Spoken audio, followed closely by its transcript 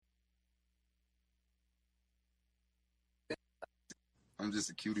I'm just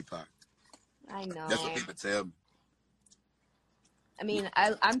a cutie pie. I know. That's what people tell me. I mean,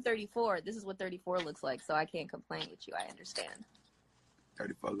 I'm 34. This is what 34 looks like, so I can't complain with you. I understand.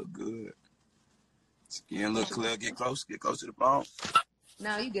 34 look good. Skin look clear. Get close to the phone.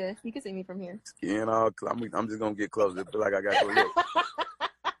 No, you good. You can see me from here. Skin all clear. I'm just gonna get close. I feel like I got to look.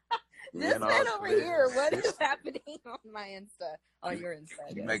 This man over here, what is happening on my Insta? On your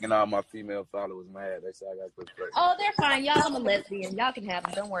Insta. You're making all my female followers mad. They say I got to put straight. Oh, they're fine. Y'all, I'm a lesbian. Y'all can have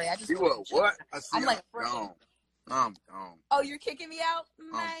them. Don't worry. I just. You what? I'm like a gone. I'm gone. Oh, you're kicking me out,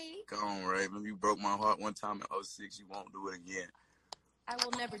 I'm gone, Raven. You broke my heart one time in 06. You won't do it again. I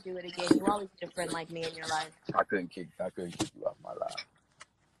will never do it again. You always need a friend like me in your life. I couldn't kick you off my life.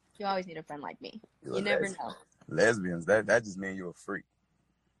 You always need a friend like me. You never know. Lesbians, that just means you're a freak.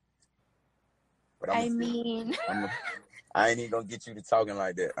 But I ain't even gonna get you to talking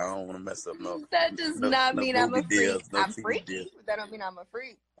like that. I don't want to mess up no. That does not mean I'm a freak. I'm freaky. That don't mean I'm a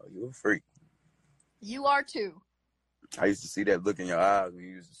freak. Oh, you a freak. You are too. I used to see that look in your eyes when you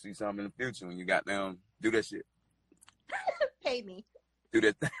used to see something in the future when you got down. Do that shit. Pay me. Do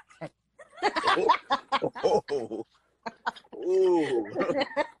that thing.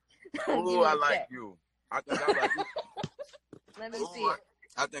 Oh, I like you. I think I like you. Let me see it.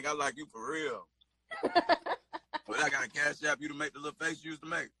 I think I like you for real. But I got a cash app you to make the little face you used to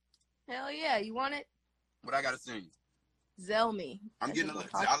make. Hell yeah. You want it? What I got to send you? Zelle me. I'm getting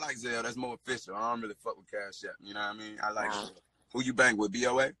I like Zelle. That's more official. I don't really fuck with Cash App. You know what I mean? I like who you bank with,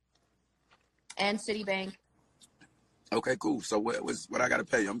 BOA? And Citibank. Okay, cool. So what I got to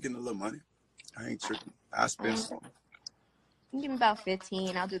pay you? I'm getting a little money. I ain't tripping. I spend some. You can give me about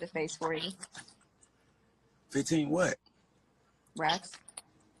 15. I'll do the face for you. 15 what? Racks.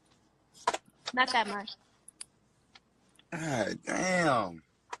 Not that much. God damn.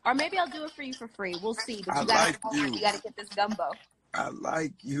 Or maybe I'll do it for you for free. We'll see. But you gotta get this gumbo. I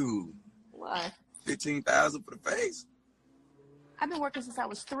like you. What? 15,000 for the face? I've been working since I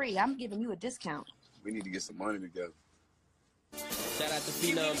was 3. I'm giving you a discount. We need to get some money together. Shout out to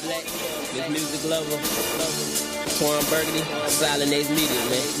Phenom Black, Miss Music Lover, Twan Burgundy, Silent Ace Media,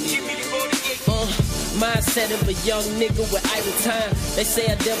 man. Mindset of a young nigga with idle time. They say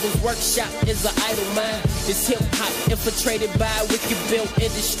a devil's workshop is an idle mind. This hip hop infiltrated by a wicked built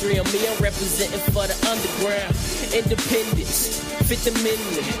industry. I'm representing for the underground. Independence, Fifth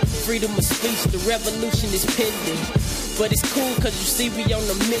Amendment, freedom of speech, the revolution is pending. But it's cool cause you see we on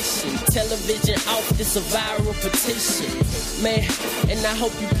a mission. Television off, this a viral petition. Man, and I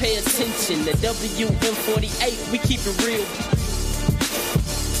hope you pay attention. The WM48, we keep it real.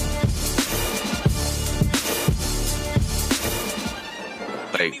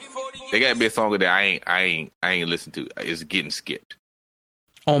 Like, they gotta be a song that I ain't listened to. It's getting skipped.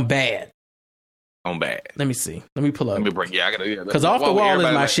 On Bad. On Bad. Let me see. Let me pull up. Let me bring. Yeah, I gotta. Because Off the Wall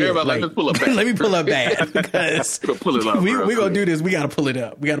is my shit. Like, let me pull up Bad. Let me pull up Bad. Because pull it up. We gonna do this. We gotta pull it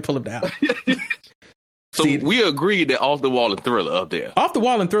up. We gotta pull it down. So we agreed that Off the Wall and Thriller up there. Off the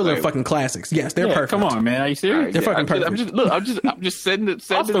Wall and Thriller are fucking classics. Yes, they're perfect. Come on, man. Are you serious? Right, they're fucking perfect. I'm just setting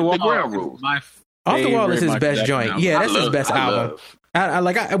the ground rules. Off the Wall is his best joint. Yeah, that's his best album.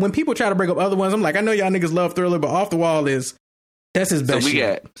 I when people try to bring up other ones, I'm like, I know y'all niggas love Thriller, but Off the Wall that's his best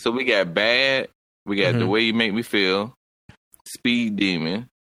shit. So we got Bad, we got The Way You Make Me Feel, Speed Demon.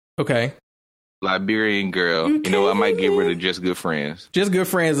 Okay. Liberian Girl. You know, I might get rid of Just Good Friends. Just Good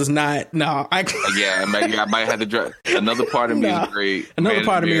Friends is not. No, I might have to drop. Another Part of Me is great. Another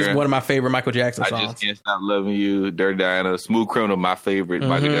Part of Me is one of my favorite Michael Jackson songs. I Just Can't Stop Loving You. Dirty Diana. Smooth Criminal, my favorite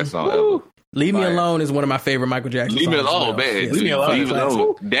Michael Jackson song ever. Leave Me Alone is one of my favorite Michael Jackson songs. Leave Me Alone, man. Yeah, Leave Me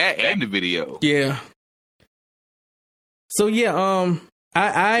Alone. That and the video. Yeah. So yeah,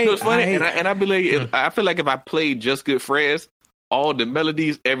 it's funny, and I believe I feel like if I played Just Good Friends, all the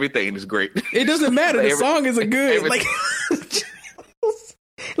melodies, everything is great. It doesn't matter. The song is a good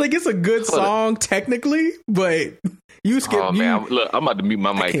like it's a good song technically, but you skip. Oh man, look, I'm about to mute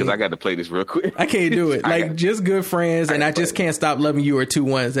my mic because I got to play this real quick. I can't do it. Like Just Good Friends and I Just Can't Stop Loving You are two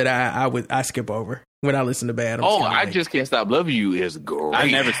ones that I skip over when I listen to Bad. I Just Can't Stop Loving You is great. I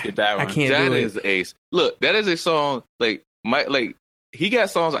never skip that one. I can't do it. That is ace. Look, that is a song he got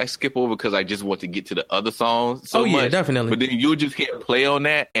songs I skip over because I just want to get to the other songs so much. Yeah, definitely. But then you'll just hit play on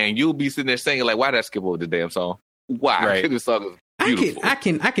that and you'll be sitting there saying like, why did I skip over the damn song? Why? Right. This song is beautiful. I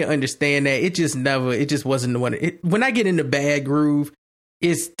can understand that. It just wasn't the one. When I get in the bad groove,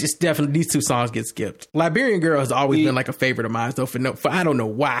 it's just definitely these two songs get skipped. Liberian Girl has always been like a favorite of mine, though. For I don't know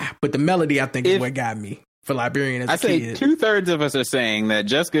why, but the melody I think is what got me for Liberian as a kid. I say 2/3 of us are saying that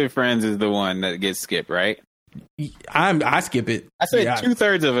Just Good Friends is the one that gets skipped, right? I skip it. I said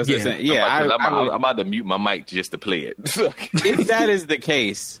 2/3 of us. Yeah. I'm about to mute my mic just to play it. If that is the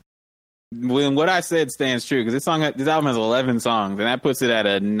case, when what I said stands true, because this album has 11 songs, and that puts it at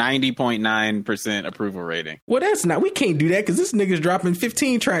a 90.9% approval rating. Well, that's not. We can't do that because this nigga's dropping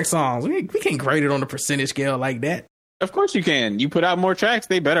 15-track songs. We can't grade it on a percentage scale like that. Of course you can. You put out more tracks,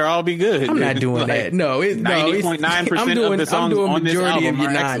 they better all be good. I'm not doing that. No, it's 90.9% of the songs on this album of your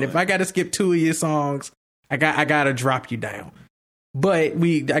are 9. excellent. If I got to skip 2 of your songs, I gotta drop you down. But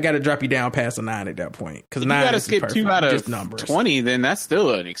I gotta drop you down past a 9 at that point because 9 you gotta is skip perfect. 2 out of Just numbers. 20. Then that's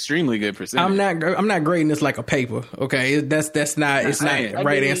still an extremely good percentage. I'm not grading this like a paper. Okay, that's not. It's not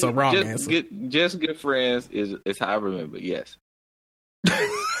right answer, wrong answer. Just Good Friends is how I remember. Yes.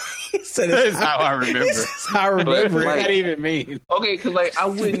 That's how I remember. That's how I remember. What does that even mean? Okay, because like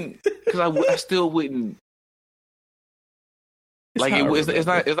I still wouldn't. Like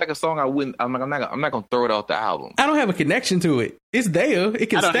it's like a song I wouldn't. I'm not gonna throw it off the album. I don't have a connection to it. It's there. It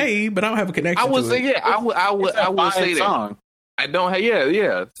can stay, but I don't have a connection. I would to say it. I would say song. that. I don't have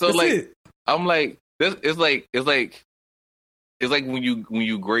So That's like it. I'm like this. It's like when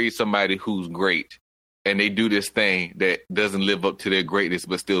you grade somebody who's great and they do this thing that doesn't live up to their greatness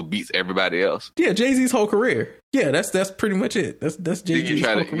but still beats everybody else. Yeah, Jay-Z's whole career. Yeah, that's pretty much it. That's Jay-Z's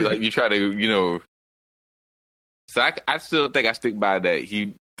whole career. You try to. So I still think I stick by that.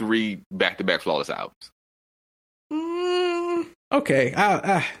 He 3 back-to-back flawless albums. Okay,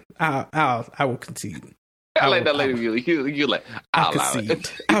 I will concede. I like that lady. You like? I'll concede.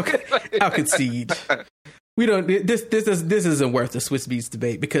 I'll concede. We don't. This isn't worth the Swiss Beats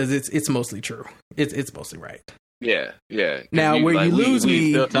debate because it's mostly true. It's mostly right. Yeah. Now where you lose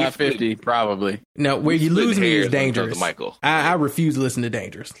me, still top 50 probably. No, where you lose me is Dangerous. Michael. I refuse to listen to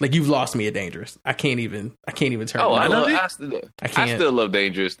Dangerous. Like you've lost me at Dangerous. I can't even turn. Oh, I still love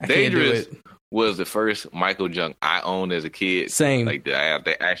Dangerous. Dangerous was the first Michael junk I owned as a kid. Same. Like they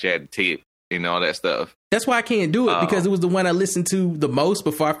actually had the tape and all that stuff. That's why I can't do it because it was the one I listened to the most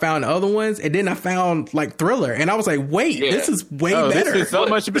before I found the other ones, and then I found like Thriller, and I was like, "Wait, this is way better. This is so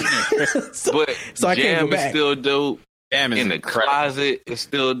much better." so I Jam can't go back. Is still dope. Jam is in the closet is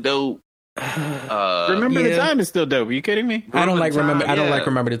still dope. Remember the Time is still dope. Are you kidding me? I don't like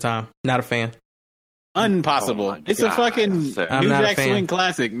Remember the Time. Not a fan. Impossible. It's a fucking New Jack Swing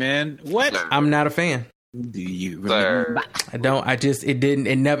classic, man. What? I'm not a fan. Do you remember? I don't. It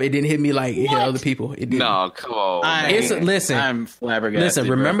didn't hit me like it hit other people. It didn't. No, come on. Listen. I'm flabbergasted. Listen,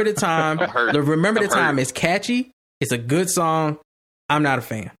 Remember the Time. Remember the Time is catchy. It's a good song. I'm not a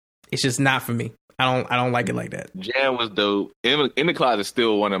fan. It's just not for me. I don't like it like that. Jam was dope. In the Closet is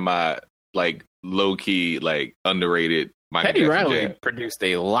still one of my like low key like underrated. Teddy Riley produced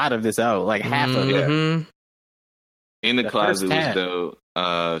a lot of this out, like half of it. In the Closet was dope.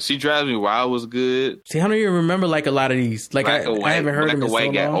 She Drives Me Wild was good. See, I don't even remember like a lot of these. Like I haven't heard them in so long. Black and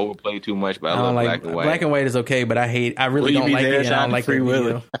White got overplayed too much, but I love Black and White. Black and White is okay, but I really don't like it. And I don't like Free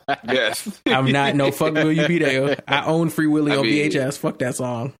Willy. Yes, I'm not. No, fuck Will You Be There. I own Free Willy on VHS. Fuck that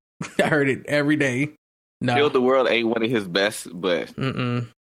song. I heard it every day. No, Build the World ain't one of his best, but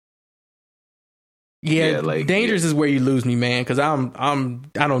yeah, like Dangerous is where you lose me, man. Because I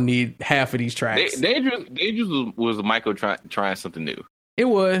don't need half of these tracks. Dangerous was Michael trying something new. It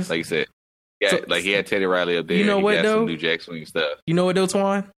was, like you said, he had Teddy Riley up there. You know what though? Some New Jack Swing stuff. You know what though,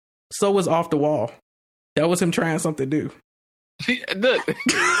 Twan? So was Off the Wall. That was him trying something new. Look,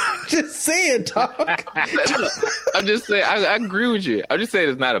 just saying, dog. I'm just saying. I agree with you. I'm just saying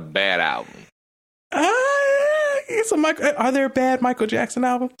it's not a bad album. Are there bad Michael Jackson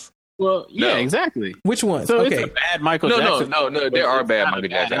albums? Well, yeah, exactly. Which ones? So okay. It's a bad Michael Jackson. No, there are bad Michael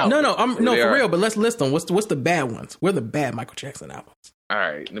Jackson albums. No, for real. But let's list them. What's the bad ones? Where are the bad Michael Jackson albums? All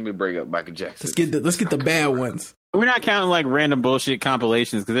right, let me bring up Michael Jackson. Let's get the bad ones. We're not counting like random bullshit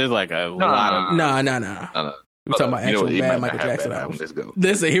compilations because there's like a lot of no. We're talking about actual bad Michael Jackson albums. Let's go.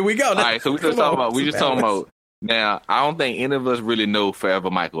 Listen, here we go. All right, so we just talking about. Now, I don't think any of us really know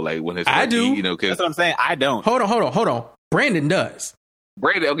Forever Michael. Like when his I do. That's what I'm saying. I don't. Hold on. Brandon does.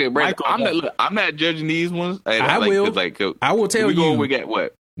 Brandon. I'm not judging these ones. I will. I will tell you. We got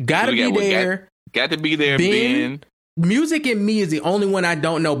what? Gotta be there. Got to be there. Ben. Music and Me is the only one I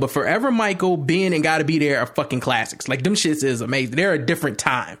don't know, but Forever Michael, Ben, and Gotta Be There are fucking classics. Like them shits is amazing. They're a different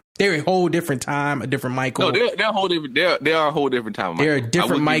time. They're a whole different time. A different Michael. No, they're a whole different. They are a whole different time. They're a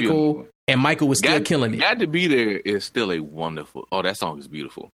different Michael. And Michael was still killing it. Got to Be There is still a wonderful. Oh, that song is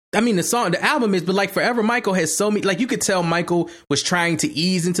beautiful. I mean, the album is, but like Forever Michael has so many. Like you could tell Michael was trying to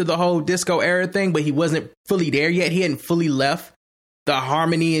ease into the whole disco era thing, but he wasn't fully there yet. He hadn't fully left the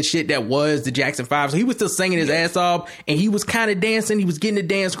harmony and shit that was the Jackson 5. So he was still singing his ass off, and he was kind of dancing. He was getting the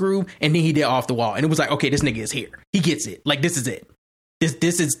dance groove, and then he did Off the Wall, and it was like, okay, this nigga is here. He gets it. Like, this is it.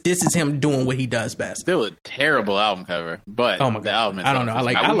 This is him doing what he does best. Still a terrible album cover, but oh my god, the album I don't know.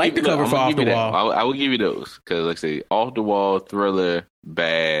 I like the cover for Off the Wall. I will give you those because, like I say, Off the Wall, Thriller,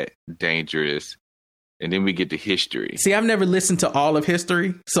 Bad, Dangerous, and then we get to History. See, I've never listened to all of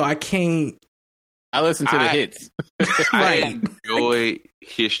History, so I can't. I listen to the hits. I enjoy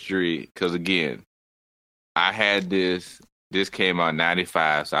History because, again, I had this. This came out in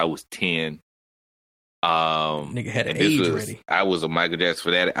 95, so I was 10. Nigga had an age ready. I was a Michael Jackson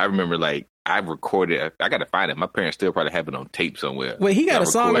for that. I remember, like, I recorded. I got to find it. My parents still probably have it on tape somewhere. Wait, he got a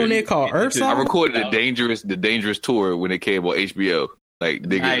song on there called Earth Song? I recorded the Dangerous tour when it came on HBO. Like,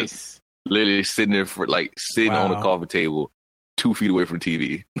 nigga, literally sitting there sitting on the coffee table, 2 feet away from the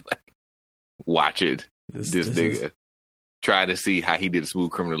TV, watching this nigga try to see how he did Smooth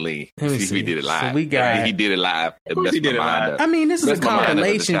Criminal Lean. See if he did it live. So we got he did it live. Of course he did it live. I mean, this is a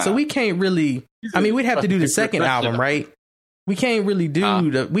compilation, so we can't really. I mean, we'd have to do the second album, right? We can't really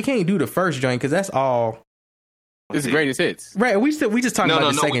do we can't do the first joint because that's all. It's greatest hits, right? We just talking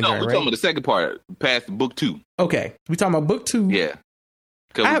about the second joint, right? We're talking about the second part, past book 2. Okay, we talking about book 2. Yeah,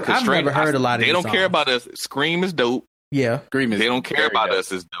 I've never heard a lot of. They don't care about us. Scream is dope. Yeah, Scream is. They don't care about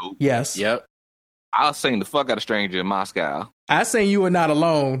us. Is dope. Yes. Yep. I'll sing the fuck out of Stranger in Moscow. I sing You Are Not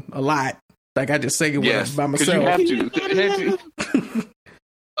Alone a lot. Like I just sing it by myself. You have to.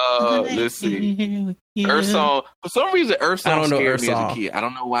 Let's see. Earth Song. For some reason, Earth Song scared me as a kid. I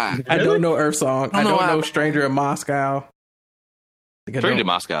don't know why. I don't know Earth Song. I don't know Stranger in Moscow. Stranger in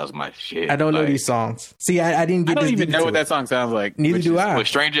Moscow is my shit. I don't know these songs. See, I didn't get. I don't even know what that song sounds like. Neither do I. What,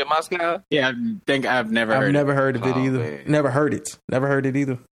 Stranger in Moscow? Yeah, I think I've never heard of it either. Man. Never heard it. Never heard it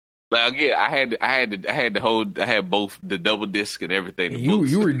either. But again, I had both the double disc and everything.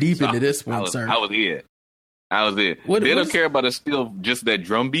 You were deep into this one, sir. I was in. They don't care about us. Still, just that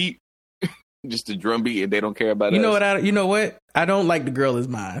drum beat, just the drum beat, and they don't care about us. You know what? I don't like The Girl Is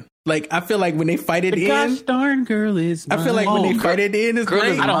Mine. Like I feel like when they fight at the end, gosh darn girl is mine. I feel like when they fight at the end is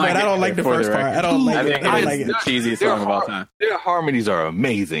great. I don't like the first part. I don't like it. I don't like it. The cheesiest song of all time. Their harmonies are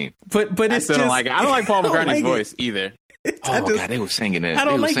amazing, but it's just don't like it. I don't like Paul McCartney's voice either. Oh my god, they were singing that.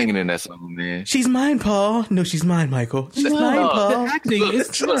 They were singing in that song, man. She's mine, Paul. No, she's mine, Michael. She's mine, Paul. The acting is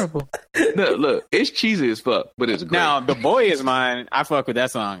terrible. Look, it's cheesy as fuck, but it's great. Now, The Boy Is Mine. I fuck with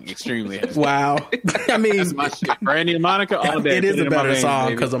that song extremely heavy. Wow. I mean, that's my shit. Brandy and Monica all day. It is a better song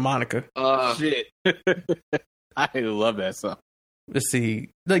because of Monica. Shit. I love that song. Let's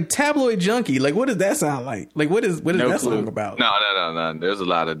see, like Tabloid Junkie. Like, what does that sound like? Like, what is that song about? No. There's a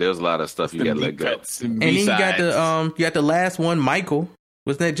lot of stuff you gotta let go. And then you got the last one, Michael.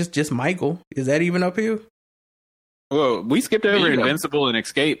 Was that just Michael? Is that even up here? Well, we skipped over Invincible and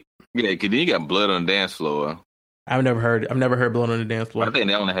Escape. Yeah, because then you got Blood on the Dance Floor. I've never heard Blood on the Dance Floor. I think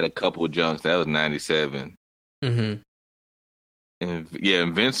they only had a couple of junks. That was 97. Mm-hmm. And yeah,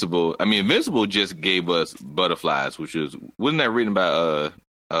 Invincible. I mean, Invincible just gave us Butterflies, which wasn't that written by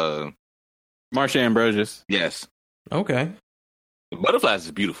Marsha Ambrosius? Yes. Okay. Butterflies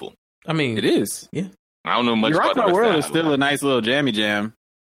is beautiful. I mean, it is. Yeah. I don't know much about about the world. Is still a nice little jammy jam.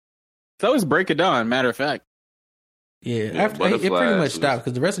 So it's Break It Dawn. Matter of fact. Yeah. It pretty much stopped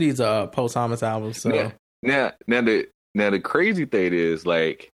because the rest of these are Paul Thomas albums. So now the crazy thing is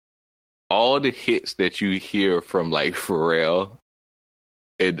like all the hits that you hear from like Pharrell.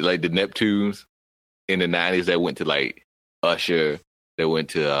 And, like the Neptunes in the 90s that went to like Usher, that went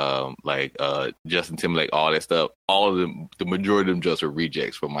to Justin Timberlake, all that stuff. All of them, the majority of them just are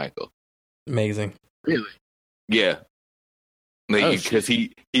rejects for Michael. Amazing. Really? Yeah. Like because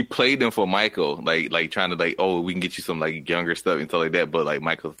he played them for Michael, like trying to like, oh, we can get you some like younger stuff and stuff like that. But like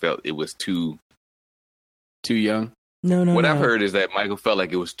Michael felt it was too young. No. What I've heard is that Michael felt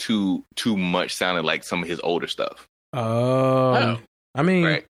like it was too much, sounding like some of his older stuff. Oh. I mean,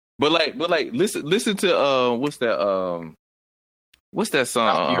 right. But listen to what's that song?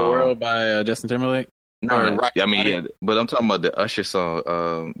 Rock Your World by Justin Timberlake. No, I mean, yeah, but I'm talking about the Usher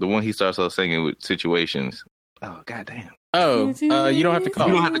song, the one he starts off singing with Situations. Oh, goddamn. Oh, you don't have to call.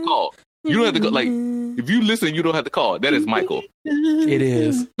 You don't have to call. You don't have to go. Like, if you listen, you don't have to call. That is Michael. It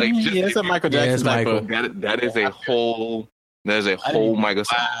is. Like, it's a Michael Jackson type of. That is a whole. There's a whole Michael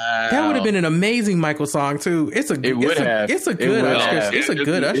song. That would have been an amazing Michael song too. It's a good Usher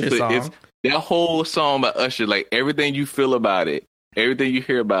song. That whole song by Usher, like everything you feel about it, everything you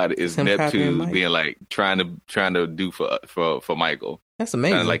hear about it is Neptune being like trying to do for Michael. That's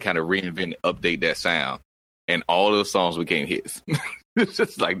amazing. Kind of reinvent, update that sound, and all those songs became hits. It's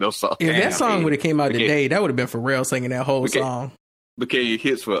just like those songs. If that song would have came out today, that would have been Pharrell singing that whole song. became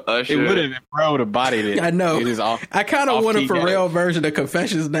hits for Usher. It would have been Bro to bodied it. I know. It is off. I kind of want a off-key Pharrell gas. version of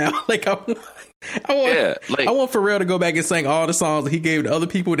Confessions now. Like I want, like, I want Pharrell to go back and sing all the songs that he gave to other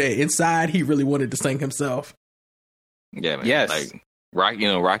people that inside he really wanted to sing himself. yeah, man. Yes. Like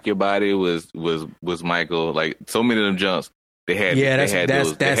Rock Your Body was Michael. Like so many of them jumps. They had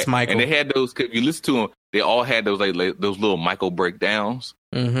that's Michael. And they had those. If you listen to them, they all had those like those little Michael breakdowns.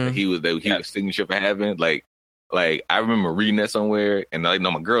 Mm-hmm. He was signature for having like I remember reading that somewhere, and like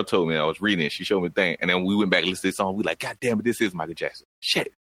no, my girl told me I was reading it. She showed me the thing, and then we went back and listened to this song. We like, God damn it, this is Michael Jackson.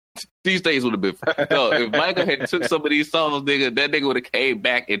 Shit. These days would have been. No, if Michael had took some of these songs, nigga, that nigga would have came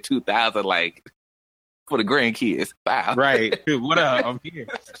back in 2000, like for the grandkids. Wow. Right. What up? I'm here.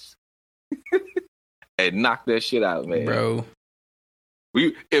 And knocked that shit out, man. Bro.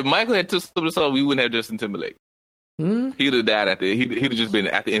 If Michael had took some of the songs, we wouldn't have Justin Timberlake. Hmm? He'd have died after. He'd have just been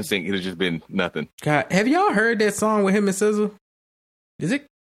after NSYNC. He'd have just been nothing. God, have y'all heard that song with him and SZA? Is it?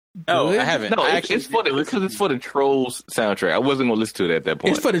 No, good? I haven't. No, I it's for the Trolls soundtrack. I wasn't gonna listen to it at that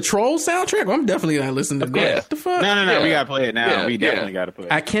point. It's for the Troll soundtrack. I'm definitely not listening to that. Yeah. What the fuck? No. Yeah. We gotta play it now. Yeah, We definitely gotta play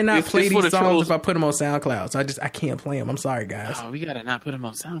it. I cannot It's play for these the songs Trolls. if I put them on SoundCloud. So I can't play them. I'm sorry, guys. Oh, we gotta not put him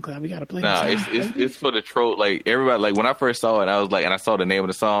on SoundCloud. We gotta play Nah, him. it's for the Troll. Like everybody, like when I first saw it, I was like, and I saw the name of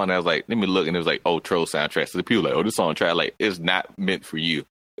the song, and I was like, let me look, and it was like, oh, Troll soundtrack. So the people were like, oh, this song track, like it's not meant for you.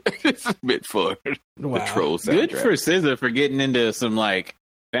 It's meant for Wow. the Troll soundtrack. Good for SZA for getting into some like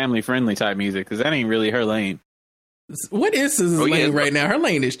family friendly type music because that ain't really her lane. What is SZA's Oh, yeah, lane it's- right now? Her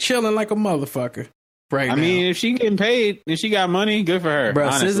lane is chilling like a motherfucker right now. I mean, if she getting paid and she got money, good for her. Bro,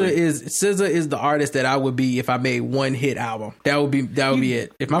 honestly. SZA is the artist that I would be if I made one hit album. That would be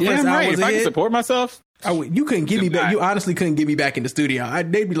it. If my Yeah, first I'm album right. was If a I can hit, support myself, you couldn't get me back. Right. You honestly couldn't get me back in the studio.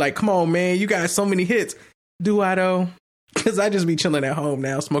 They'd be like, "Come on, man, you got so many hits." Do I though? Because I just be chilling at home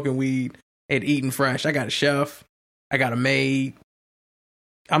now, smoking weed and eating fresh. I got a chef. I got a maid.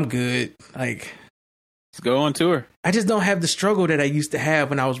 I'm good. Like, let's go on tour. I just don't have the struggle that I used to have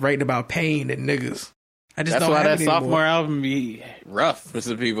when I was writing about pain and niggas. I just That's don't why have that it sophomore anymore. album be rough for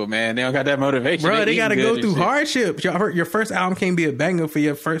some people, man. They don't got that motivation. Bro, they eating got to good go and through shit. hardships. Your first album can't be a banger for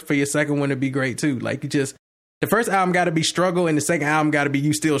your second one to be great too. Like the first album got to be struggle, and the second album got to be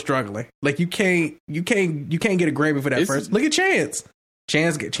you still struggling. Like you can't get a Grammy for that first. Look at Chance.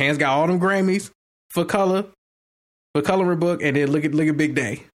 Chance got all them Grammys for coloring book, and then look at Big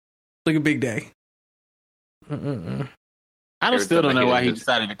Day. Look at Big Day. I still don't know why he Every time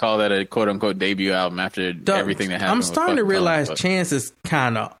decided to call that a quote unquote debut album after everything that happened. I'm with starting to fucking realize Coloring Book. Chance is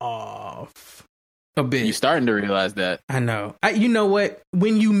kind of off a bit. You starting to realize that. I know. You know what?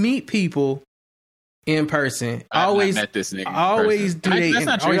 When you meet people in person, I've not always met this nigga in always person. do they That's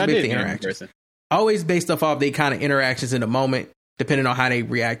not true. always I base did the meet him in interactions. person. Always based off they kind of interactions in the moment, depending on how they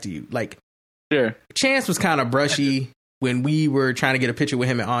react to you. Like Sure. Chance was kind of brushy when we were trying to get a picture with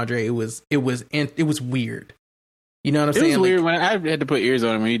him and Andre. It was weird. You know what I'm It saying? was Like, weird when I had to put ears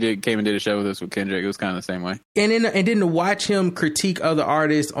on him when he came and did a show with us with Kendrick. It was kind of the same way. and then to watch him critique other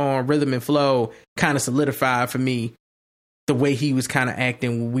artists on Rhythm and Flow kind of solidified for me the way he was kind of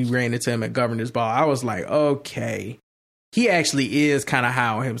acting when we ran into him at Governor's Ball. I was like, okay, he actually is kind of high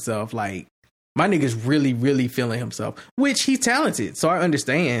on himself. Like, my nigga's really, really feeling himself, which he's talented. So I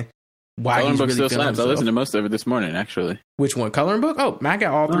understand why Coloring he's Book really still feeling slaps. I himself. listened to most of it this morning, actually. Which one? Coloring Book? Oh, man, I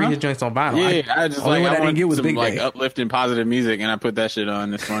got all three of his joints on vinyl. Yeah, I just only like one I I didn't wanted get was some Big like Day. uplifting, positive music, and I put that shit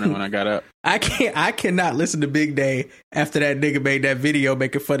on this morning when I got up. I cannot listen to Big Day after that nigga made that video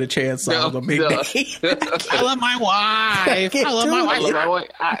making fun of Chance songs on Big Day. I love my wife. I love my wife.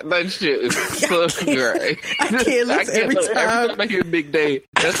 That shit is so great. I can't listen every time. I hear Big Day,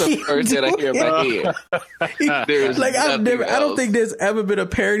 that's the first thing I hear in my head. There's Like I nothing don't else. think there's ever been a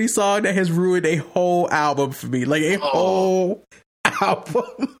parody song that has ruined a whole album for me. Like a whole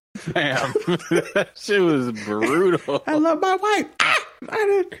album. Damn, that shit was brutal. I love my wife.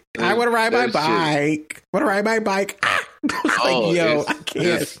 I want to ride my That shit- bike. Want to ride my bike. I was like, yo, I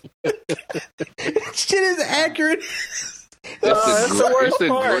can't. Shit is accurate. That's the worst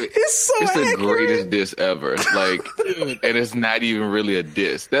part. It's so It's the accurate. greatest diss ever. Like, and it's not even really a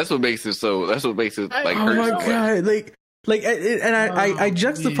diss. That's what makes it so. That's what makes it like Oh hurt my so much. god! I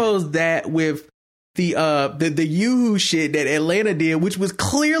juxtapose that with the Yoo-Hoo shit that Atlanta did, which was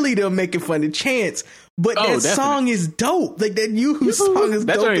clearly them making fun of Chance. But that definitely. song is dope. Like that Yoo-Hoo song is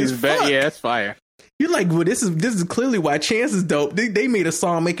That's dope what as he's fuck. Yeah, that's fire. You're like, well, this is clearly why Chance is dope. They made a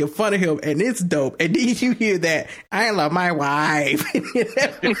song making fun of him, and it's dope. And then you hear that I love my wife.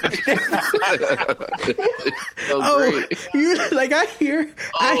 So Oh, great. you like I hear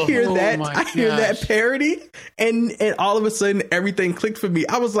that my I hear that gosh. parody, and all of a sudden everything clicked for me.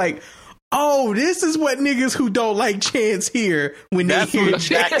 I was like, Oh, this is what niggas who don't like Chance hear when they That's hear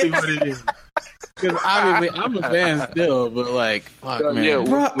exactly Chance. what it is. Because obviously I'm a fan still, but like, fuck, man. Yeah,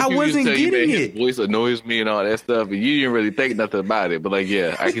 Bro, when I you wasn't just tell you, getting man, it. His voice annoys me and all that stuff, and you didn't really think nothing about it. But like,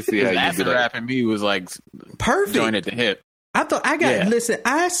 yeah, I can see how you Acid be like, rap in me was like Perfect. joined at the hip. I thought I got Yeah. listen.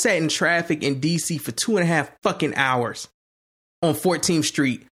 I sat in traffic in DC for 2.5 fucking hours on 14th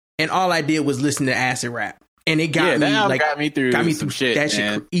Street, and all I did was listen to acid rap, and it got that me album like got me through some shit. that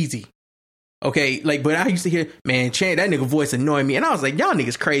man. shit easy. Okay, like, but I used to hear, man, Chan, that nigga voice annoying me, and I was like, y'all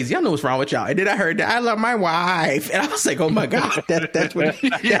niggas crazy. Y'all know what's wrong with y'all. And then I heard that I love my wife, and I was like, oh my god, that's what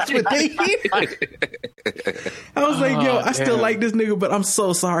they hear. I was like, yo, I still damn. like this nigga, but I'm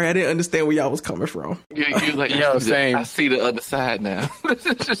so sorry, I didn't understand where y'all was coming from. you like, Yo, same. I see the other side now. It's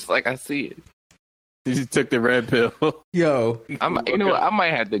just like I see it. He just took the red pill. Yo, You know what? I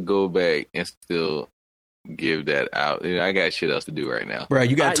might have to go back and still give that out. You know, I got shit else to do right now. bro,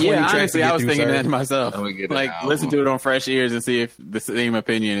 you got 20 tracks to honestly, get I was through, thinking sir. that myself. I'm gonna get it Like, out. listen to it on fresh ears and see if the same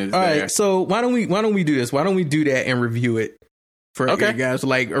opinion is All there. right, so why don't we do this? Why don't we do that and review it for Okay. Eargasm,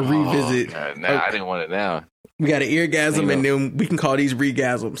 like a revisit? God, nah, I didn't want it now. We got an eargasm, I and know. then we can call these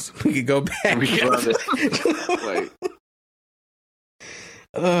regasms. We could go back. Like,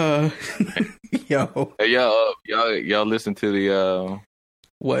 Yo, hey, y'all listen to the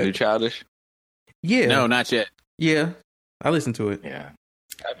what? New Childish? Yeah, No, not yet. yeah, I listened to it. Yeah,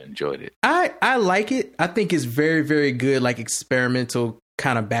 I've enjoyed it. I like it. I think it's very, very good, like experimental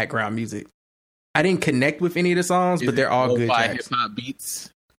kind of background music. I didn't connect with any of the songs, but they're all good tracks. Hip hop beats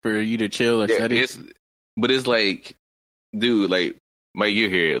for you to chill or Yeah, study. but it's like, dude, like you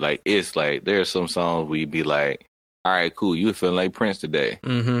hear it, like it's like there's some songs where you be like, all right, cool, you feeling like Prince today.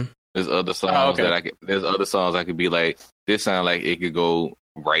 Mm-hmm. There's other songs okay. there's other songs I could be like, this sound like it could go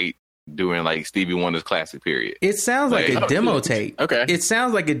right during like Stevie Wonder's classic period. It sounds like Like- a demo tape. Okay. It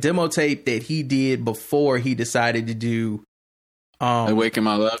sounds like a demo tape that he did before he decided to do. Awaken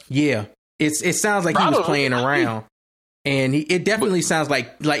My Love. Yeah, it sounds like he was Probably. playing around, and it definitely sounds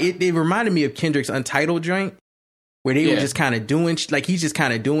like it reminded me of Kendrick's Untitled joint, where they were Yeah. just kind of doing like he's just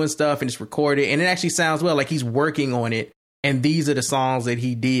kind of doing stuff and just recorded, and it actually sounds well, like he's working on it. And these are the songs that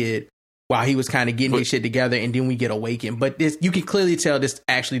he did while he was kind of getting his shit together, and then we get Awakened. But this, you can clearly tell this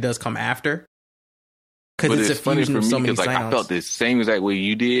actually does come after, because But it's a it's funny fusion for of me so many because like sounds. I felt the same exact way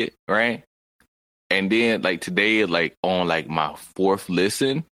you did, right? And then like today, like on like my fourth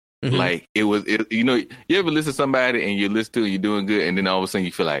listen, Mhm. like it was, you know, you ever listen to somebody and you listen to it, you're doing good, and then all of a sudden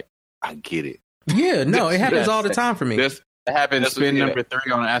you feel like, I get it. Yeah, no, it happens Yes. all the time for me. That's It happened That's spin what- yeah. number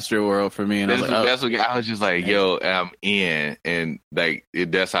 3 on Astro World for me, and I was that's, like, oh. that's what I was just like, yo, I'm in, and like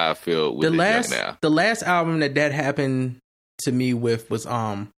that's how I feel with The this right now. last album that happened to me with was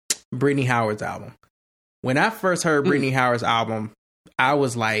Brittany Howard's album. When I first heard Brittany Howard's album, I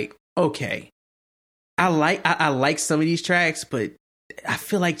was like, okay, I like some of these tracks, but I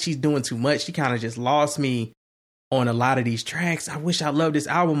feel like she's doing too much. She kind of just lost me on a lot of these tracks. I wish I loved this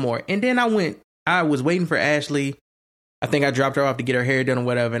album more. And then I was waiting for Ashley. I think I dropped her off to get her hair done or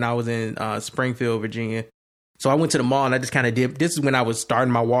whatever, and I was in Springfield, Virginia. So I went to the mall and I just kind of did. This is when I was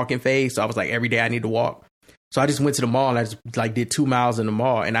starting my walking phase. So I was like, every day I need to walk. So I just went to the mall and I just like did 2 miles in the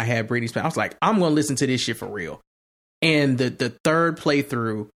mall, and I had Britney Spears. I was like, I'm going to listen to this shit for real. And the third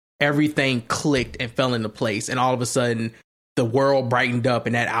playthrough, everything clicked and fell into place. And all of a sudden, the world brightened up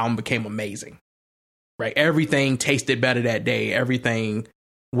and that album became amazing. Right? Everything tasted better that day. Everything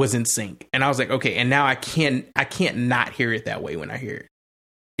was in sync. And I was like, okay, and now I can't not hear it that way when I hear it.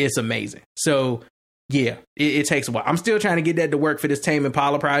 It's amazing. So yeah, it takes a while. I'm still trying to get that to work for this Tame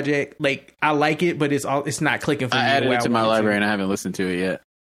Impala project. Like, I like it, but it's not clicking for me. I the added way it I to my want it library and I haven't listened to it yet.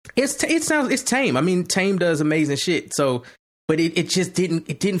 It's Tame. I mean, Tame does amazing shit. So, but it just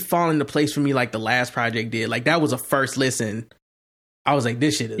didn't fall into place for me like the last project did. Like, that was a first listen. I was like,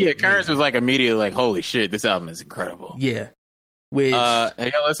 this shit is Yeah, Currents was like immediately like, holy shit, this album is incredible. yeah. Which Have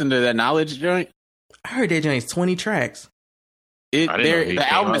y'all listened to that Knowledge joint? I heard that joint's 20 tracks. I didn't know he The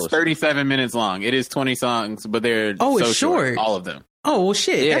came album out is 37 minutes long. It is 20 songs, but they're Oh, it's so short. all of them. Oh well,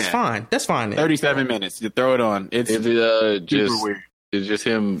 shit. Yeah. That's fine. That's fine. Then. 37 minutes. You throw it on. It's Is it super just weird. is just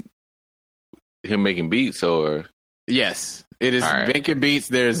him making beats, or Yes, it is All right. making beats.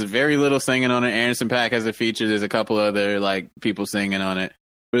 There's very little singing on it. Anderson .Paak has a feature. There's a couple other like people singing on it,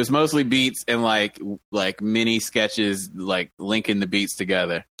 but it's mostly beats and like mini sketches, like linking the beats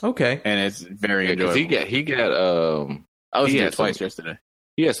together, Okay. and it's very because enjoyable. he got I listened he to had it twice some- yesterday.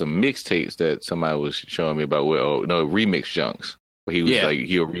 he had some mixtapes that somebody was showing me about. Well, no, remix junks. But he was Yeah. like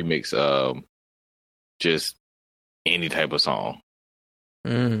he'll remix just any type of song,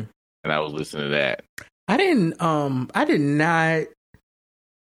 Mm. and I was listening to that. I did not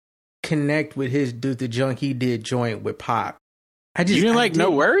connect with the junk he did joint with Pop. You didn't like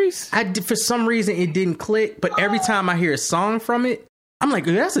No Worries? For some reason it didn't click, but every time I hear a song from it, I'm like,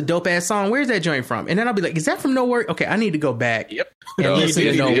 that's a dope ass song. Where's that joint from? And then I'll be like, is that from No Worries? Okay, I need to go back. Yep. And listen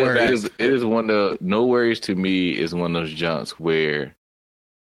to No Worries. It is one of No Worries to me is one of those junks where,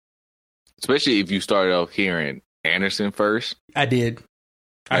 especially if you started off hearing Anderson first. I did.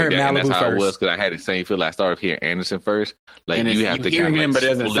 I heard Malibu Malibu that's how first. it was because I had the same feel. I started hearing Anderson first. Like And you have to hear kind of him, like but it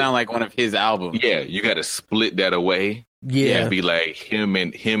doesn't split- sound like one of his albums. Yeah, you got to split that away. Yeah. And be like him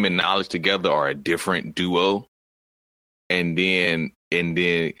and Knowledge together are a different duo. And then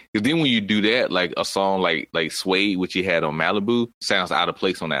because then when you do that, like a song like Suede, which he had on Malibu, sounds out of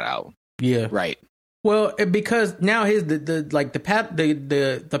place on that album. Yeah. Right. Well, because now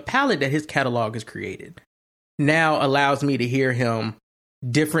the palette that his catalog has created now allows me to hear him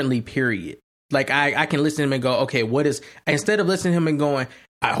differently, period. Like I can listen to him and go, okay, instead of listening to him and going,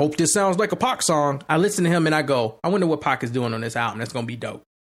 I hope this sounds like a Pac song, I listen to him and I go, I wonder what Pac is doing on this album. That's going to be dope.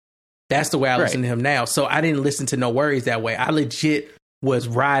 That's the way I listen to him now. So I didn't listen to No Worries that way. I legit was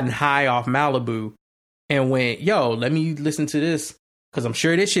riding high off Malibu and went, yo, let me listen to this. Because I'm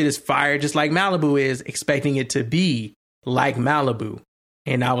sure this shit is fire just like Malibu is, expecting it to be like Malibu.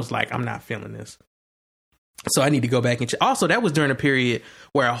 And I was like, I'm not feeling this. So I need to go back and check. Also, that was during a period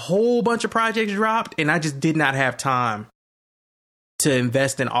where a whole bunch of projects dropped and I just did not have time to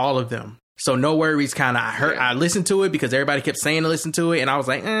invest in all of them. So No Worries kind of, I listened to it because everybody kept saying to listen to it. And I was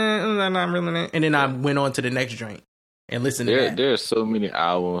like, I'm not really. And then I went on to the next drink and listened to that. There are so many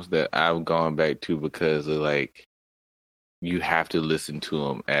albums that I've gone back to because of like, you have to listen to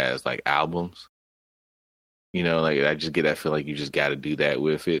them as like albums. You know, like I just get that feel like you just got to do that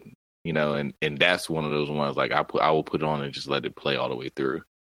with it. You know, and that's one of those ones like I will put it on and just let it play all the way through.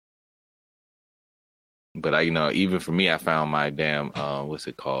 But even for me, I found my damn what's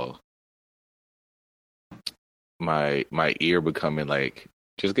it called? My ear becoming like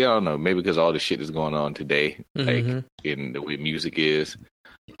I don't know, maybe because all the shit is going on today, like in the way music is.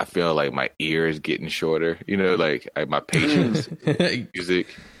 I feel like my ear is getting shorter. You know, like my patience,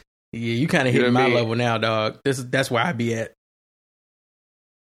 music. Yeah, you kind of hitting my level now, dog. That's where I be at.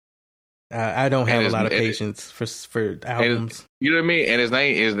 I don't have a lot of patience for albums. You know what I mean?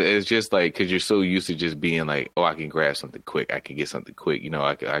 And it's just like because you're so used to just being like, oh, I can grab something quick. I can get something quick. You know,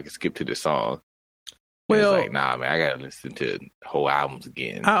 I can skip to the song. Well, it's like, nah, man, I gotta listen to whole albums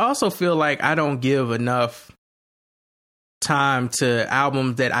again. I also feel like I don't give enough time to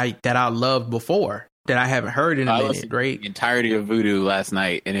albums that I loved before that I haven't heard in a minute, right? The entirety of Voodoo last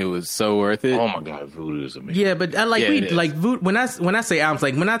night, and it was so worth it. Oh my god, Voodoo is amazing. Yeah, but when I say albums,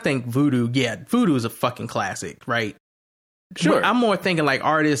 like when I think Voodoo, Voodoo is a fucking classic, right? Sure. But I'm more thinking like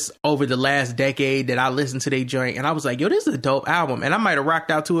artists over the last decade that I listened to their joint, and I was like, yo, this is a dope album, and I might have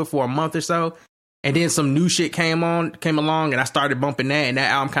rocked out to it for a month or so, and then some new shit came along, and I started bumping that, and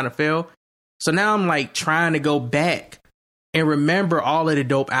that album kind of fell. So now I'm like trying to go back and remember all of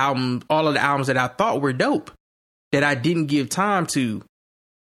the albums that I thought were dope that I didn't give time to,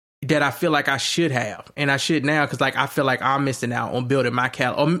 that I feel like I should have. And I should now, because like I feel like I'm missing out on building my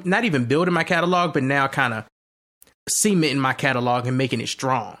catalog, or not even building my catalog, but now kind of cementing my catalog and making it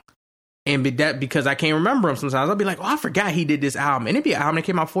strong. And that because I can't remember them sometimes. I'll be like, oh, I forgot he did this album. And it'd be an album that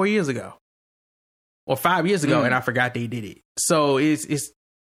came out 4 years ago or 5 years ago, and I forgot they did it. So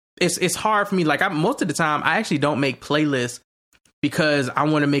it's hard for me. Like most of the time, I actually don't make playlists because I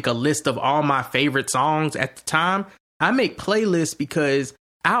want to make a list of all my favorite songs at the time. I make playlists because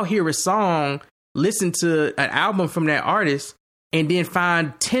I'll hear a song, listen to an album from that artist, and then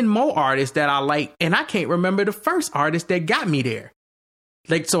find 10 more artists that I like, and I can't remember the first artist that got me there.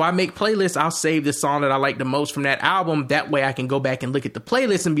 Like, so I make playlists. I'll save the song that I like the most from that album. That way I can go back and look at the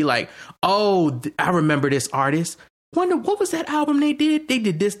playlist and be like, oh, I remember this artist. Wonder what was that album they did? They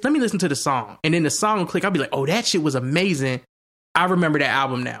did this. Let me listen to the song. And then the song will click. I'll be like, oh, that shit was amazing. I remember that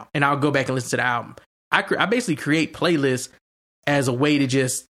album now. And I'll go back and listen to the album. I basically create playlists as a way to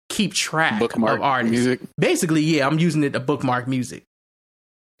just keep track of artists. Music. Basically, yeah, I'm using it to bookmark music.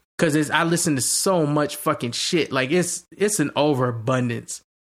 Because I listen to so much fucking shit. Like, it's an overabundance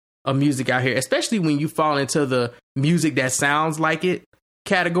of music out here. Especially when you fall into the music that sounds like it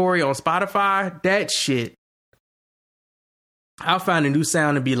category on Spotify. That shit. I'll find a new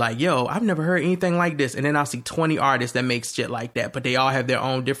sound and be like, yo, I've never heard anything like this. And then I'll see 20 artists that make shit like that. But they all have their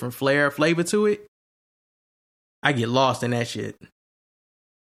own different flavor to it. I get lost in that shit.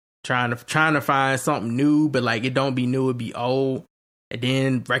 Trying to find something new, but like it don't be new, it be old. And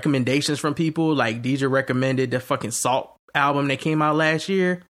then recommendations from people, like Deidre recommended the fucking Salt album that came out last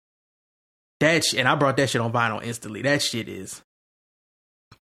year. That shit, and I brought that shit on vinyl instantly. That shit is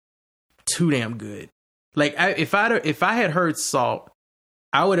too damn good. Like if I had heard Salt,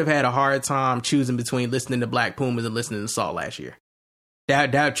 I would have had a hard time choosing between listening to Black Pumas and listening to Salt last year.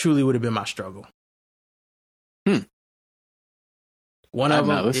 That truly would have been my struggle. One of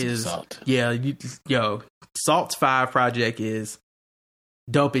them is Salt. Salt's 5 project is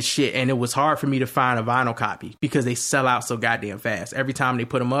dope as shit, and it was hard for me to find a vinyl copy because they sell out so goddamn fast. Every time they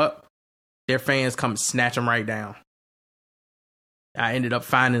put them up, their fans come snatch them right down. I ended up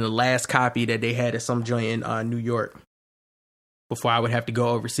finding the last copy that they had at some joint in New York before I would have to go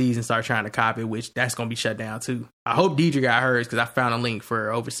overseas and start trying to copy, which that's going to be shut down too. I hope Deidre got hers because I found a link for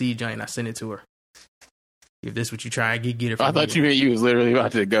her overseas joint and I sent it to her. If this is what you try and get it from I thought you meant you was literally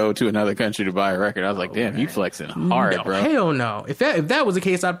about to go to another country to buy a record. I was like, damn, you flexing hard, bro. Hell no. If that was the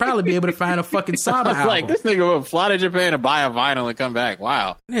case, I'd probably be able to find a fucking Saba album. Like, this nigga would fly to Japan to buy a vinyl and come back.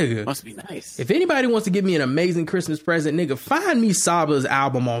 Wow. Nigga. Must be nice. If anybody wants to give me an amazing Christmas present, nigga, find me Saba's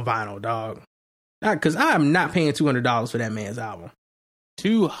album on vinyl, dog. Because I'm not paying $200 for that man's album.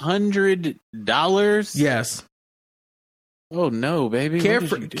 $200? Yes. Oh no, baby!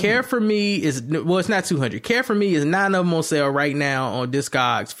 Care for Me is it's not 200. Care for Me is 9 of them on sale right now on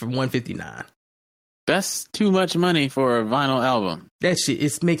Discogs for $159. That's too much money for a vinyl album. That shit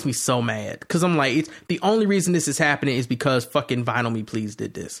it makes me so mad because I'm like, it's the only reason this is happening is because fucking Vinyl Me Please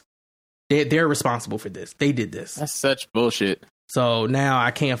did this. They're responsible for this. They did this. That's such bullshit. So now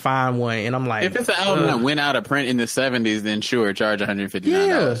I can't find one, and I'm like, if it's an album that went out of print in the 70s, then sure, charge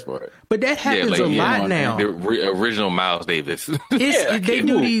 $159 for it. But that happens a lot now. The original Miles Davis. They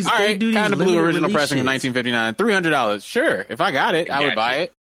do these. All right, kind of blue original pressing in 1959, $300. Sure, if I got it, I would buy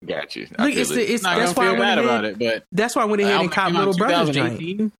it. Got you. Look, it's not gonna feel bad about it, but that's why I went ahead and caught Little Brother's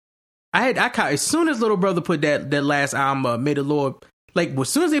joint. I caught as soon as Little Brother put that last album, May the Lord, like as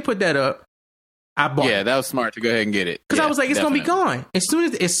soon as they put that up. I bought it. That was smart to go ahead and get it. Because I was like, it's going to be gone. As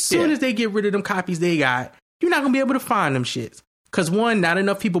soon as they get rid of them copies they got, you're not going to be able to find them shits. Because one, not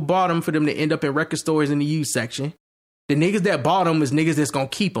enough people bought them for them to end up in record stores in the used section. The niggas that bought them was niggas that's going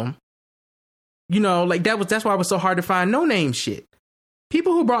to keep them. You know, like that's why it was so hard to find No Name shit.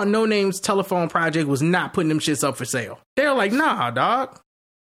 People who brought No Name's Telephone Project was not putting them shits up for sale. They were like, nah, dog.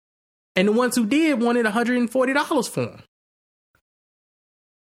 And the ones who did wanted $140 for them.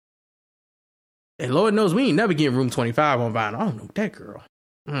 And Lord knows we ain't never getting Room 25 on vinyl. I don't know that girl.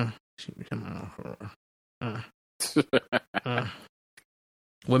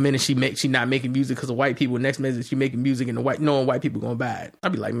 One minute she not making music because of white people. Next minute she making music and knowing white people gonna buy it.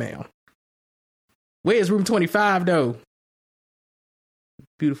 I'd be like, man, where's Room 25 though?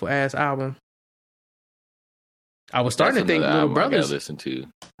 Beautiful ass album. I was starting to think Little Brothers.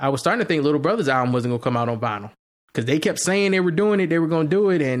 I was starting to think Little Brothers album wasn't gonna come out on vinyl because they kept saying they were doing it, they were gonna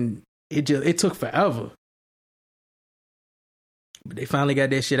do it, and it took forever. But they finally got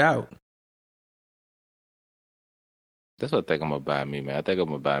that shit out. That's what I think I'm gonna buy me, man. I think I'm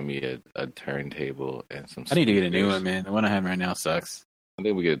gonna buy me a turntable and some speakers. I need to get a new one, man. The one I have right now sucks. I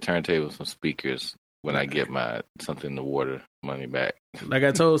think we get a turntable and some speakers when I get my something to water money back. Like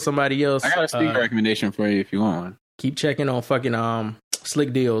I told somebody else. I got a speaker recommendation for you if you want one. Keep checking on fucking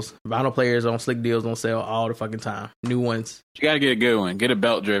Slick Deals. Vinyl players on Slick Deals on sale all the fucking time. New ones. You gotta get a good one. Get a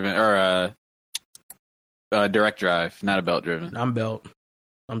belt driven or a direct drive, not a belt driven. I'm belt.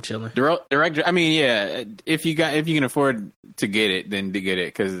 I'm chilling. Direct. I mean, yeah. If you can afford to get it, then to get it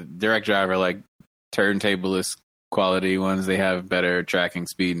because direct drive are like turntableless quality ones. They have better tracking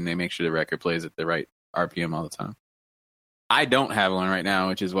speed and they make sure the record plays at the right RPM all the time. I don't have one right now,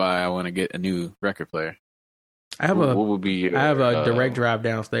 which is why I want to get a new record player. I have a direct drive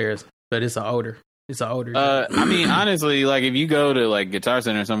downstairs, but it's an older. I mean, honestly, like if you go to like Guitar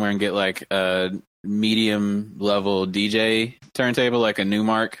Center somewhere and get like a medium level DJ turntable, like a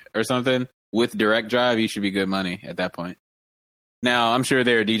Newmark or something with direct drive, you should be good money at that point. Now, I'm sure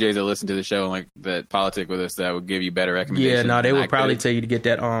there are DJs that listen to the show and like that politic with us that would give you better recommendations. Yeah, no, they would probably tell you to get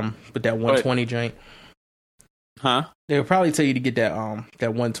that with that 120 joint. Huh? They would probably tell you to get that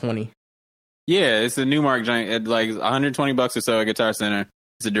 120. Yeah, it's a Newmark joint at like $120 or so at Guitar Center.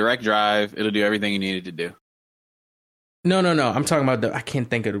 It's a direct drive. It'll do everything you need it to do. No. I'm talking about I can't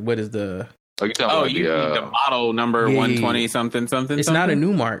think of what is the. Oh, you're talking about the model number 120 something. It's not a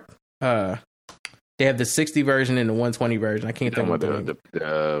Newmark. They have the 60 version and the 120 version. I can't think of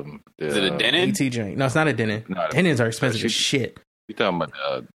is it a Denon? ET joint. No, it's not a Denon. Denons are expensive as shit. You talking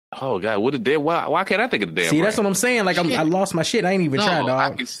about? Oh God, what a damn! Why can't I think of the damn? See, that's what I'm saying. Like I lost my shit. I ain't even tried,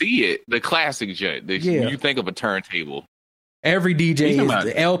 dog. I can see it. The classic joint. You think of a turntable. Every DJ You talking is about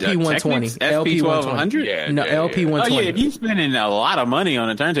the LP 120. Technics? LP SP 120. 1200? Yeah, No, yeah, LP yeah. Oh 120. yeah, if you're spending a lot of money on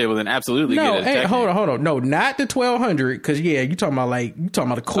a turntable, then absolutely No, get a hey, Technics. hold on. No, not the 1200. Because yeah, you talking about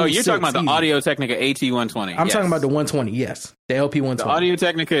the cool. Oh, you're talking about the easy. Audio Technica AT120. I'm talking about the 120. Yes, the LP The 120. Audio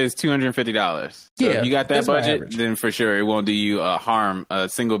Technica is $250. So Yeah, if you got that that's my budget, average. then for sure it won't do you a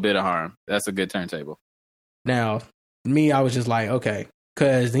single bit of harm. That's a good turntable. Now, me, I was just like, okay,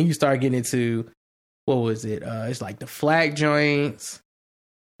 because then you start getting into what was it? It's like the flag joints,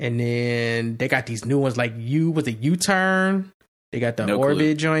 and then they got these new ones like U-turn. They got the No orbit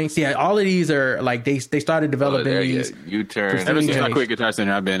clue. joints. Yeah, all of these are like they started developing these. U-turn. Prestige Ever since I joints. quit Guitar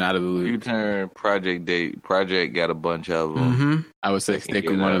Center, I've been out of the loop. U-turn project got a bunch of them. hmm I would say stick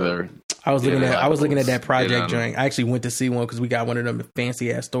with one of the. I was looking at that project Yeah. joint. I actually went to see one because we got one of them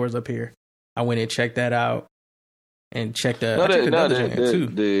fancy ass stores up here. I went and checked that out and checked the joint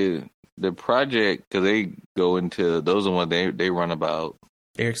too. The project, because they go into those are the ones they run about.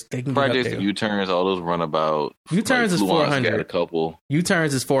 They can Projects, get up there. U-turns, all those run about. U-turns is Fluence got 400. a couple.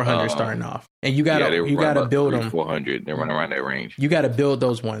 U-turns is 400 starting off, and you gotta build them. 400. They run around that range. You gotta build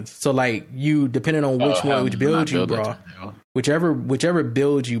those ones. So like you, depending on which build you brought, whichever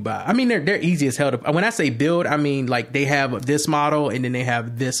build you buy. I mean, they're easy as hell to. When I say build, I mean like they have this model and then they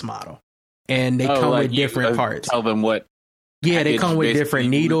have this model, and they come with different parts. Tell them what. Yeah, they come with basically. different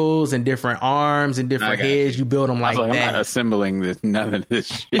needles and different arms and different Okay. heads. You build them like I'm that. not assembling none of this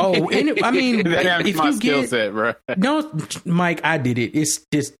shit. Oh, and I mean, that's if my you skill get set, bro. no, Mike, I did it. It's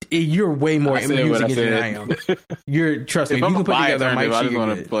just you're way more I said what music I engineer than I said. am. You're trust me. If If I'm you can gonna put buy a together a mic turntable, I sheet, just want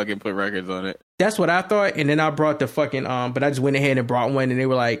you're to good. fucking put records on it. That's what I thought, and then I brought the fucking but I just went ahead and brought one, and they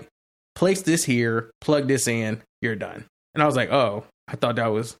were like, place this here, plug this in, you're done. And I was like, oh, I thought that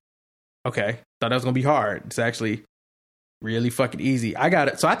was okay. Thought that was gonna be hard. It's actually really fucking easy. I got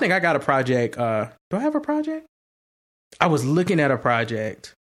it. So I think I got a project. Do I have a project? I was looking at a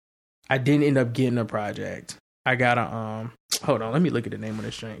project. I didn't end up getting a project. I got a hold on, let me look at the name of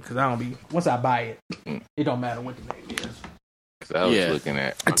this drink because I don't be once I buy it, it don't matter what the name is. Because I was looking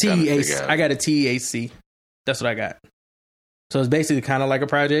at A TEAC. I got a TEAC. That's what I got. So it's basically kind of like a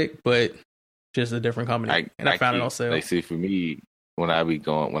project, but just a different company. I found it on sale. Like, see, for me, when I be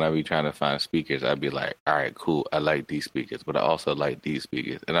trying to find speakers, I'd be like, all right, cool. I like these speakers, but I also like these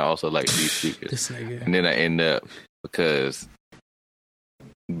speakers, and I also like these speakers. This nigga. And then I end up, because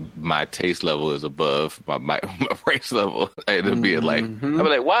my taste level is above my price level, I end up being like, Mhm. I'm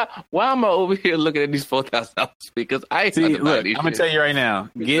like, why am I over here looking at these $4,000 speakers? I ain't See, about to buy look, I'm these gonna shit. tell you right now.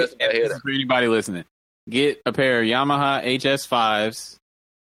 Get this is for anybody listening. Get a pair of Yamaha HS5s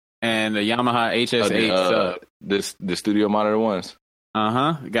and a Yamaha HS8 sub. The studio monitor ones.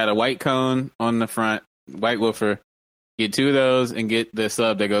 Got a white cone on the front, white woofer. Get 2 of those and get the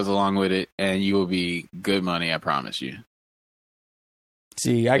sub that goes along with it, and you will be good money. I promise you.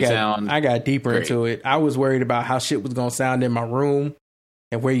 See, I got deeper great. into it. I was worried about how shit was gonna sound in my room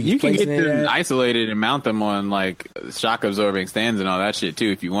and where You can get placing it them at. isolated and mount them on like shock absorbing stands and all that shit too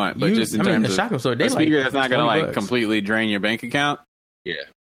if you want. But just in terms the of shock absorber, they a speaker like that's not gonna $20. like completely drain your bank account, Yeah.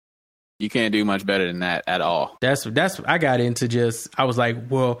 you can't do much better than that at all. That's I got into just I was like,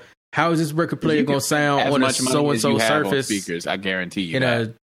 well, how is this record player You gonna can sound as on a much money so and as so you have on surface speakers, I guarantee you in that.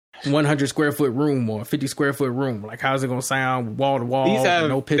 a 100 square foot room or 50 square foot room? Like, how's it gonna sound wall to wall? These have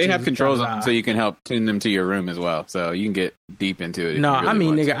no pictures. they have controls on them blah, so you can help tune them to your room as well. So you can get deep into it. if No, you really I mean,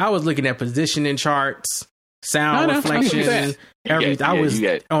 want nigga, to. I was looking at positioning charts, sound No, reflection, I'm saying. everything. I was on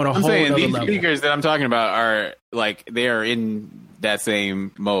a I'm whole saying other these level. speakers that I'm talking about are like they are in that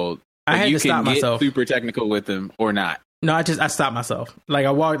same mold. I Like, had you to stop can get myself. super technical with them or not. No, I stopped myself. Like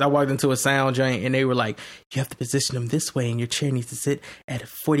I walked into a sound joint and they were like, you have to position them this way and your chair needs to sit at a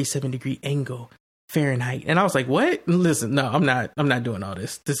 47-degree angle Fahrenheit. And I was like, what? Listen, no, I'm not doing all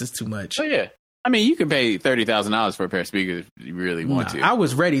this. This is too much. Oh yeah. I mean, you can pay $30,000 for a pair of speakers if you really want to. I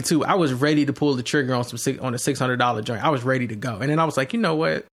was ready too. I was ready to pull the trigger on a $600 joint. I was ready to go. And then I was like, you know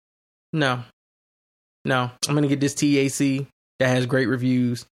what? No, I'm gonna get this TAC that has great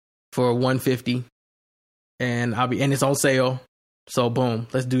reviews for $150, and and it's on sale. So boom,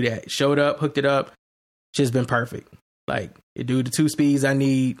 let's do that. Showed up, hooked it up. Just been perfect. Like it do the 2 speeds I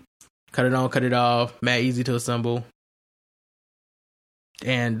need. Cut it on, cut it off. Mad easy to assemble.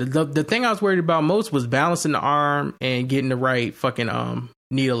 And the thing I was worried about most was balancing the arm and getting the right fucking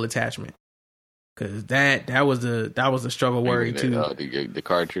needle attachment. Cause that was the struggle worry too. The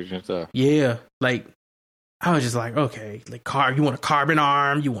cartridge and stuff. Yeah, like I was just like, okay, like you want a carbon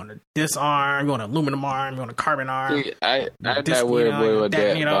arm, you want a this arm, you want an aluminum arm, you want a carbon arm. See, I'm This, not worried you know, about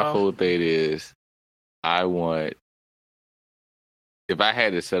that. you My know. whole thing is, I want, if I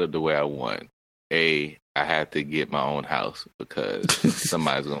had it set up the way I want, I had to get my own house because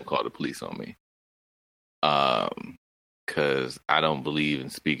somebody's gonna call the police on me. Because I don't believe in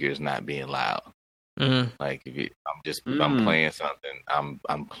speakers not being loud. Mm-hmm. Like if I'm playing something,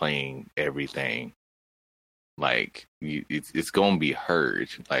 I'm playing everything. Like it's gonna be heard.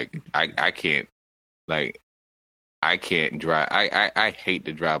 Like I can't drive. I hate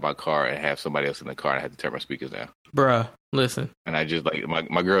to drive my car and have somebody else in the car and I have to turn my speakers down. Bruh, listen. And I just like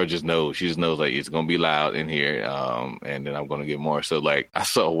my girl just knows. She just knows like it's gonna be loud in here. And then I'm gonna get more. So like I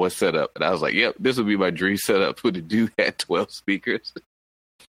saw what's set up and I was like, yep, this would be my dream setup. Would the dude had 12 speakers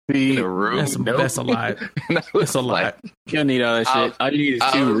in a room? That's a lot. That's a lot. You don't need all that shit. All you need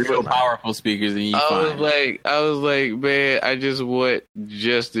is two real powerful speakers, and I was like, man, I just want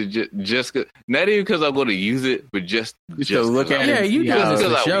just not even because I'm going to use it, but just to look at it. Yeah, you doing this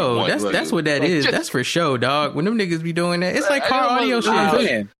for show. That's what that is. That's for show, dog. When them niggas be doing that, it's like car audio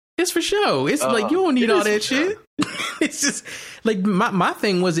shit. It's for show. It's like you don't need all that shit. It's just like my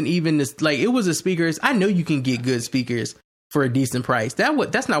thing wasn't even this. Like it was a speakers. I know you can get good speakers for a decent price.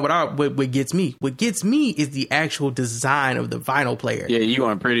 That's not what gets me. What gets me is the actual design of the vinyl player. Yeah, you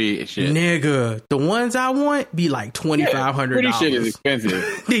want pretty shit, nigga. The ones I want be like $2,500. Pretty shit is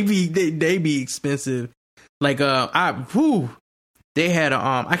expensive. they be expensive. Like they had a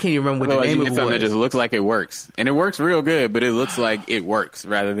I can't even remember what the name of it was. Something that just looks like it works, and it works real good, but it looks like it works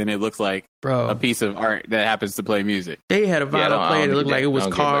rather than it looks like a piece of art that happens to play music. They had a vinyl player that looked like it was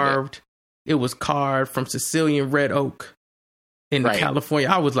carved. It was carved from Sicilian red oak. In California,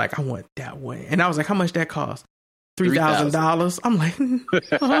 I was like, I want that one. And I was like, how much that cost? $3,000. I'm like,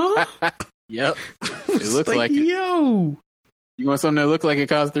 huh? Yep. It looks like yo. You want something that look like it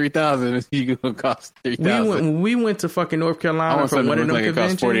costs $3,000? You gonna cost $3,000. We went to fucking North Carolina for one of them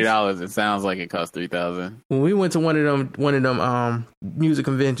conventions. It costs $40. It sounds like it costs $3,000. When we went to one of them music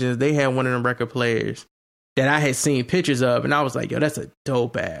conventions, they had one of them record players that I had seen pictures of, and I was like, yo, that's a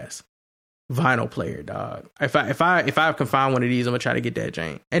dope ass vinyl player, dog. If I can find one of these, I'm gonna try to get that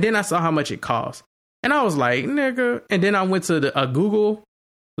jank. And then I saw how much it cost, and I was like, nigga. And then I went to a Google,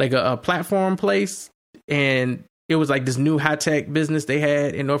 like a platform place, and it was like this new high tech business they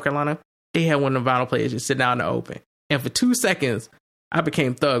had in North Carolina. They had one of the vinyl players just sitting out in the open, and for 2 seconds, I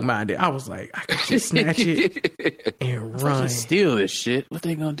became thug minded. I was like, I could just snatch it and run. Steal this shit. What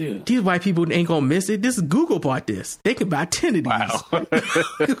they gonna do? These white people ain't gonna miss it. This is Google bought this. They can buy 10 of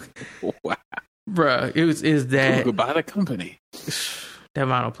these. Wow. Wow. Bruh, is that Google buy the company. That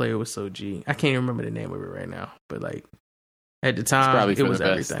vinyl player was so G. I can't even remember the name of it right now. But like at the time it was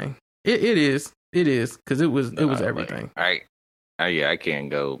everything. It is. It is. Because it was everything. Like, I can't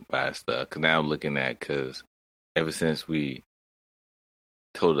go buy stuff. Cause now I'm looking at because ever since we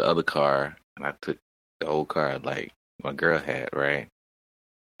told the other car and I took the old car like my girl had, right?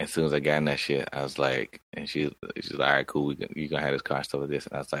 As soon as I got in that shit, I was like, and she's like, all right, cool, you gonna have this car and stuff like this.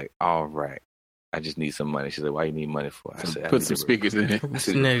 And I was like, all right, I just need some money. She's like, why you need money for? I said, put some speakers in it. I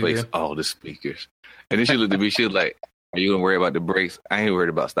said, replace all the speakers. And then she looked at me, she was like, are you gonna worry about the brakes? I ain't worried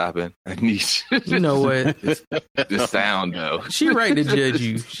about stopping. I need you know what? the sound though. She right to judge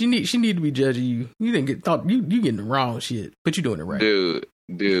you. She need to be judging you. You didn't get thought you getting the wrong shit, but you doing it right.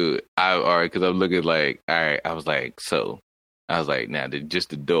 Dude, all right, because I'm looking like, all right, I was like, now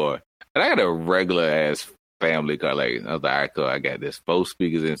just the door. And I got a regular ass family car. Like, I was like, all right, cool, I got this 4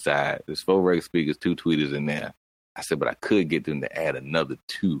 speakers inside. There's 4 regular speakers, 2 tweeters in there. I said, but I could get them to add another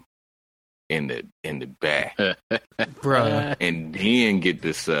 2 in the back. Bruh. And then get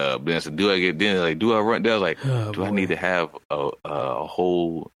the sub. Then I said, do I run there? Like, do I need to have a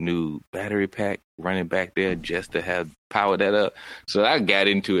whole new battery pack running back there just to have power that up? So I got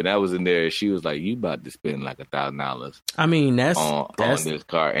into it. I was in there. She was like, you about to spend like $1,000. I mean, that's on this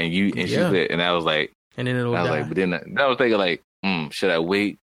car. And she said, and I was like, and then it'll die. But then I was thinking like, should I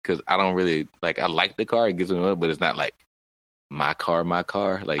wait? Because I don't really like. I like the car. It gives me up, but it's not like my car.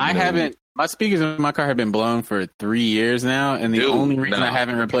 Like I haven't. My speakers in my car have been blown for 3 years now, and the only reason I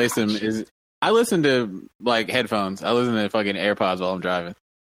haven't replaced them is I listen to like headphones. I listen to fucking AirPods while I'm driving.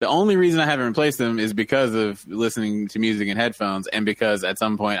 The only reason I haven't replaced them is because of listening to music in headphones, and because at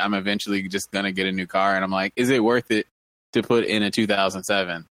some point I'm eventually just gonna get a new car, and I'm like, is it worth it to put in a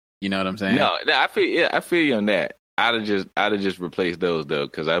 2007? You know what I'm saying? No, I feel you on that. I'd have just replaced those though,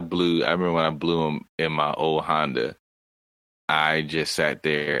 because I remember when I blew them in my old Honda. I just sat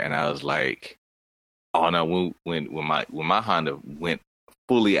there and I was like, oh no, when my Honda went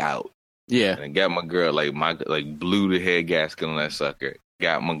fully out. Yeah. And I got my girl blew the head gasket on that sucker.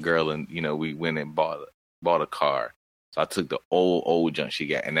 Got my girl and we went and bought a car. So I took the old junk she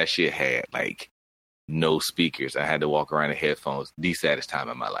got, and that shit had like no speakers. I had to walk around in headphones the saddest time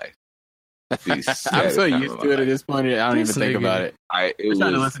in my life. I'm so used to it at this point. I don't even think about it. I was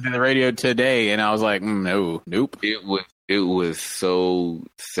trying to listen to the radio today, and I was like, nope. It was so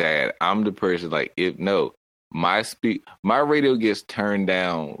sad. I'm the person like, my radio gets turned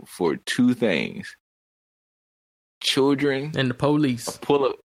down for two things: children and the police.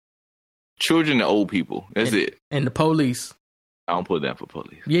 Children and old people. That's it. And the police. I don't put that for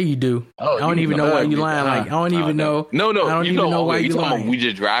police. Yeah, you do. I don't even know why you lying. Like, I don't even know. No. I don't even know why you lying. We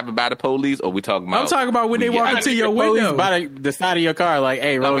just driving by the police, or we talking about? I'm talking about when they walk into your window, by the side of your car. Like,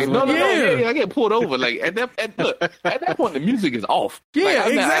 hey, Rose. Yeah, I get pulled over. Like at that point, the music is off. Yeah,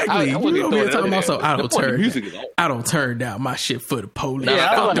 like, exactly. You over here talking about so I don't turn down my shit for the police.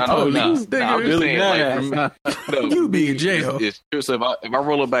 Yeah, fuck the police. I'm just saying, you be in jail. It's true. So if I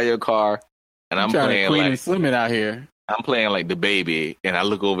roll up by your car and I'm playing Queen like and Slimming out here. I'm playing like the baby, and I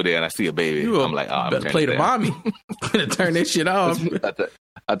look over there and I see a baby. I'm like, oh, better play the mommy. Better turn that shit off.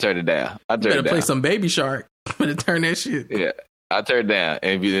 I turn it down. Better play some Baby Shark. Better turn that shit. Yeah, I turn it down.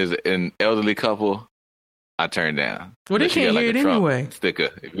 And if there's an elderly couple, I turn it down. Well, they can't hear it anyway.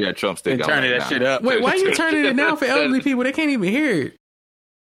 Sticker. If you got a Trump sticker, turn that shit up. Wait, why are you turning it down for elderly people? They can't even hear it.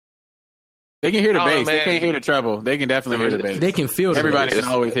 They can hear the bass. They can't hear the treble. They can definitely hear the bass. They can feel the Everybody bass.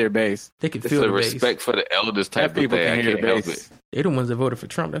 can always hear bass. They can feel the bass. Respect for the elders type people of thing. can hear the bass. They're the ones that voted for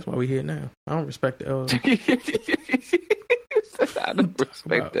Trump. That's why we here now. I don't respect the elders. I don't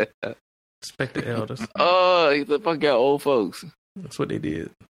respect that. Respect the elders. Oh, you the fuck out old folks. That's what they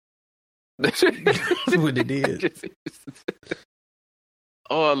did. That's what they did.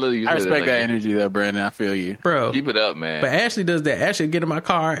 Oh, I love you. I respect that energy, though, Brandon. I feel you, bro. Keep it up, man. But Ashley does that. Ashley get in my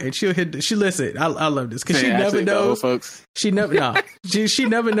car and she'll hit. She listen. I love this because she never knows. Folks. She never. She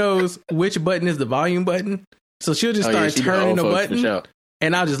never knows which button is the volume button. So she'll just start turning the button,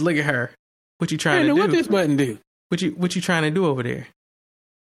 and I'll just look at her. What you trying to do? What this button do? What you trying to do over there?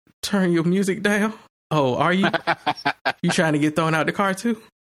 Turn your music down. Oh, are you? You trying to get thrown out the car too?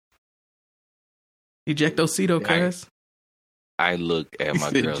 Ejectocito, cuz. I look at my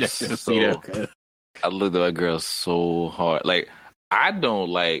girl I look at my girl so hard. Like I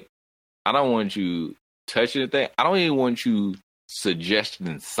don't want you touching the thing. I don't even want you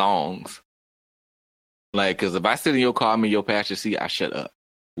suggesting songs. Like, cause if I sit in your car, I'm in your passenger seat, I shut up.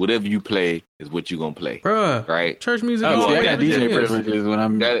 Whatever you play is what you gonna play, bruh. Right? Church music. I got DJ privileges when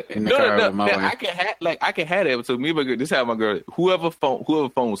I'm in the car with my wife. I can have that. So me, but this is how my girl. Whoever phone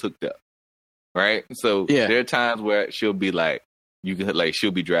was hooked up, right? So there are times where she'll be like, you can like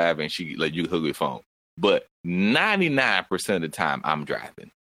she'll be driving, she like you hook your phone, but 99% of the time I'm driving,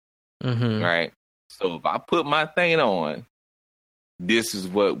 right? So if I put my thing on, this is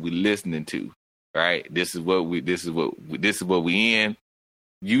what we're listening to, right? This is what we in.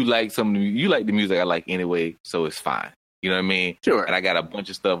 You like the music I like anyway, so it's fine. You know what I mean? Sure. And I got a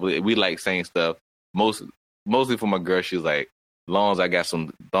bunch of stuff. We like same stuff. Mostly for my girl, she's like, long as I have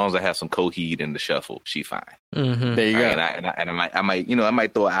some Coheed in the shuffle, she fine. Mm-hmm. There you go. And I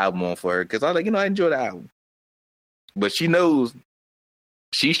might throw an album on for her because I I enjoy the album. But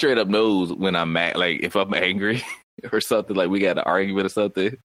she straight up knows when I'm mad. Like if I'm angry or something, like we got an argument or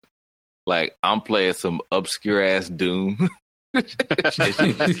something. Like I'm playing some obscure ass Doom. It's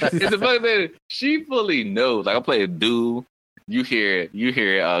the funny thing. She fully knows. Like I'm playing Doom. You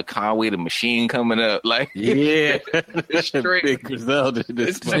hear Conway the Machine coming up. Like it's straight. Big Griselda.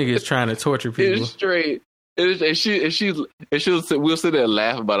 This nigga is trying to torture people. It's straight. We'll sit there and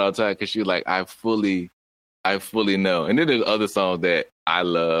laugh about it all the time because she's like, I fully know. And then there's other songs that I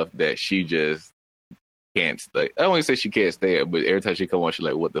love that she just can't stay. I don't want to say she can't stay, but every time she come on, she's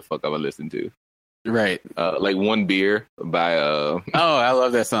like, what the fuck am I listening to? Right. Like One Beer by Oh, I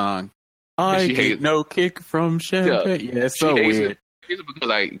love that song. I get no kick from champagne. Yeah, it's so weird. It's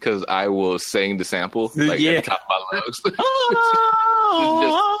because I will sing the sample like at the top of my lungs.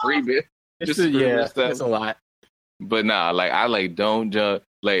 Just screaming. It's a lot. But nah, like I don't judge.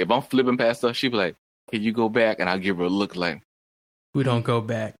 Like if I'm flipping past stuff, she be like, "Can you go back?" And I'll give her a look like, "We don't go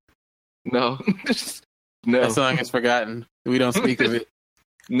back." No, no. That song is forgotten. We don't speak of it.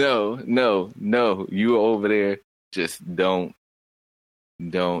 No. You are over there. Just don't.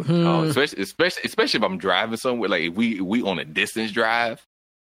 Especially if I'm driving somewhere. Like if we on a distance drive.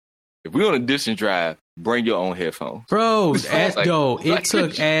 If we on a distance drive, bring your own headphones, bro. It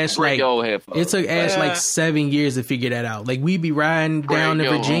took Ash like 7 years to figure that out. Like we be riding down to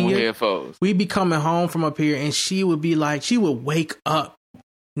Virginia, we be coming home from up here, and she would wake up,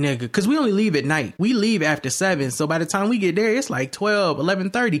 nigga, because we only leave at night. We leave after 7, so by the time we get there, it's like 12,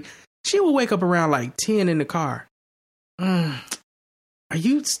 11:30. She would wake up around like 10 in the car. Are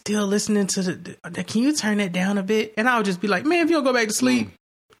you still listening to can you turn that down a bit? And I would just be like, man, if you don't go back to sleep,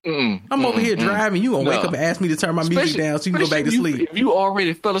 I'm over here driving. You gonna wake up and ask me to turn my music down so you can go back to sleep? If you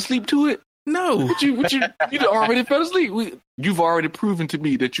already fell asleep to it, no. but you already fell asleep. You've already proven to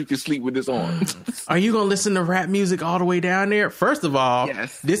me that you can sleep with this on. Are you gonna listen to rap music all the way down there? First of all,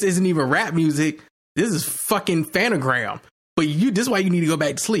 This isn't even rap music. This is fucking Fanagram. But this is why you need to go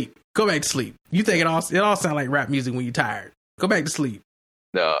back to sleep. Go back to sleep. You think it all sounds like rap music when you're tired. Go back to sleep.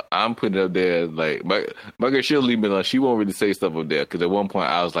 No, I'm putting it up there. Like my girl, she'll leave me alone. She won't really say stuff up there because at one point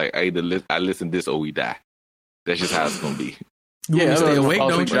I was like, I listen to this or we die. That's just how it's gonna be. You want me to stay awake,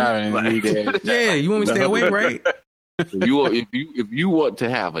 don't you? Yeah, you want me to stay awake, right? If you want to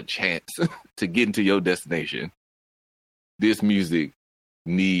have a chance to get into your destination, this music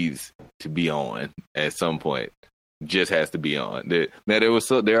needs to be on at some point. Just has to be on.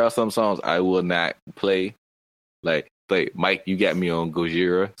 There are some songs I will not play. Like Mike, you got me on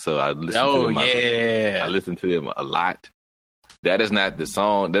Gojira, so I listen to them. I listen to them a lot. That is not the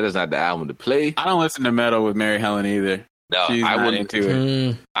song. That is not the album to play. I don't listen to metal with Mary Helen either. No, I will into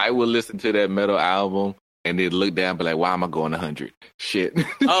it. I will listen to that metal album and then look down and be like, why am I going 100? Shit.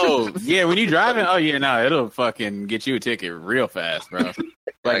 Oh, yeah, when you driving, it'll fucking get you a ticket real fast, bro.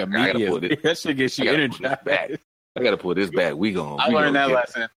 Like immediately. That shit gets you energized. I gotta pull this back. I learned that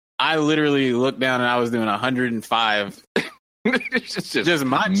lesson. I literally looked down and I was doing 105. just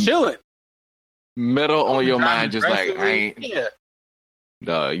my chilling. Metal on your mind, just like, I ain't. Yeah.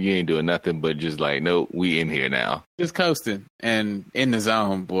 No, you ain't doing nothing but just like, nope, we in here now. Just coasting and in the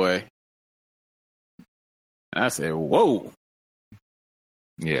zone, boy. I said, whoa.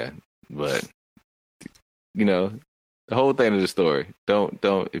 Yeah, but, the whole thing of the story, don't,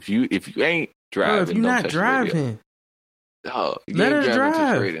 if you ain't driving, bro, if you're not driving, let us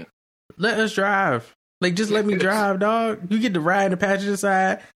drive. Let us drive. Like, just let me drive, dog. You get to ride in the passenger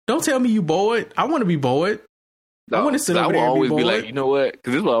side. Don't tell me you bored. I want to be bored. No, I want to sit over there and always be like, you know what?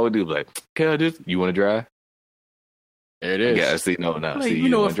 Because this is what I would do. Like, you want to drive? There it is. Yeah, see, no. Like, see, you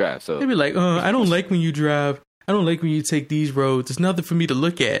don't want to drive. So they'd be like, I don't like when you drive. I don't like when you take these roads. It's nothing for me to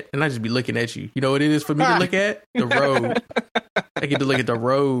look at. And I just be looking at you. You know what it is for me to look at? The road. I get to look at the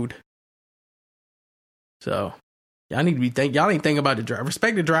road. So, y'all need to be y'all ain't thinking about the driver.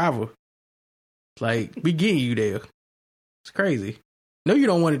 Respect the driver. Like, we getting you there. It's crazy. No, you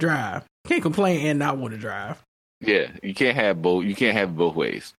don't want to drive. Can't complain and not want to drive. Yeah, you can't have both. You can't have it both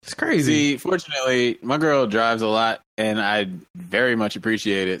ways. It's crazy. See, fortunately, my girl drives a lot, and I very much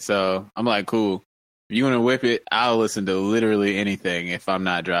appreciate it. So I'm like, cool. If you want to whip it, I'll listen to literally anything if I'm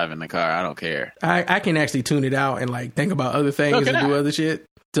not driving the car. I don't care. I can actually tune it out and like think about other things and do other shit.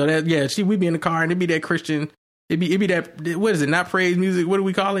 So that we be in the car and it'd be that Christian. It'd be that, what is it? Not praise music. What do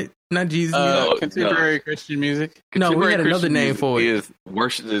we call it? Not Jesus music. Contemporary Christian music. No, we had another name for it. Is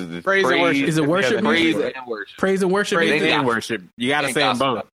worship? Praise and worship. Is it worship music? Praise and worship. Praise and worship. Praise and worship. You gotta say them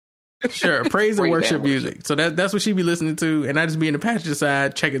both. Sure, praise and worship music. So that's what she be listening to, and I just be in the passenger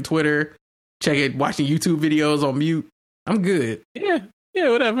side checking Twitter, watching YouTube videos on mute. I'm good. Yeah,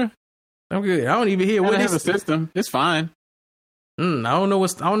 whatever. I'm good. I don't even hear what they have a system. It's fine. I don't know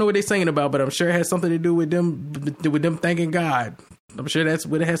what they're singing about, but I'm sure it has something to do with them thanking God. I'm sure that's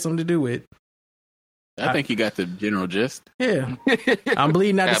what it has something to do with. I think you got the general gist. Yeah, I'm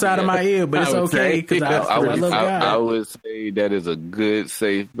bleeding out the side of my ear, but it's okay because I love God. I would say that is a good,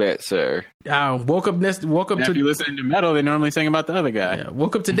 safe bet, sir. I woke up. If you're listening to metal, they normally sing about the other guy. Yeah,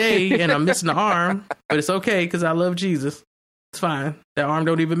 woke up today and I'm missing the arm, but it's okay because I love Jesus. It's fine. That arm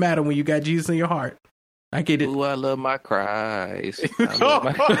don't even matter when you got Jesus in your heart. I get it. Ooh, I love my Christ.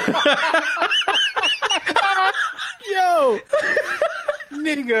 Yo,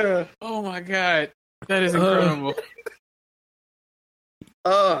 nigga. Oh my God. That is incredible.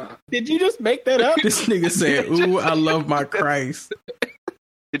 Did you just make that up? This nigga said, ooh, I love my Christ.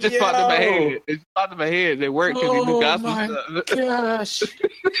 It just popped in my head. It popped in my head. It worked because he knew gospel stuff. Gosh.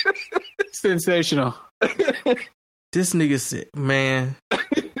 Sensational. This nigga said, man.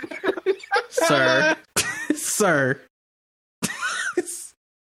 Sir.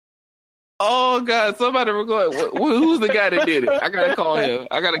 Oh God! Somebody record. Who's the guy that did it? I gotta call him.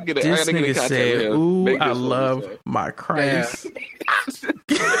 I gotta get it. This nigga said, "Ooh, I love my Christ."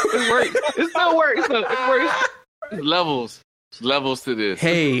 It works. It still works. It works. Levels to this.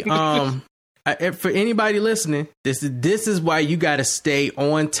 Hey, for anybody listening, this is why you got to stay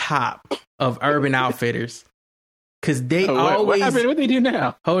on top of Urban Outfitters. Cause they always. What happened? What they do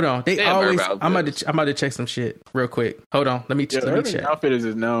now? Hold on. They always. I'm about to check some shit real quick. Hold on. Let me check. Urban Outfitters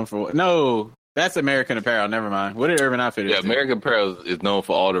is known for no. That's American Apparel. Never mind. What did Urban Outfitters? Yeah, American Apparel is known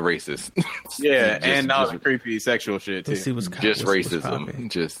for all the races. Yeah, and all the creepy sexual shit too. Let's see what's just racism.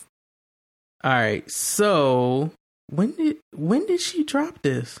 Just. All right. So When did she drop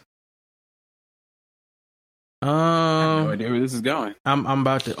this? I have no idea where this is going. I'm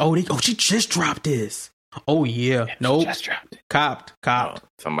about to. She just dropped this. Oh yeah, nope. Just dropped it. Copped.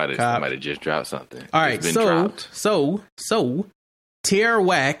 Somebody just dropped something. All right, so Tierra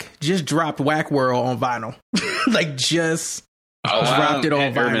Whack just dropped Whack World on vinyl. Like just dropped it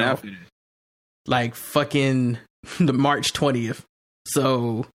on vinyl. Like fucking the March 20th.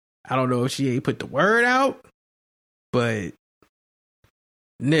 So I don't know if she ain't put the word out, but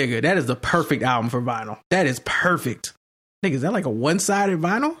nigga, that is the perfect album for vinyl. That is perfect. Nigga, is that like a one-sided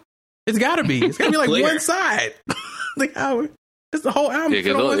vinyl? It's gotta be. It's gotta be like one side. Like how it's the whole album. Yeah,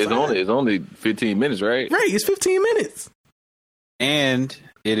 because it's only 15 minutes, right? Right, it's 15 minutes. And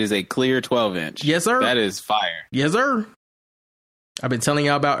it is a clear 12-inch. Yes, sir. That is fire. Yes, sir. I've been telling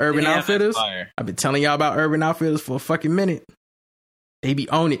y'all about Urban Outfitters. I've been telling y'all about Urban Outfitters for a fucking minute. They be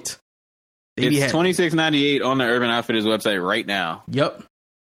on it. It's $26.98 on the Urban Outfitters website right now. Yep.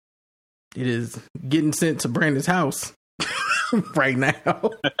 It is getting sent to Brandon's house right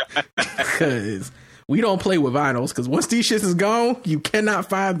now. Because we don't play with vinyls. Because once these shits is gone, you cannot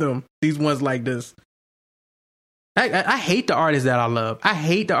find them. These ones like this. I hate the artists that I love. I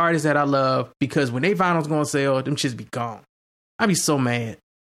hate the artists that I love because when they vinyls go on sale, them shits be gone. I be so mad.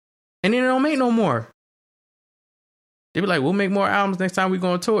 And then they don't make no more. They be like, we'll make more albums next time we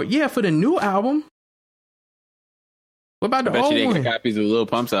go on tour. Yeah, for the new album. What about the old one? Got copies of Lil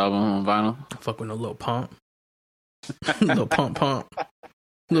Pump's album on vinyl. Fuck with no Lil Pump. Little pump.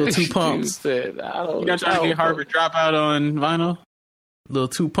 Little two pumps. You not trying to get Harvard Dropout on vinyl? Little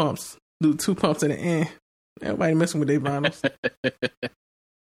two pumps. Little two pumps in the end. Everybody messing with their vinyls.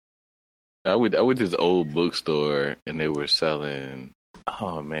 I went to this old bookstore and they were selling,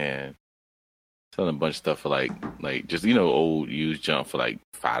 selling a bunch of stuff for like just old used junk for like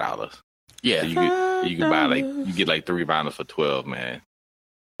 $5. Yeah, so you can buy you get like 3 vinyls for $12, man.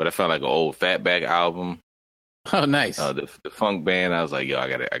 But I found like an old Fatback album. Oh, nice. The funk band. I was like, yo,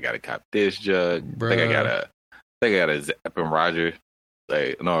 I gotta cop this jug. I think I got a Zapp and Roger.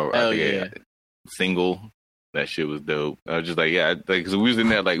 Single. That shit was dope. I was just like, yeah, because we was in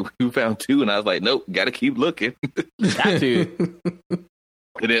there, like, we found 2, and I was like, nope, gotta keep looking. Got to.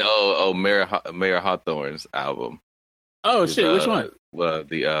 And then, Mayor Hawthorne's album. Oh, shit, which one? Well,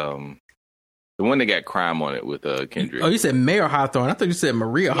 the one that got Crime on it with Kendrick. Oh, you said Mayor Hawthorne. I thought you said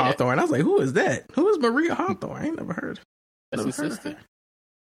Maria Hawthorne. I was like, who is that? Who is Maria Hawthorne? I ain't never heard. That's his sister.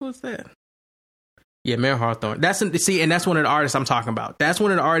 Who is that? Yeah, Mayor Hawthorne. And that's one of the artists I'm talking about. That's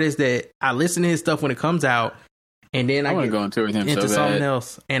one of the artists that I listen to his stuff when it comes out, and then I want to go on tour with him into so bad. Something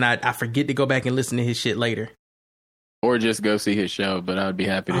else, and I forget to go back and listen to his shit later. Or just go see his show, but I would be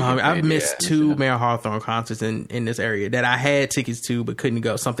happy to. I've missed 2 Mayor Hawthorne concerts in this area that I had tickets to but couldn't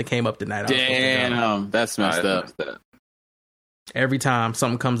go. Something came up the night. Damn, that's messed up. Every time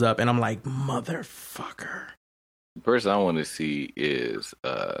something comes up, and I'm like, motherfucker. The person I want to see is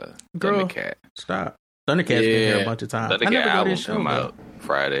Thundercat. Stop. Thundercat's been here a bunch of times. Thundercat album come out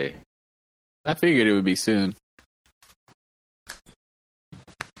Friday. I figured it would be soon.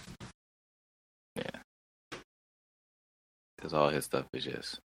 Yeah. Because all his stuff is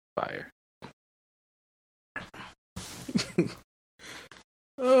just fire.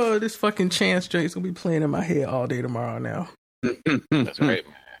 Oh, this fucking Chance Drake's gonna be playing in my head all day tomorrow now. That's right.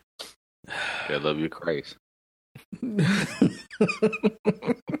 I love you, Christ. That's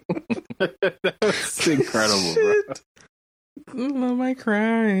incredible, bro. Love my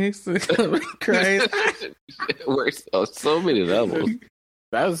Christ. Christ. It works on so many levels.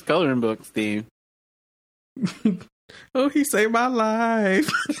 That was Coloring Book's theme. Oh, he saved my life.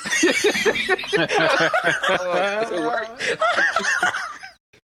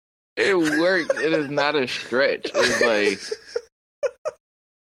 It worked. It is not a stretch. It's like,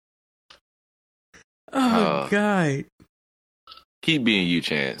 oh God. Keep being you,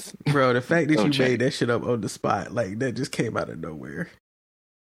 Chance. Bro, the fact that you made that shit up on the spot, like that just came out of nowhere.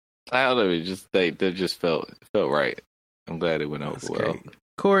 I don't know, that just felt right. I'm glad it went over well.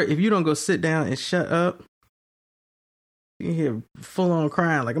 Corey, if you don't go sit down and shut up, you hear full on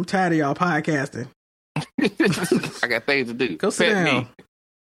crying like I'm tired of y'all podcasting. I got things to do. Go sit down.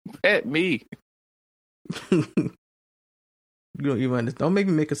 Pet me. You don't even understand. Don't make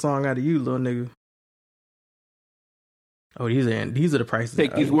me make a song out of you, little nigga. Oh, these are the prices.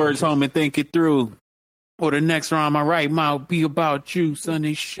 Take these words home and think it through. Or the next rhyme I write might be about you,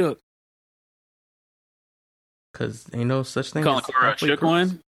 Sonny Shook. Cause ain't no such thing. Calling Cora a shook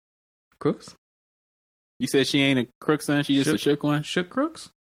one? Crooks? You said she ain't a crook son, she just a shook one? Shook crooks?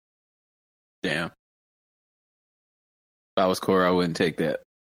 Damn. If I was Cora, I wouldn't take that.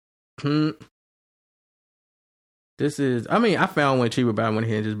 This is. I mean, I found one cheaper, but I went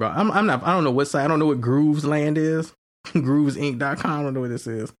ahead and just brought. I'm not. I don't know what site. I don't know what Grooves Land is. GroovesInc.com. I don't know what this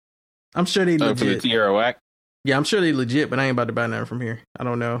is. I'm sure they legit. For the Tierra Whack. Yeah, I'm sure they legit, but I ain't about to buy nothing from here. I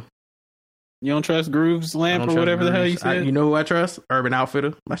don't know. You don't trust Grooves Lamp or whatever the hell you said? You know who I trust? Urban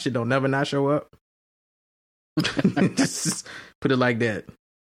Outfitter. My shit don't never not show up. Just put it like that.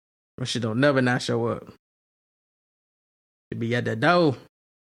 My shit don't never not show up. It be at the door.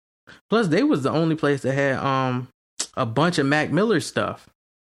 Plus, they was the only place that had a bunch of Mac Miller stuff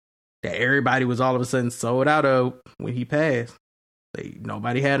that everybody was all of a sudden sold out of when he passed.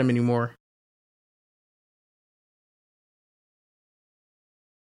 Nobody had him anymore.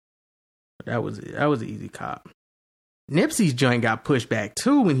 That was an easy cop. Nipsey's joint got pushed back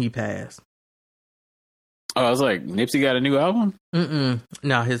too when he passed. Oh, I was like, Nipsey got a new album?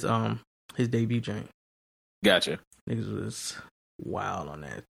 No, his debut joint. Gotcha. Niggas was wild on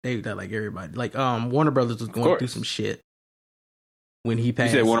that. They like everybody. Like Warner Brothers was going through some shit when he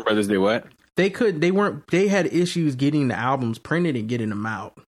passed. You said Warner Brothers did what? They had issues getting the albums printed and getting them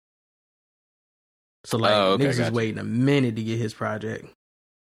out. So niggas was waiting a minute to get his project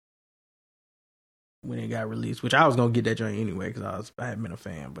when it got released, which I was gonna get that joint anyway because I hadn't been a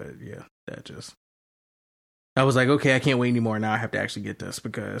fan, but yeah, I was like, okay, I can't wait anymore. Now I have to actually get this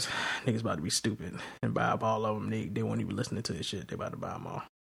because niggas about to be stupid and buy up all of them. They won't even listen to this shit. They about to buy them all.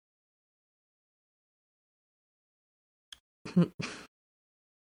 I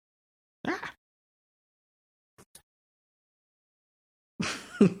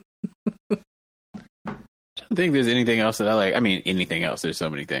don't think there's anything else that I like. I mean, anything else. There's so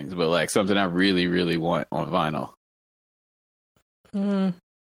many things, but like something I really, really want on vinyl.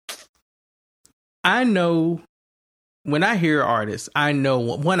 I know when I hear artists, I know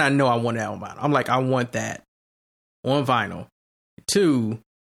I want that on vinyl. I'm like, I want that on vinyl. 2,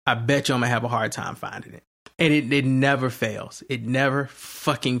 I bet you I'm gonna have a hard time finding it. And it never fails. It never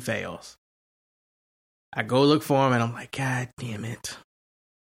fucking fails. I go look for them and I'm like, God damn it.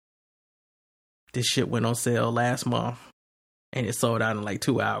 This shit went on sale last month and it sold out in like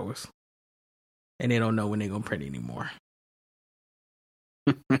 2 hours. And they don't know when they're gonna print it anymore.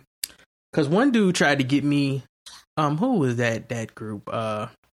 Cause one dude tried to get me, who was that group? God,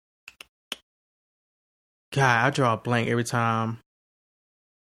 I draw a blank every time.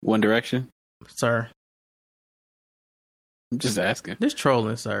 One Direction? Sir. I'm just asking. This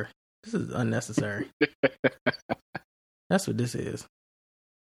trolling, sir. This is unnecessary. That's what this is.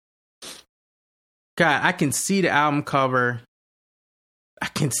 God, I can see the album cover. I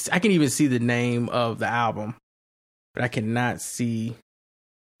can even see the name of the album, but I cannot see.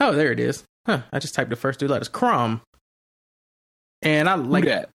 Oh, there it is. Huh? I just typed the first 2 letters. Crumb. And I like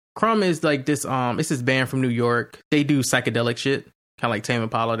that. Crumb is like this. It's this band from New York. They do psychedelic shit, kind of like Tame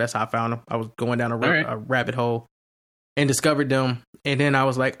Impala. That's how I found them. I was going down a rabbit hole and discovered them. And then I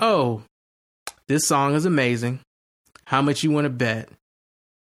was like, oh, this song is amazing. How much you want to bet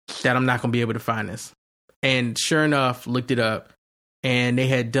that I'm not going to be able to find this? And sure enough, looked it up. And they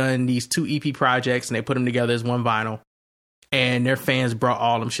had done these 2 EP projects and they put them together as one vinyl. And their fans brought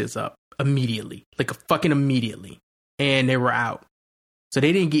all them shits up immediately. Like fucking immediately. And they were out. So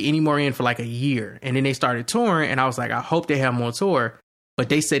they didn't get any more in for like a year. And then they started touring. And I was like, I hope they have them on tour. But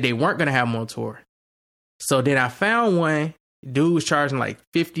they said they weren't going to have them on tour. So then I found one. Dude was charging like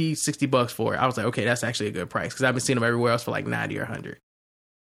 $50, $60 for it. I was like, okay, that's actually a good price. Because I've been seeing them everywhere else for like 90 or 100.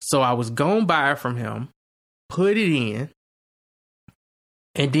 So I was going to buy it from him. Put it in.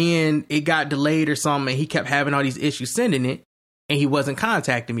 And then it got delayed or something. And he kept having all these issues sending it. And he wasn't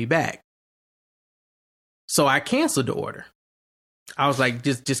contacting me back. So I canceled the order. I was like,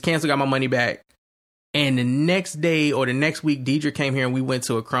 just cancel, got my money back. And the next day or the next week, Deidre came here and we went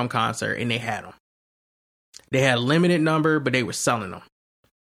to a Crumb concert and they had them. They had a limited number, but they were selling them.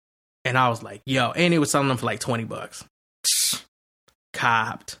 And I was like, yo, and they were selling them for like $20.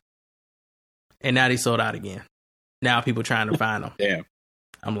 Copped. And now they sold out again. Now people trying to find them. Damn.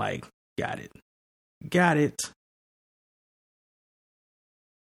 I'm like, got it.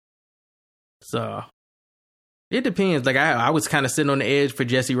 So it depends. Like I was kind of sitting on the edge for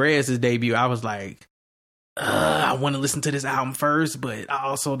Jessie Reyes' debut. I was like, I want to listen to this album first, but I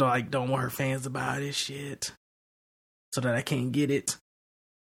also don't want her fans to buy this shit so that I can't get it.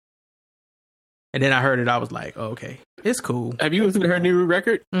 And then I heard it. I was like, oh, okay, it's cool. Have you listened to her new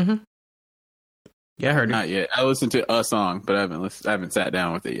record? Mm-hmm. Yeah, I heard it. Not yet. I listened to a song, but I haven't sat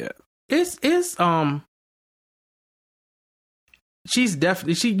down with it yet. She's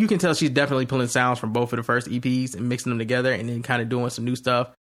definitely you can tell she's definitely pulling sounds from both of the first EPs and mixing them together and then kind of doing some new stuff.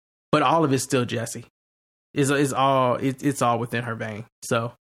 But all of it's still Jessie. It's all within her vein.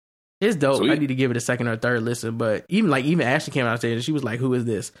 So It's dope. Sweet. I need to give it a second or third listen. But even Ashley came out there and she was like, "Who is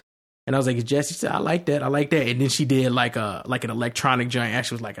this?" And I was like, "It's Jesse." She said, "I like that. And then she did like an electronic joint.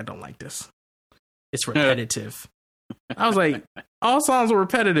 Ashley was like, "I don't like this. It's repetitive." I was like, "All songs are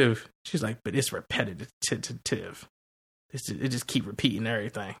repetitive." She's like, "But it's repetitive. It just keep repeating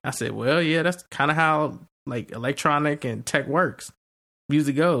everything." I said, "Well, yeah, that's kind of how like electronic and tech works.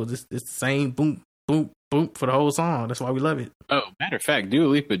 Music goes. It's the same boom, boom, boom for the whole song. That's why we love it." Oh, matter of fact, Dua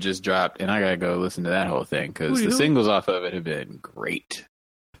Lipa just dropped, and I gotta go listen to that whole thing because the singles off of it have been great.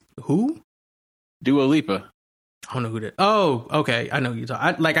 Who? Dua Lipa. I don't know who that. Oh, okay. I know who you're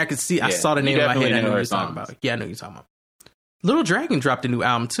talking. I could see. I saw the name in my head. I know who you're talking about. Yeah, I know who you're talking about. Little Dragon dropped a new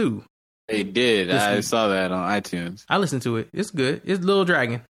album too. They did. I saw that on iTunes. I listened to it. It's good. It's Little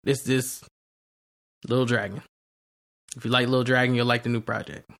Dragon. It's this Little Dragon. If you like Little Dragon, you'll like the new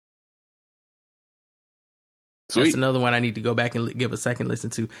project. Sweet. That's another one I need to go back and give a second listen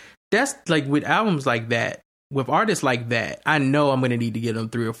to. That's like with albums like that, with artists like that, I know I'm going to need to give them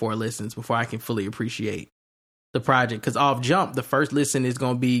 3 or 4 listens before I can fully appreciate the project. Because off jump, the first listen is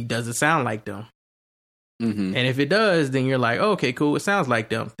going to be, does it sound like them? Mm-hmm. And if it does, then you're like, oh, okay, cool. It sounds like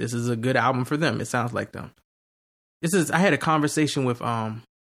them. This is a good album for them. It sounds like them. I had a conversation with,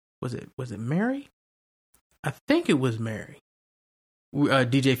 was it Mary? I think it was Mary.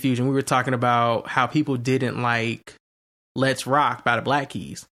 DJ Fusion. We were talking about how people didn't like Let's Rock by the Black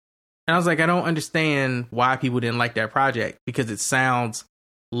Keys. And I was like, I don't understand why people didn't like that project because it sounds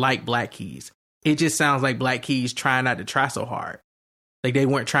like Black Keys. It just sounds like Black Keys trying not to try so hard. Like they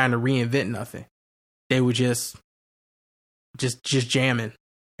weren't trying to reinvent nothing. They were just jamming.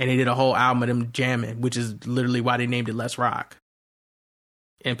 And they did a whole album of them jamming, which is literally why they named it Let's Rock.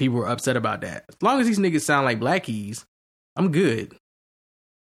 And people were upset about that. As long as these niggas sound like Black Keys, I'm good.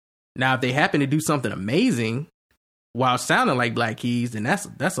 Now, if they happen to do something amazing while sounding like Black Keys, then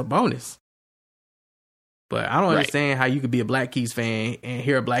that's a bonus. But I don't understand how you could be a Black Keys fan and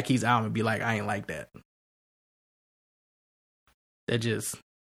hear a Black Keys album and be like, I ain't like that. That just...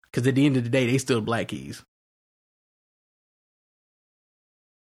 Because at the end of the day, they still Black Keys.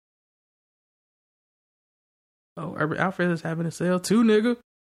 Oh, Urban Outfitters is having a sale too, nigga.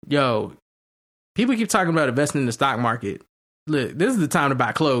 Yo, people keep talking about investing in the stock market. Look, this is the time to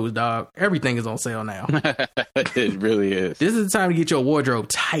buy clothes, dog. Everything is on sale now. It really is. This is the time to get your wardrobe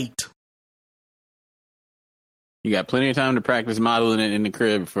tight. You got plenty of time to practice modeling it in the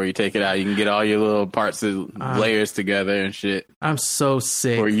crib before you take it out. You can get all your little parts of layers together and shit. I'm so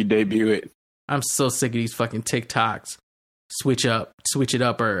sick. Before you debut it. I'm so sick of these fucking TikToks. Switch it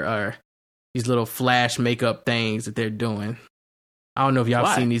up, or these little flash makeup things that they're doing. I don't know if y'all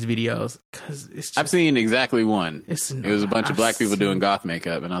have seen these videos. Cause it's just, I've seen exactly one. It was a bunch of black people doing goth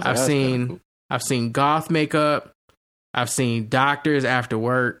makeup, and I was like, I've seen goth makeup. I've seen doctors after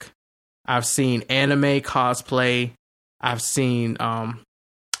work. I've seen anime cosplay. I've seen I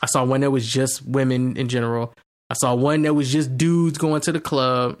saw one that was just women in general. I saw one that was just dudes going to the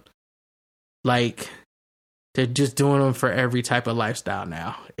club. Like, they're just doing them for every type of lifestyle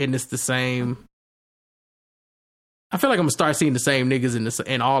now. And it's the same. I feel like I'm going to start seeing the same niggas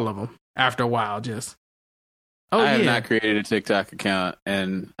in all of them after a while. I have not created a TikTok account,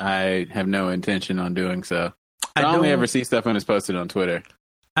 and I have no intention on doing so. I only ever see stuff when it's posted on Twitter.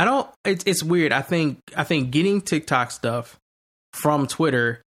 It's weird. I think getting TikTok stuff from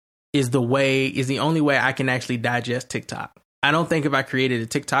Twitter is the only way I can actually digest TikTok. I don't think if I created a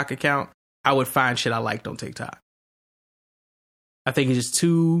TikTok account, I would find shit I liked on TikTok. I think it's just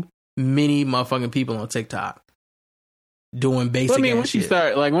too many motherfucking people on TikTok doing basic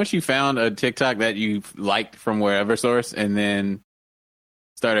shit. Once you found a TikTok that you liked from wherever source and then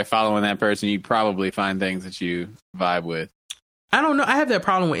started following that person, you probably find things that you vibe with. I don't know. I have that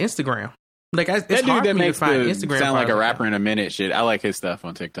problem with Instagram. Like, it's hard for me to find Instagram. Sound like a rapper in a minute shit. I like his stuff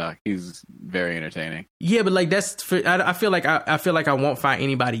on TikTok. He's very entertaining. Yeah, but like I feel like I won't find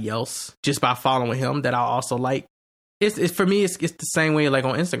anybody else just by following him that I also like. It's for me. It's the same way like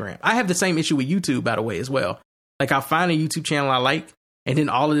on Instagram. I have the same issue with YouTube, by the way, as well. Like, I'll find a YouTube channel I like, and then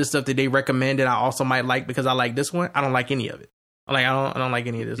all of this stuff that they recommend that I also might like because I like this one. I don't like any of it. I don't like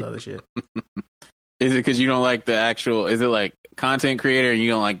any of this other shit. Is it because you don't like the actual? Is it like content creator and you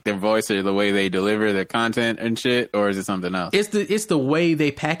don't like their voice or the way they deliver their content and shit, or is it something else? It's the way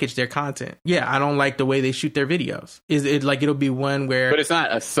they package their content. Yeah, I don't like the way they shoot their videos. Is it like it'll be one where? But it's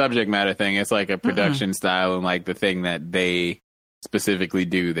not a subject matter thing. It's like a production style and like the thing that they specifically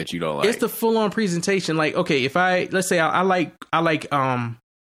do that you don't like. It's the full on presentation. Like, okay, if let's say I like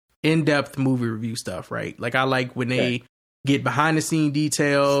in-depth movie review stuff, right? Like, I like when they get behind the scene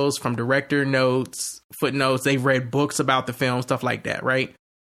details from director notes, footnotes. They've read books about the film, stuff like that, right?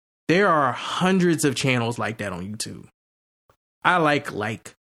 There are hundreds of channels like that on YouTube. I like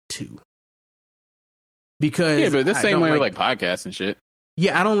 2. Because yeah, but the same way with like podcasts and shit.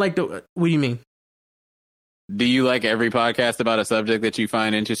 Yeah, I don't like the. What do you mean? Do you like every podcast about a subject that you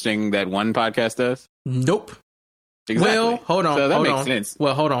find interesting that one podcast does? Nope. Exactly. Well, hold on. So that hold makes on. sense.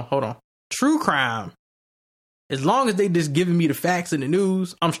 Well, hold on. True crime. As long as they just giving me the facts and the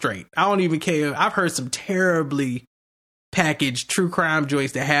news, I'm straight. I don't even care. I've heard some terribly packaged true crime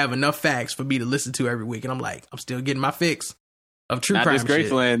joints that have enough facts for me to listen to every week, and I'm like, I'm still getting my fix of true crime. Not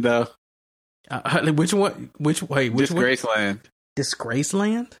Disgraceland though. Which one? Which one? Disgraceland.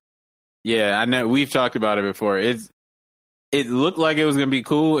 Disgraceland? Yeah, I know. We've talked about it before. It looked like it was going to be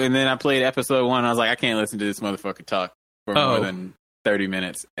cool, and then I played episode 1. I was like, I can't listen to this motherfucker talk for more than 30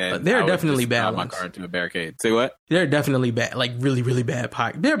 minutes. And there are definitely bad ones. My car into a barricade. Say what? They're definitely bad, like really, really bad.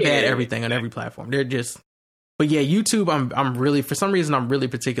 They're bad everything on every platform. They're just. But yeah, YouTube. I'm really, for some reason, I'm really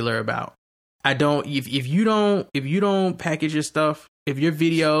particular about. I don't. If you don't package your stuff, if your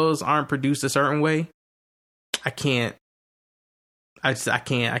videos aren't produced a certain way, I can't. I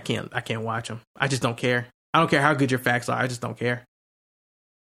can't watch them. I just don't care. I don't care how good your facts are. I just don't care.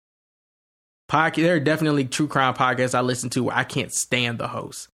 There are definitely true crime podcasts I listen to where I can't stand the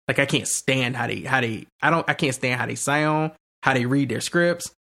host. Like I can't stand I can't stand how they sound, how they read their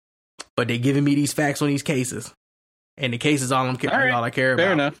scripts. But they're giving me these facts on these cases, and the case is all I care about.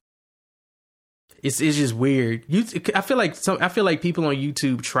 Fair enough. It's just weird. I feel like people on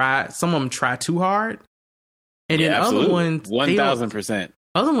YouTube some of them try too hard. And then absolutely. other ones, 1,000%.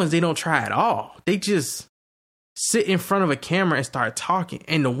 Other ones, they don't try at all. They just sit in front of a camera and start talking.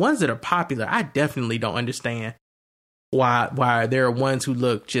 And the ones that are popular, I definitely don't understand why there are ones who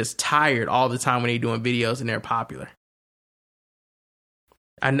look just tired all the time when they're doing videos and they're popular.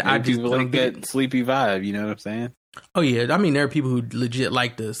 I just people like that sleepy vibe, you know what I'm saying? Oh yeah, I mean there are people who legit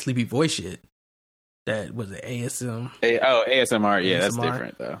like the sleepy voice shit. That was it, ASMR. ASMR, yeah, that's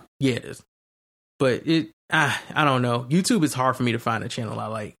different though. Yeah, it is. But I don't know. YouTube is hard for me to find a channel I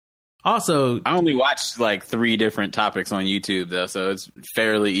like. Also, I only watched like 3 different topics on YouTube though, so it's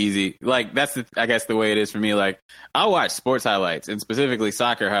fairly easy. Like that's I guess the way it is for me. Like I'll watch sports highlights and specifically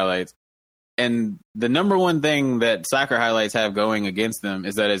soccer highlights. And the number one thing that soccer highlights have going against them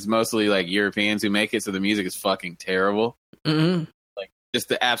is that it's mostly like Europeans who make it, so the music is fucking terrible. Mm-hmm. Like just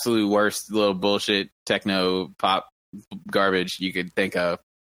the absolute worst little bullshit techno pop garbage you could think of.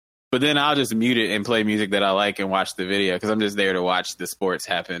 But then I'll just mute it and play music that I like and watch the video because I'm just there to watch the sports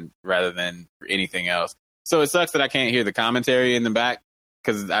happen rather than anything else. So it sucks that I can't hear the commentary in the back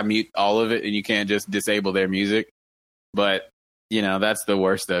because I mute all of it and you can't just disable their music. But, you know, that's the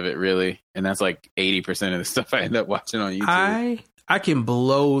worst of it, really. And that's like 80% of the stuff I end up watching on YouTube. I can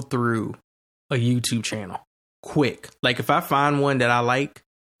blow through a YouTube channel quick. Like if I find one that I like.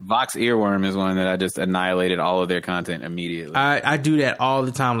 Vox Earworm is one that I just annihilated all of their content immediately. I do that all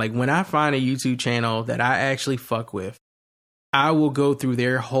the time. Like when I find a YouTube channel that I actually fuck with, I will go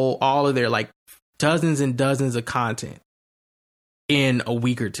through all of their like dozens and dozens of content in a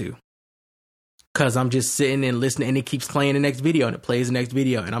week or two. Cause I'm just sitting and listening and it keeps playing the next video and it plays the next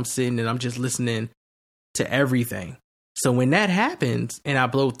video and I'm sitting and I'm just listening to everything. So when that happens and I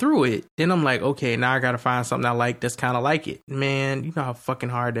blow through it, then I'm like, okay, now I got to find something I like that's kind of like it. Man, you know how fucking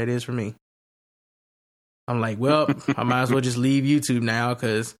hard that is for me. I'm like, well, I might as well just leave YouTube now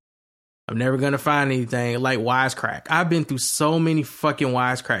because I'm never going to find anything like Wisecrack. I've been through so many fucking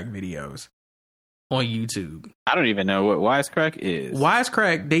Wisecrack videos on YouTube. I don't even know what Wisecrack is.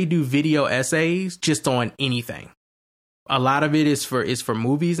 Wisecrack, they do video essays just on anything. A lot of it is for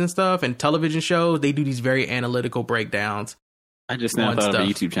movies and stuff and television shows. They do these very analytical breakdowns. I just now thought of a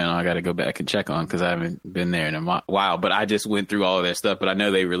YouTube channel I got to go back and check on because I haven't been there in a while. But I just went through all of their stuff. But I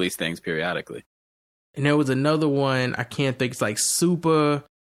know they release things periodically. And there was another one I can't think. It's like super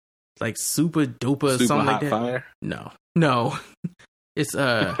duper Super something Hot like that. Fire? No. It's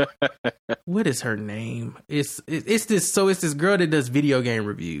what is her name? It's this girl that does video game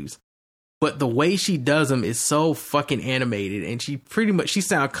reviews. But the way she does them is so fucking animated, and she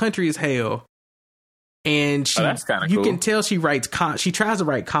sound country as hell. And that's kind of cool. You can tell she she tries to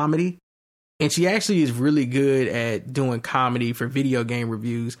write comedy, and she actually is really good at doing comedy for video game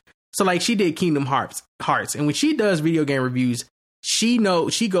reviews. So like she did Kingdom Hearts, and when she does video game reviews, she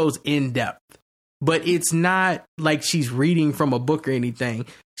goes in depth. But it's not like she's reading from a book or anything.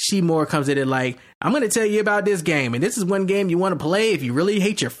 She more comes at it like, I'm going to tell you about this game. And this is one game you want to play if you really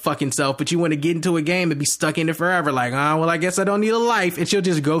hate your fucking self, but you want to get into a game and be stuck in it forever. Like, oh, well, I guess I don't need a life. And she'll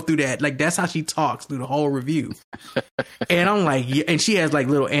just go through that. Like, that's how she talks through the whole review. And I'm like, yeah, and she has like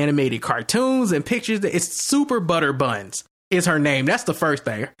little animated cartoons and pictures. It's super butter buns. is her name. That's the first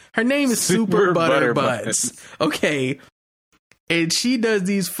thing. Her name is Super Butter Butts. Okay. And she does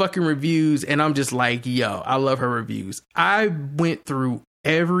these fucking reviews, and I'm just like, yo, I love her reviews. I went through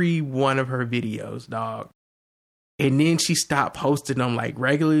every one of her videos, dog. And then she stopped posting them like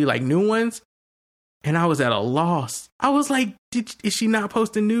regularly, like new ones. And I was at a loss. I was like, is she not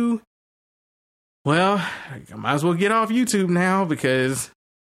posting new? Well, I might as well get off YouTube now because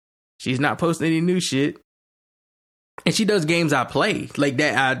she's not posting any new shit. And she does games I play. Like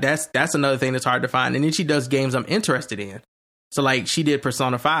that. That's another thing that's hard to find. And then she does games I'm interested in. So like she did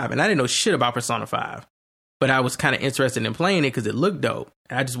Persona 5, and I didn't know shit about Persona 5. But I was kind of interested in playing it because it looked dope.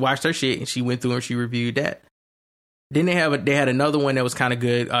 And I just watched her shit, and she went through and she reviewed that. Then they had another one that was kind of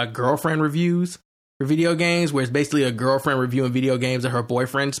good, girlfriend reviews for video games, where it's basically a girlfriend reviewing video games that her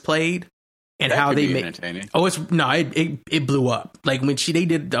boyfriends played and That how could they be made. entertaining. Oh, it blew up. Like when they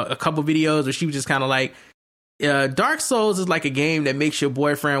did a couple videos where she was just kind of like, Dark Souls is like a game that makes your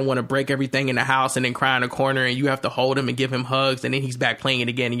boyfriend want to break everything in the house and then cry in a corner, and you have to hold him and give him hugs, and then he's back playing it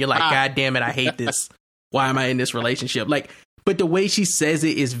again, and you're like, God damn it, I hate this. Why am I in this relationship? Like, but the way she says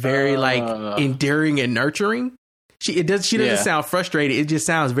it is very like endearing and nurturing. She doesn't sound frustrated. It just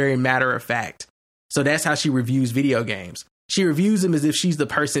sounds very matter of fact. So that's how she reviews video games. She reviews them as if she's the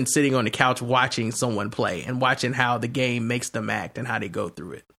person sitting on the couch watching someone play and watching how the game makes them act and how they go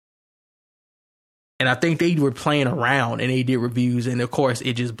through it. And I think they were playing around and they did reviews, and of course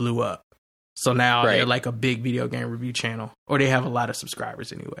it just blew up. So now they're like a big video game review channel, or they have a lot of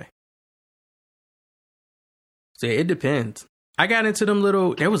subscribers anyway. So yeah, it depends. I got into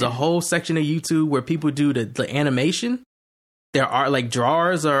there was a whole section of YouTube where people do the animation. There are like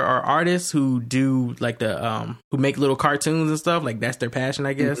drawers or artists who do like who make little cartoons and stuff. Like that's their passion,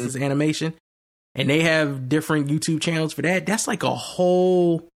 I guess, is animation. And they have different YouTube channels for that. That's like a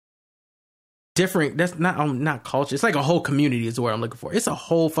whole different, that's not culture. It's like a whole community is what I'm looking for. It's a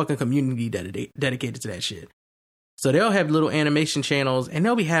whole fucking community dedicated to that shit. So they'll have little animation channels, and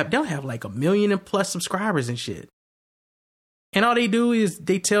they'll have like 1 million and plus subscribers and shit. And all they do is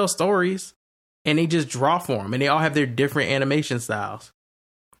they tell stories and they just draw for them, and they all have their different animation styles.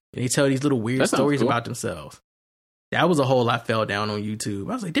 And they tell these little weird stories about themselves. That was a hole I fell down on YouTube.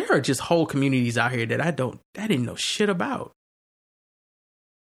 I was like, there are just whole communities out here that I didn't know shit about.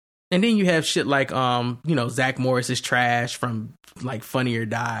 And then you have shit like, Zach Morris's Trash from like Funny or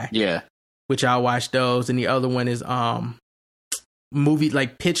Die. Yeah. Which I watch those. And the other one is movie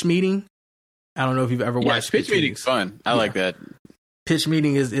like Pitch Meeting. I don't know if you've ever watched Pitch Meeting's fun. I like that. Pitch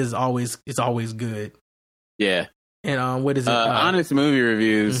Meeting is always good. Yeah. And what is it? Honest movie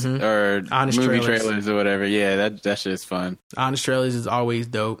reviews or Honest movie trailers or whatever. Yeah, that shit's fun. Honest Trailers is always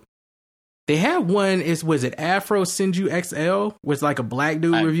dope. They have one, was it Afro Senju XL? Was like a black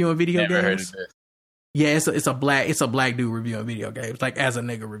dude reviewing video games. Heard of it. Yeah, it's a black dude reviewing video games, like as a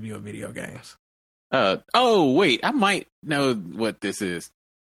nigga reviewing video games. Wait, I might know what this is.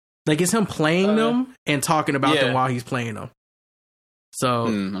 Like it's him playing them and talking about them while he's playing them. So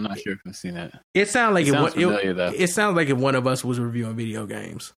I'm not sure if I've seen that. It sounds like it sounds like if one of us was reviewing video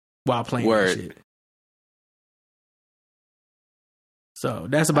games while playing that shit. So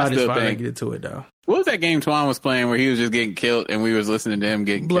that's about as far as I get into it, though. What was that game Twan was playing where he was just getting killed and we was listening to him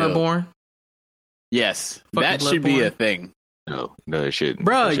getting killed? Bloodborne. Yes, Fucking that should be Bloodborne. a thing. No, it shouldn't.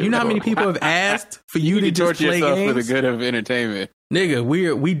 Bro, you know how many people have asked for you to just torture play yourself games? for the good of entertainment. Nigga,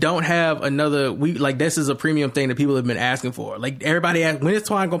 we don't have another. This is a premium thing that people have been asking for. Like everybody asked, when is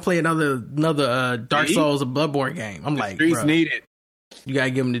Twan gonna play another Dark Souls or Bloodborne game? I'm like, Streets bro, need it. You gotta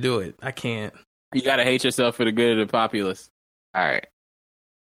get him to do it. I can't. You gotta hate yourself for the good of the populace. All right,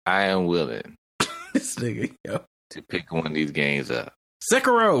 I am willing This nigga, yo. to pick one of these games up.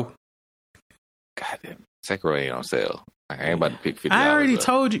 Sekiro. Goddamn, Sekiro ain't on sale. I ain't about to pick $50. I already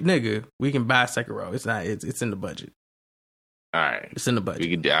told you, nigga. We can buy Sekiro. It's not. It's in the budget. All right, It's in the budget. we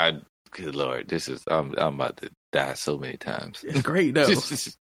can die. Good lord, this is. I'm about to die so many times. It's great though.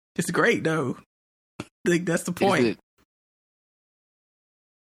 It's great though. Like that's the point.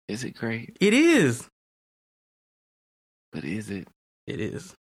 Is it great? It is. But is it? It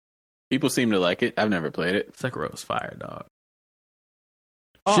is. People seem to like it. I've never played it. Sekiro's fire, dog.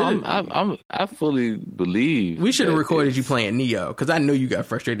 I fully believe We should have that recorded you playing Neo because I know you got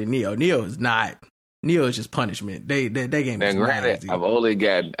frustrated. Neo is not. Neo is just punishment. That game Now, is granted, nasty. I've only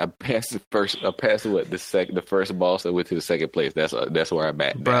got. I passed the first boss. I went to the second place. That's where I'm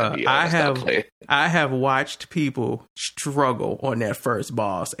at. Bruh, Neo. I have watched people struggle on that first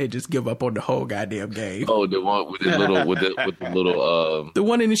boss and just give up on the whole goddamn game. Oh, the one with the little with the little The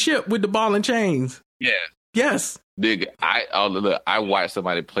one in the ship with the ball and chains. yeah. Yes. Nigga, I watched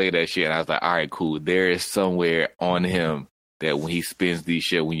somebody play that shit and I was like, all right, cool. There is somewhere on him that when he spins these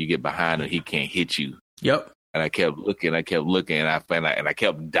shit, when you get behind him, he can't hit you. Yep. And I kept looking, and I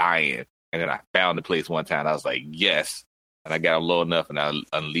kept dying. And then I found the place one time. I was like, yes. And I got him low enough, and I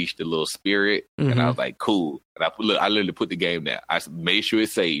unleashed the little spirit, and I was like, cool. And I literally put the game down. I made sure it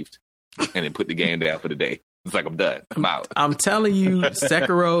saved, and then put the game down for the day. It's like, I'm done. I'm out. I'm telling you,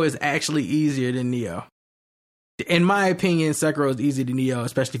 Sekiro is actually easier than Neo. In my opinion, Sekiro is easier than Neo,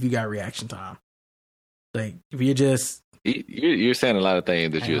 especially if you got reaction time. Like, if you're just... You're saying a lot of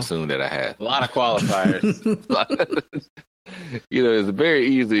things that you assume that I have. A lot of qualifiers. It's very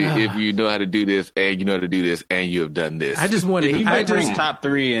easy if you know how to do this, and you know how to do this, and you have done this. I just wanted... He might bring top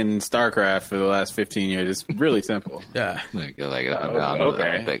 3 in StarCraft for the last 15 years. It's really simple. Yeah. I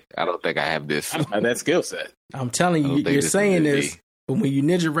don't think I have this. I don't have that skill set. I'm telling you, you're saying this, but when you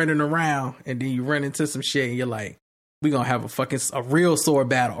ninja running around, and then you run into some shit, and you're like, we gonna have a real sword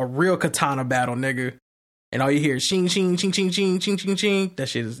battle, a real katana battle, nigga. And all you hear is shing, shing, ching, ching, ching, ching, ching, ching. That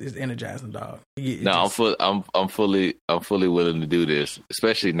shit is energizing, dog. I'm fully willing to do this,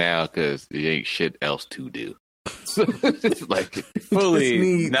 especially now because there ain't shit else to do. It's like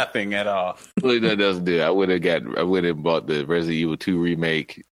fully nothing at all. Fully nothing else to do. I would have bought the Resident Evil 2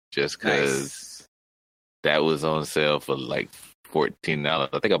 remake just because that was on sale for like $14.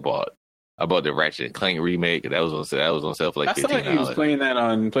 I think I bought the Ratchet and Clank remake. That was on sale for like $15. I saw he was playing that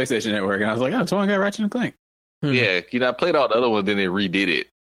on PlayStation Network, and I was like, oh, someone got Ratchet and Clank. Yeah, I played all the other ones, then they redid it.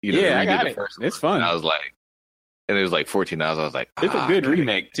 I got it. It's fun. I was like, and it was like $14. I was like, it's a good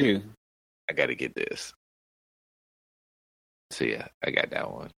remake too. I got to get this. So yeah, I got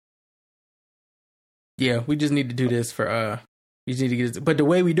that one. Yeah, we just need to do this for we just need to get it. But the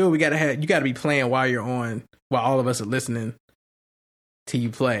way we do it, you gotta be playing while all of us are listening to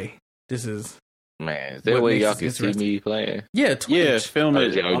you play. This is is there a way y'all can see me playing? Yeah, Twitch. Yeah, film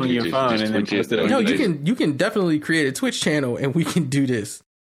it on your phone and then post it on. No, you can definitely create a Twitch channel and we can do this.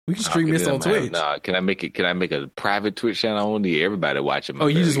 We can stream this on Twitch. No, can I make a private Twitch channel? I want everybody watching.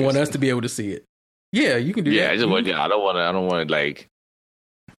 You just want us to be able to see it? Yeah, you can do that. Yeah, I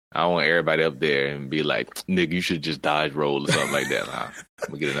don't want everybody up there and be like, nigga, you should just dodge roll or something like that. Nah, I'm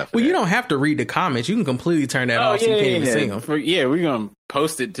gonna get enough. Well, you don't have to read the comments. You can completely turn that off. So you can't even see them. We're gonna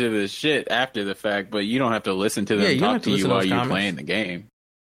post it to the shit after the fact, but you don't have to listen to them talk to you while you're playing the game.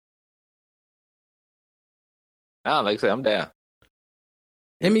 Like I said, I'm down.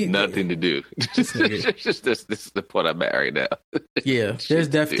 Nothing to do. This is the point I'm at right now. Yeah, there's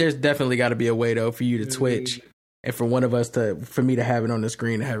definitely got to be a way though for you to Twitch. And for one of us for me to have it on the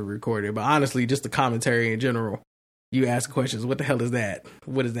screen and have it recorded. But honestly, just the commentary in general. You ask questions. What the hell is that?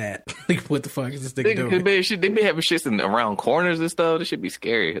 What is that? Like, what the fuck is this thing doing? They be having shit around corners and stuff. This should be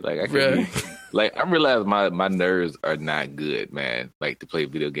scary. Like, I realize my nerves are not good, man. Like, to play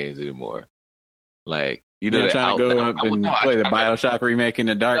video games anymore. Like, trying to go up and play the BioShock remake in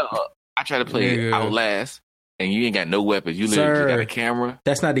the dark. I try to play Outlast. And you ain't got no weapons. You literally just got a camera.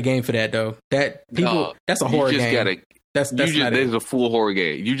 That's not the game for that though. That's a horror game. That's a full horror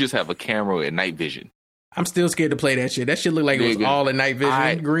game. You just have a camera and night vision. I'm still scared to play that shit. That shit looked like it was all in night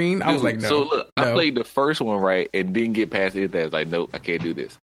vision green. I was like, no. So look, I played the first one right and didn't get past it. I was like, nope, I can't do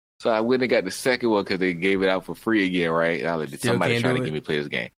this. So I went and got the second one because they gave it out for free again, right? And I was like, somebody trying to get me to play this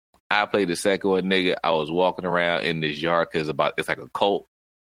game. I played the second one, nigga. I was walking around in this yard because it's like a cult.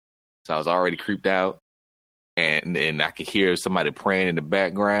 So I was already creeped out. And I could hear somebody praying in the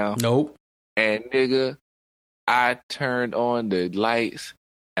background. Nope. And nigga, I turned on the lights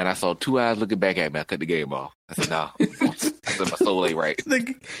and I saw 2 eyes looking back at me. I cut the game off. I said, no. I said, my soul ain't right.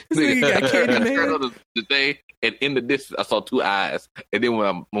 Nigga got candy, man. I turned on the thing, and in the distance, I saw 2 eyes. And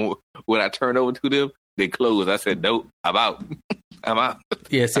then when I turned over to them, they closed. I said, nope, I'm out. I'm out.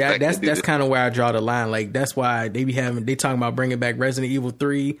 Yeah, see, that's kind of where I draw the line. Like, that's why they talking about bringing back Resident Evil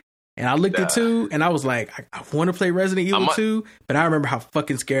 3. And I looked at 2, and I was like, I want to play Resident Evil 2, but I remember how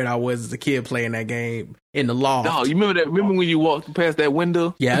fucking scared I was as a kid playing that game in the loft. No, you remember that? Remember when you walked past that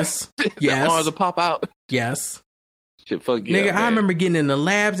window? Yes. The arms will pop out? Yes. Shit, fuck you. Nigga, I remember getting in the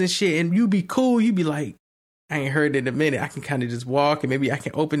labs and shit, and you be cool. You be like, I ain't heard it in a minute. I can kind of just walk, and maybe I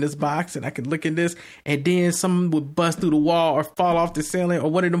can open this box, and I can look in this, and then someone would bust through the wall or fall off the ceiling,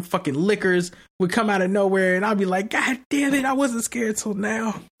 or one of them fucking lickers would come out of nowhere, and I'd be like, God damn it, I wasn't scared till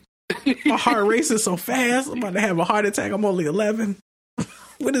now. My heart racing so fast. I'm about to have a heart attack. I'm only 11.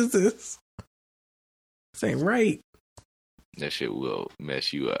 What is this? This ain't right. That shit will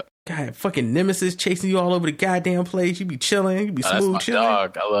mess you up. God, fucking Nemesis chasing you all over the goddamn place. You be chilling. You be smooth that's my chilling.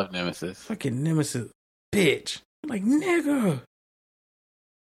 Dog. I love Nemesis. Fucking Nemesis. Bitch. I'm like, nigga.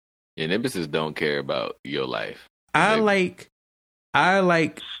 Yeah, Nemesis don't care about your life. I like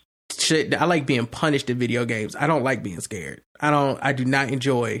shit. I like being punished in video games. I don't like being scared. I do not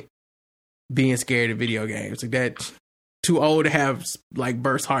enjoy being scared in video games. Like that, too old to have like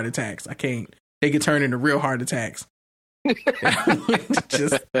burst heart attacks. I can't. They can turn into real heart attacks.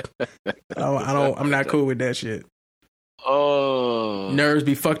 Just, I'm not cool with that shit. Oh, nerves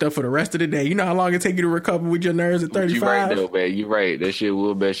be fucked up for the rest of the day. You know how long it take you to recover with your nerves at 35? You right though, man. You right. That shit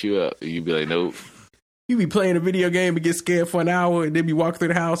will mess you up. You be like, nope. You be playing a video game and get scared for an hour, and then be walking through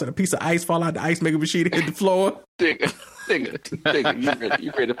the house and a piece of ice fall out the ice maker machine and hit the floor. Nigga,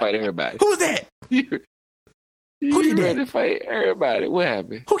 you ready to fight everybody? Who's that? You Who did ready that? to fight everybody? What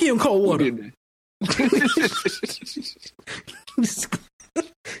happened? Who gave him cold water?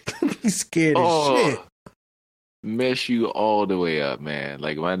 He's scared as shit. Mess you all the way up, man.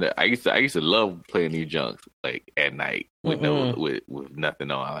 Like I used to love playing these junks like at night with with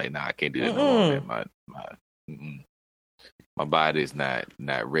nothing on. I'm like, nah, I can't do that no more, man. My body's not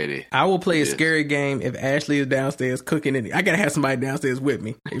ready. I will play a scary game if Ashley is downstairs cooking I gotta have somebody downstairs with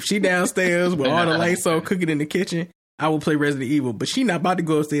me. If she downstairs with all the lights on cooking in the kitchen, I will play Resident Evil. But she not about to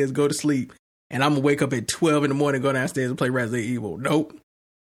go upstairs, go to sleep, and I'm gonna wake up at 12 in the morning, go downstairs and play Resident Evil. Nope.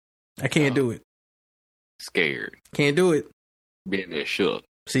 I can't do it. Scared. Can't do it. Being there shook.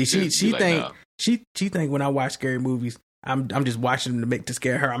 See, she like, think no. she think when I watch scary movies, I'm just watching them to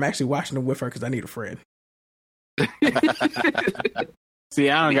scare her. I'm actually watching them with her because I need a friend. See,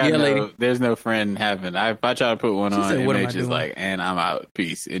 I don't got Yeah, no. lady. There's no friend having. If I try to put one She on, said, and "What am it's I just doing?" like, and I'm out.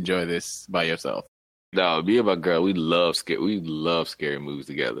 Peace. Enjoy this by yourself. No, me and my girl, we love scary movies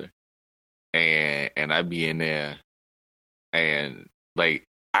together. And I be in there and like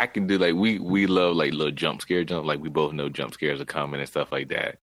I can do like we love like little jump scare, like we both know jump scares are coming and stuff like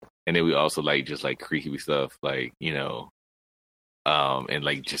that. And then we also like just like creepy stuff, like, you know, and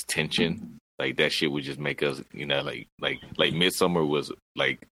like just tension. Like that shit would just make us, you know, like Midsummer was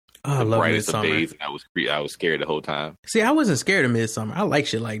like Oh, I the love brightest of Midsummer. days. I was scared the whole time. See, I wasn't scared of Midsummer. I like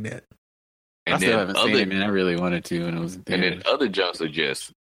shit like that. I And still then haven't seen it, man. I really wanted to, and it was. and then other jumps are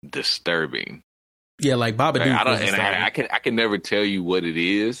just disturbing. Yeah, like Babadook. Like, I can never tell you what it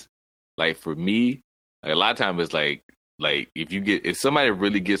is. Like for me, like a lot of times it's like if somebody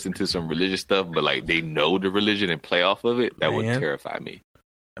really gets into some religious stuff, but like they know the religion and play off of it, that would Man. terrify me.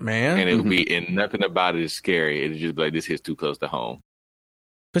 Man. And it would be, and nothing about it is scary. It'd just be like, this hits too close to home.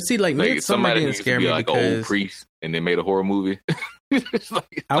 But see, like Like Midsummer somebody didn't used to scare be me like an old because priest and they made a horror movie. It's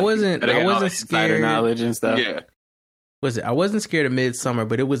like, I wasn't insider scared. knowledge and stuff. yeah. I wasn't scared of Midsummer,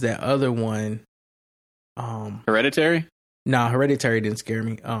 but it was that other one. Hereditary. Nah, Hereditary didn't scare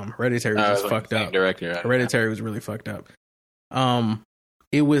me. Hereditary was just like fucked the same up. Director. Hereditary was really fucked up.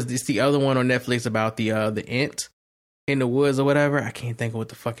 It's the other one on Netflix about the Ent in the woods or whatever. I can't think of what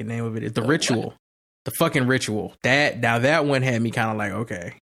the fucking name of it is. The Ritual. The fucking Ritual. That one had me kind of like,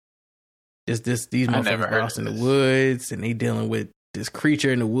 okay. These I never motherfuckers heard lost of in the this. woods and they dealing with this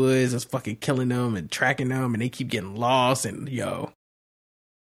creature in the woods that's fucking killing them and tracking them and they keep getting lost and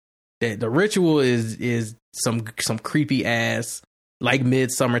the Ritual is some creepy ass like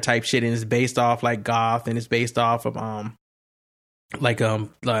Midsummer type shit and it's based off like goth and it's based off of was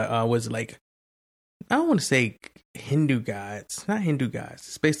it like I don't want to say Hindu gods, not Hindu gods.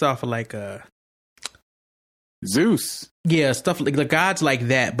 It's based off of like Zeus. yeah, stuff like the gods like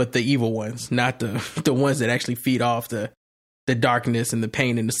that, but the evil ones, not the ones that actually feed off the darkness and the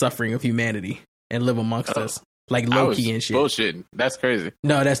pain and the suffering of humanity and live amongst us, like Loki and shit. Bullshit. That's crazy.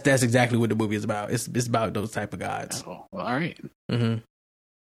 No, that's exactly what the movie is about. It's about those type of gods. Oh, well, all right. Mm-hmm.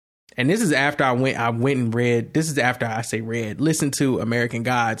 And this is after I went and read. This is after I say read, listened to American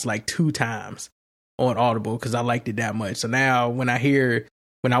Gods like 2 times on Audible because I liked it that much. So now when I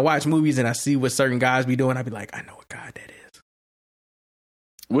watch movies and I see what certain guys be doing, I be like, I know what god that is.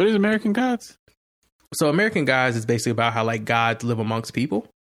 What is American Gods? So American Gods is basically about how like gods live amongst people,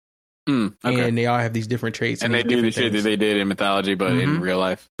 Okay. and they all have these different traits, And they do the shit that they did in mythology, but in Mhm. real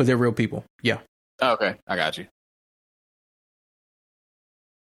life. but they're real people. Yeah, Oh, okay, I got you.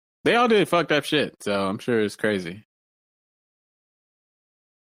 They all did fucked up shit, so I'm sure it's crazy.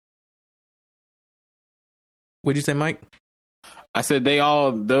 what'd you say, Mike? I said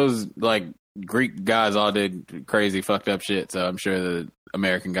those like Greek gods all did crazy fucked up shit, so I'm sure the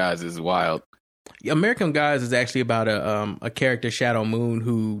American Gods is wild. American Gods is actually about a character, Shadow Moon,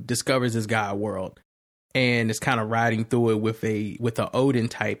 who discovers this god world, and is kind of riding through it with a Odin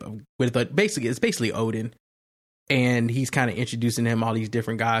type of it's basically Odin, and he's kind of introducing him all these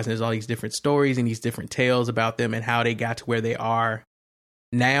different guys, and there's all these different stories and these different tales about them and how they got to where they are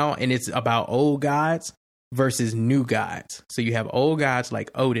now, and it's about old gods versus new gods. So you have old gods like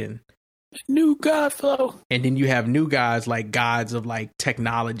Odin, New God flow. and then you have new gods like gods of like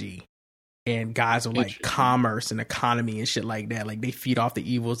technology and gods of like Interesting. commerce and economy and shit like that. Like they feed off the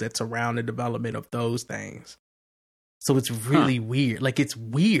evils that surround the development of those things. So it's really weird. Like it's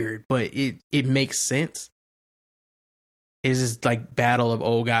weird, but it makes sense. It's just like battle of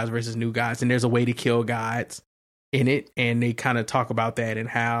old gods versus new gods, and there's a way to kill gods in it, and they kind of talk about that and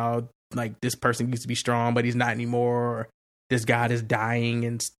how like this person used to be strong, but he's not anymore. Or this god is dying,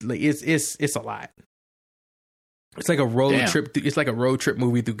 and like it's a lot. It's like a road trip. It's like a road trip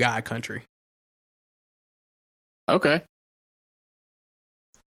movie through God country. Okay.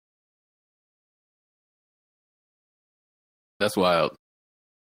 That's wild.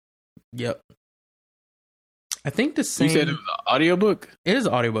 Yep. I think the same. You said it was an audiobook? It is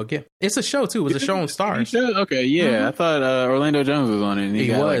an audiobook, yeah. It's a show, too. It was a show on Stars. Okay, yeah. I thought Orlando Jones was on it. And He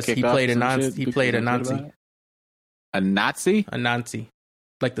got, was. Like, He played a Nazi. shit. He played a Nazi. A Nazi? A Nazi.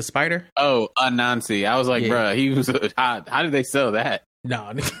 Like the spider? Oh, a Nazi. I was like, Yeah. bruh, he was. How did they sell that?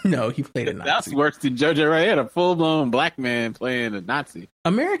 No, no, he played a Nazi. That's worse than JoJo Rabbit. He had a full blown black man playing a Nazi.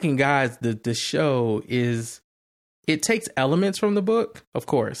 American Gods, the show is, it takes elements from the book, of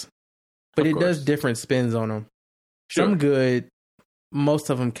course, but it does different spins on them. Sure. Some good, most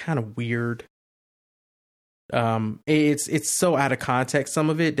of them kind of weird. It's so out of context,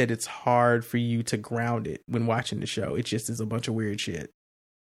 some of it, that it's hard for you to ground it when watching the show. It just is a bunch of weird shit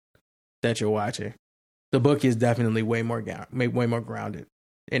that you're watching. The book is definitely way more grounded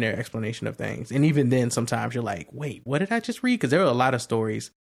in their explanation of things. And even then, sometimes you're like, wait, what did I just read? Because there were a lot of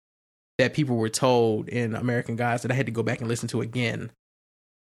stories that people were told in American Gods that I had to go back and listen to again,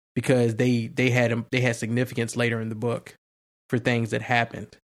 because they had significance later in the book for things that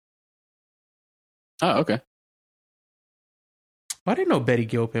happened. Oh, okay. I didn't know Betty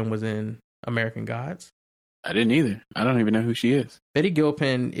Gilpin was in American Gods. I didn't either. I don't even know who she is. Betty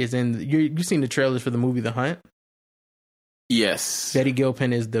Gilpin is in. You've seen the trailers for the movie The Hunt? Yes. Betty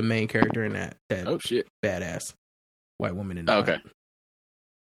Gilpin is the main character in that Oh shit. badass white woman in the Okay. Hunt.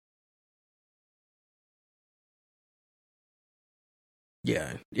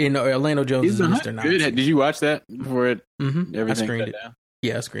 Yeah, Orlando Jones is Mr. Nazi. Good. Did you watch that before it? Mm-hmm. Everything I screened shut it. down?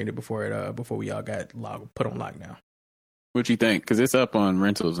 Yeah, I screened it before we all got put on lockdown. What you think? Because it's up on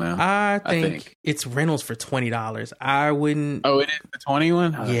rentals now. I think it's rentals for $20. I wouldn't. Oh, it is the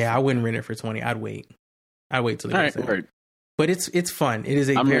 21. Yeah, I wouldn't rent it for $20. I'd wait till it All gets right, there. word. But it's fun. It is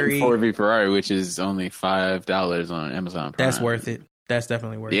a I'm very renting Ford v Ferrari, which is only $5 on Amazon Prime. that's worth it. That's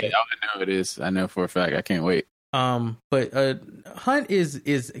definitely worth it. Yeah, I know it is. I know for a fact. I can't wait. But Hunt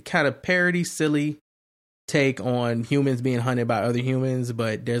is kind of parody, silly take on humans being hunted by other humans,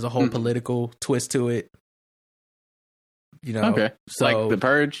 but there's a whole political twist to it. You know, Okay, so like The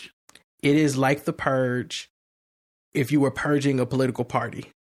Purge. It is like The Purge if you were purging a political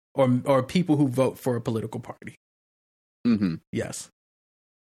party or people who vote for a political party. Mm-hmm. Yes.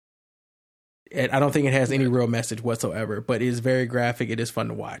 And I don't think it has any real message whatsoever, but it is very graphic. It is fun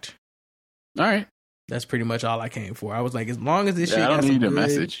to watch. All right. That's pretty much all I came for. I was like, as long as this shit I got don't some need a good,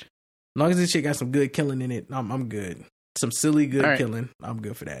 message. as long as this shit got some good killing in it, I'm good. Some silly good All right. killing, I'm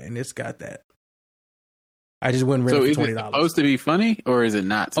good for that. And it's got that. I just wouldn't rent So it is for it $20. supposed to be funny or is it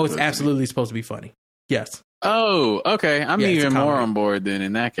not? Oh, it's supposed to be? absolutely supposed to be funny. Yes. Oh, okay. I'm Yeah, it's a even more comedy. on board then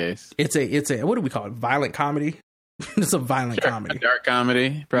in that case. It's a what do we call it? Violent comedy? It's a violent Sure, comedy. a dark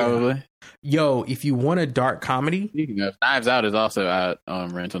comedy, probably. Yo, if you want a dark comedy, Speaking of, Knives Out is also out on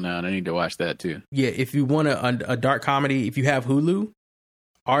rental now, and I need to watch that too. yeah, if you want a dark comedy, if you have Hulu,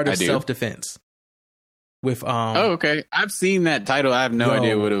 Art I of do. Self-Defense. With Oh, okay. I've seen that title. I have no Yo,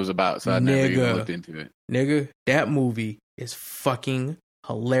 idea what it was about, so I never even nigga. looked into it. nigga, that movie is fucking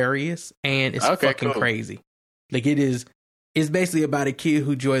hilarious and it's Okay, fucking cool. crazy. Like it's basically about a kid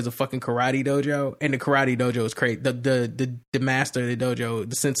who joins a fucking karate dojo, and the karate dojo is crazy. The master of the dojo,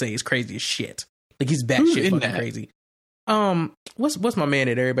 the sensei, is crazy as shit. Like he's Who's batshit in fucking that? crazy. What's my man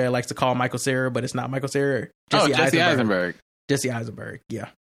that everybody likes to call Michael Cera, but it's not Michael Cera? Jesse Eisenberg. Jesse Eisenberg. Yeah.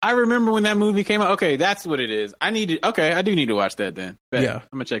 I remember when that movie came out. Okay, that's what it is. I do need to watch that then. Bet. Yeah. I'm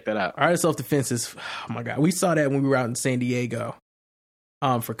gonna check that out. Art of Self-Defense is, oh my God. We saw that when we were out in San Diego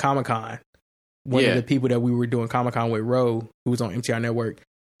for Comic-Con. One of the people that we were doing Comic-Con with, Ro, who was on MTR Network,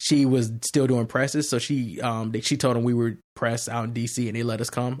 she was still doing presses. So she told them we were press out in DC and they let us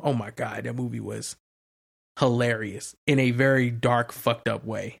come. Oh my God. That movie was hilarious in a very dark, fucked up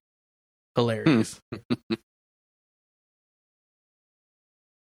way. Hilarious.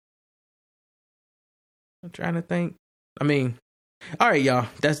 I'm trying to think. I mean, all right, y'all.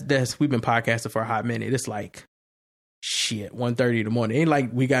 That's we've been podcasting for a hot minute. It's like shit, 1:30 in the morning. Ain't like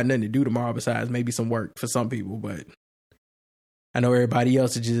we got nothing to do tomorrow besides maybe some work for some people, but I know everybody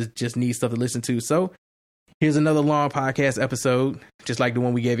else just needs stuff to listen to. So Here's another long podcast episode, just like the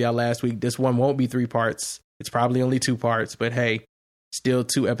one we gave y'all last week. This one won't be 3 parts. It's probably only 2 parts, but hey, still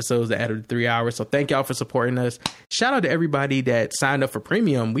 2 episodes that added 3 hours. So thank y'all for supporting us. Shout out to everybody that signed up for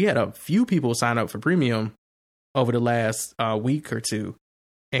premium. We had a few people sign up for premium over the last week or 2.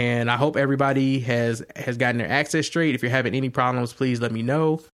 And I hope everybody has gotten their access straight. If you're having any problems, please let me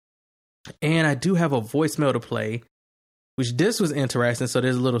know. And I do have a voicemail to play, which this was interesting. So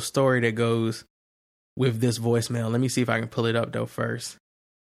there's a little story that goes with this voicemail. Let me see if I can pull it up though first.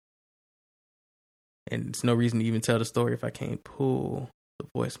 And there's no reason to even tell the story if I can't pull the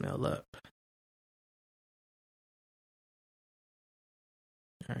voicemail up.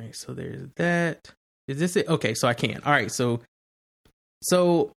 All right, so there's that. Is this it? Okay, so I can. All right, so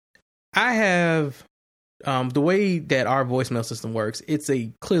I have the way that our voicemail system works. It's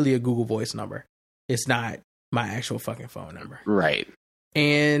clearly a Google Voice number. It's not my actual fucking phone number. Right.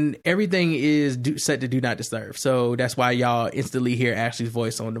 And everything is set to do not disturb. So that's why y'all instantly hear Ashley's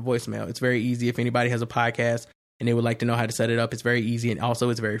voice on the voicemail. It's very easy. If anybody has a podcast and they would like to know how to set it up, it's very easy. And also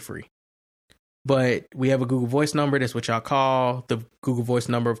it's very free. But we have a Google Voice number. That's what y'all call. The Google Voice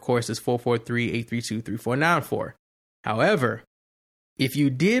number, of course, is 443-832-3494. However, if you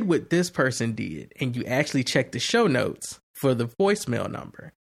did what this person did and you actually checked the show notes for the voicemail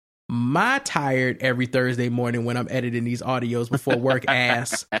number, my tired every Thursday morning when I'm editing these audios before work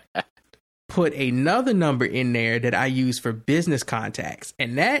ass put another number in there that I use for business contacts.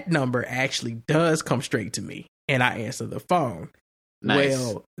 And that number actually does come straight to me. And I answer the phone. Nice.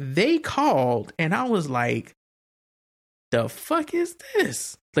 Well, they called and I was like, the fuck is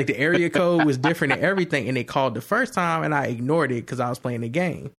this? Like the area code was different and everything. And they called the first time and I ignored it because I was playing the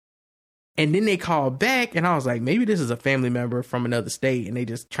game. And then they called back and I was like, maybe this is a family member from another state and they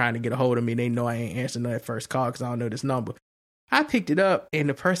just trying to get a hold of me. They know I ain't answering that first call because I don't know this number. I picked it up and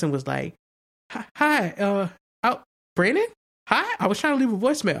the person was like, hi, Brandon? Hi, I was trying to leave a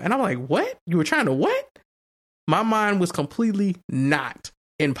voicemail. And I'm like, what? You were trying to what? My mind was completely not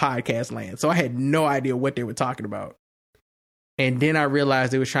in podcast land. So I had no idea what they were talking about. And then I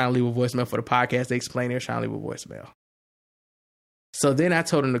realized they were trying to leave a voicemail for the podcast. They explained they were trying to leave a voicemail. So then I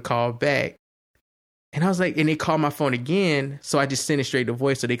told them to call back. And I was like, and they called my phone again. So I just sent it straight to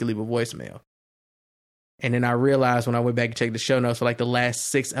voice so they could leave a voicemail. And then I realized when I went back and checked the show notes for like the last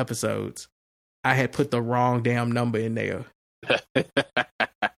 6 episodes, I had put the wrong damn number in there.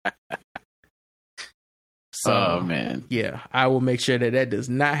 So, oh, man. Yeah, I will make sure that does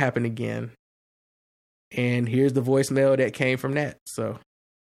not happen again. And here's the voicemail that came from that. So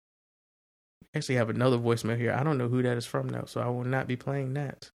I actually have another voicemail here. I don't know who that is from though, so I will not be playing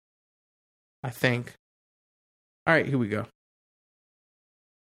that, I think. All right, here we go.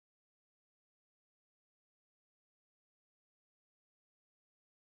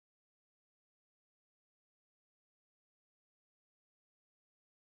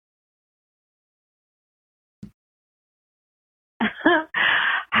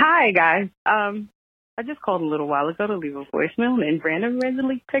 Hi, guys. I just called a little while ago to leave a voicemail, and Brandon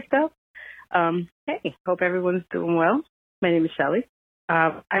randomly picked up. Hey, hope everyone's doing well. My name is Shelly.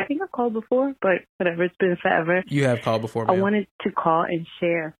 I think I've called before, but whatever, it's been forever. You have called before, ma'am. I wanted to call and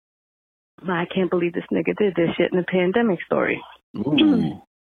share my I can't believe this nigga did this shit in the pandemic story. Ooh.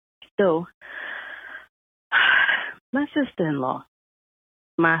 So, my sister-in-law,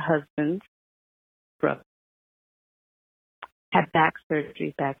 my husband's brother, had back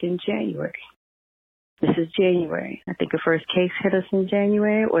surgery back in January. This is January. I think the first case hit us in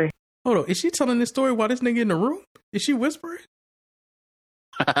January. Or hold on, is she telling this story while this nigga in the room? Is she whispering?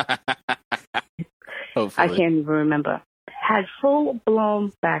 Hopefully. I can't even remember. Had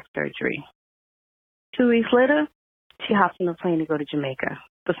full-blown back surgery. 2 weeks later, she hops on a plane to go to Jamaica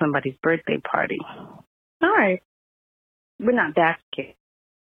for somebody's birthday party. All right. We're not that scared.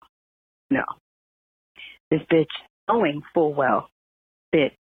 No. This bitch, knowing full well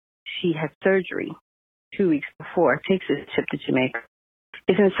that she had surgery 2 weeks before, takes this trip to Jamaica,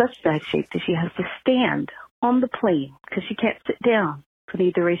 is in such bad shape that she has to stand on the plane because she can't sit down for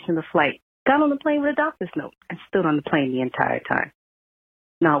the duration of the flight. Got on the plane with a doctor's note and stood on the plane the entire time.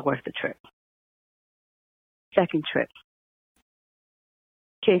 Not worth the trip. Second trip.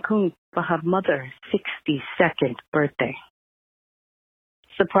 Cancun for her mother's 62nd birthday.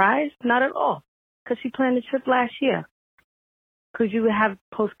 Surprised? Not at all. Because she planned the trip last year. Could you have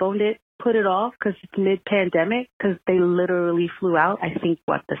postponed it, put it off because it's mid-pandemic? Because they literally flew out, I think,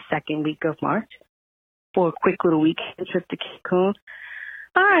 the second week of March for a quick little weekend trip to Cancun.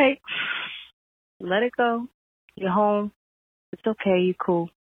 All right. Let it go. You're home. It's okay. You're cool.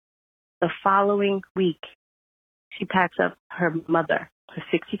 The following week, she packs up her mother, her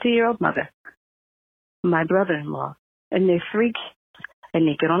 62-year-old mother, my brother-in-law, and their 3 kids, and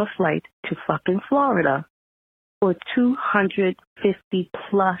they get on a flight to fucking Florida for 250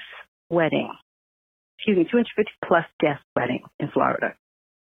 plus wedding. 250 plus guest wedding in Florida.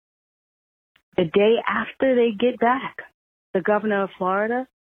 The day after they get back, the governor of Florida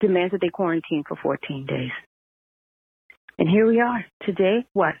demands that they quarantine for 14 days. And here we are today,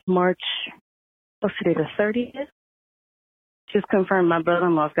 March, what's today, the 30th? Just confirmed my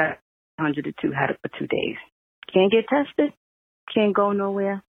brother-in-law's got 102, had it for 2 days. Can't get tested, can't go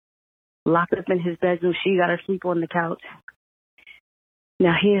nowhere. Locked up in his bedroom, she got to sleep on the couch.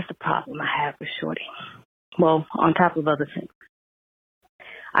 Now here's the problem I have with Shorty. Well, on top of other things.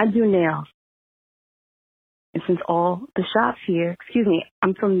 I do nails. And since all the shops here,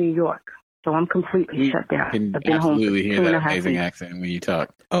 I'm from New York, so I'm completely shut down. I've been absolutely hear that amazing accent when you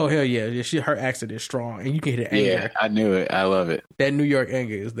talk. Oh, hell yeah. Her accent is strong, and you can hear the anger. Yeah, I knew it. I love it. That New York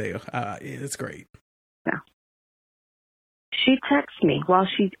anger is there. It's great. Yeah. She texts me while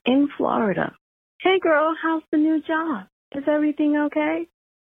she's in Florida. Hey, girl, how's the new job? Is everything okay?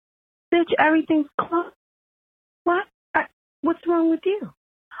 Bitch, everything's closed. What? What's wrong with you?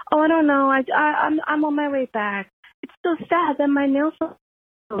 Oh, I don't know. I'm on my way back. It's so sad that my nails are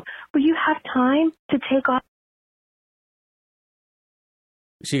closed. Will you have time to take off?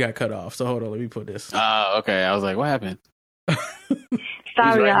 She got cut off. So hold on, let me put this. Oh, okay. I was like, what happened?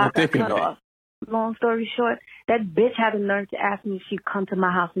 Sorry, I got cut off. Long story short, that bitch had the nerve to ask me if she'd come to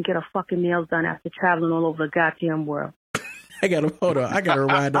my house and get her fucking nails done after traveling all over the goddamn world. Hold on. I gotta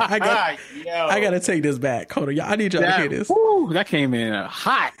rewind that. I gotta take this back. Hold on, y'all. I need y'all to hear this. Woo, that came in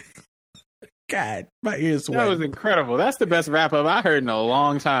hot. God, my ears sweat. That was incredible. That's the best wrap up I heard in a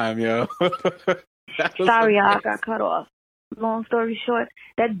long time, yo. Sorry, I got cut off. Long story short,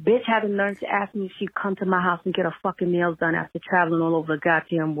 that bitch had the nerve to ask me if she'd come to my house and get her fucking nails done after traveling all over the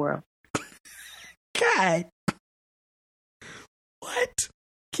goddamn world. God. What?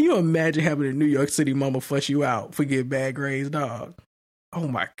 Can you imagine having a New York City mama fuss you out for getting bad grades, dog? Oh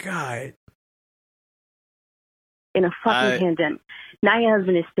my God. In a fucking pandemic. Now your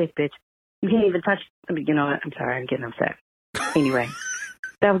husband is sick, bitch. You can't even touch. You know what? I'm sorry. I'm getting upset. Anyway,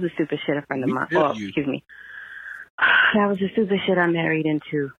 that was the stupid shit a friend of mine. Oh, excuse me. That was the stupid shit I married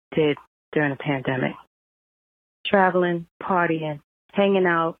into did during the pandemic. Traveling, partying, hanging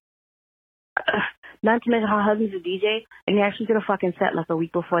out. Not to mention her husband's a DJ, and he actually did a fucking set like a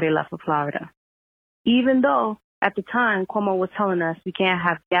week before they left for Florida. Even though, at the time, Cuomo was telling us we can't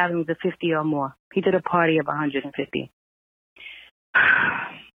have gatherings of 50 or more. He did a party of 150.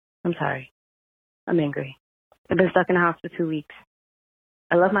 I'm sorry. I'm angry. I've been stuck in the house for 2 weeks.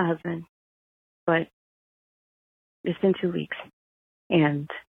 I love my husband, but it's been 2 weeks, and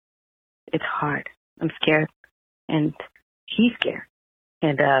it's hard. I'm scared, and he's scared,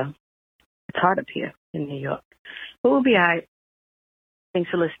 and it's hard up here in New York. But we'll be all right. Thanks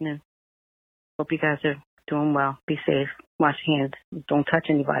for listening. Hope you guys are doing well. Be safe. Wash your hands. Don't touch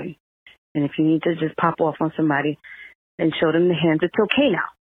anybody. And if you need to just pop off on somebody and show them the hands, it's okay now.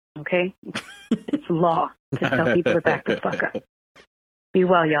 Okay? It's law to tell people to back the fuck up. Be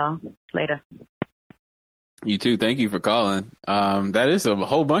well, y'all. Later. You too. Thank you for calling. That is a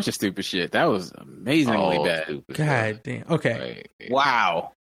whole bunch of stupid shit. That was amazingly bad. God damn. Okay. Like,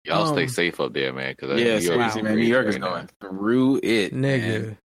 wow. Y'all stay safe up there, man. Seriously, man. New York is going through it,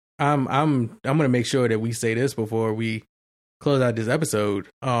 nigga. Man. I'm gonna make sure that we say this before we close out this episode.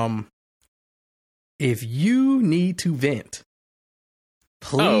 If you need to vent,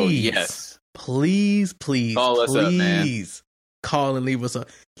 please, please call us up, man. Call and leave us up.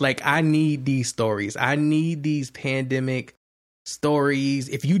 Like, I need these stories. I need these pandemic stories.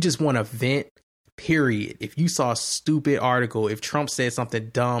 If you just want to vent, period. If you saw a stupid article, if Trump said something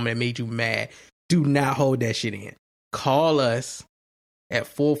dumb that made you mad, do not hold that shit in. Call us at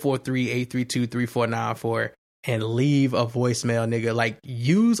 443-832-3494 and leave a voicemail, nigga. Like,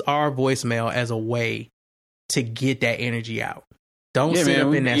 use our voicemail as a way to get that energy out. Don't sit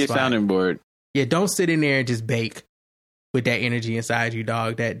up in that spot. Sounding board. Yeah, don't sit in there and just bake with that energy inside you,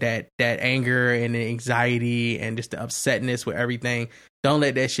 dog. That anger and the anxiety and just the upsetness with everything. Don't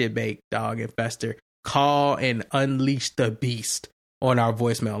let that shit bake, dog, and fester. Call and unleash the beast on our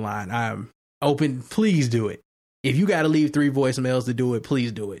voicemail line. I'm open. Please do it. If you got to leave 3 voicemails to do it,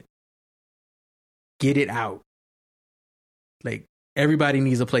 please do it. Get it out. Like, everybody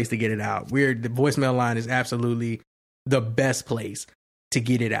needs a place to get it out. The voicemail line is absolutely the best place to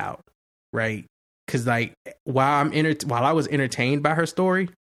get it out, right? Because, like, while I was entertained by her story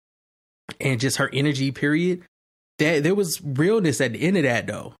and just her energy, period, there was realness at the end of that,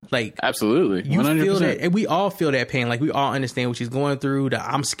 though. Like, absolutely, 100%. You feel that, and we all feel that pain. Like, we all understand what she's going through.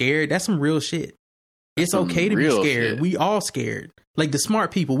 I'm scared. That's some real shit. It's okay to be real scared. shit. We all scared. Like the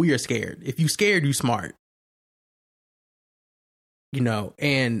smart people, we are scared. If you scared, you smart. You know,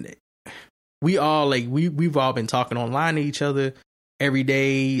 and we all like we've all been talking online to each other every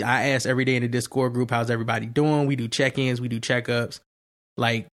day. I ask every day in the Discord group, how's everybody doing? We do check-ins, we do checkups.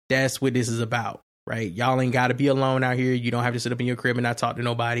 Like that's what this is about, right? Y'all ain't got to be alone out here. You don't have to sit up in your crib and not talk to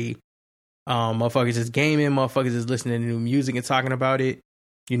nobody. Motherfuckers is gaming, motherfuckers is listening to new music and talking about it.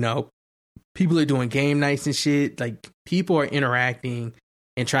 You know, people are doing game nights and shit. Like people are interacting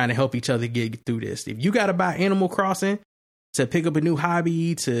and trying to help each other get through this. If you got to buy Animal Crossing to pick up a new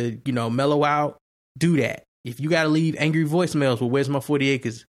hobby, to, you know, mellow out, do that. If you got to leave angry voicemails with Where's My 40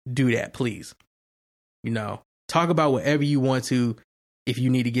 Acres, do that, please. You know, talk about whatever you want to if you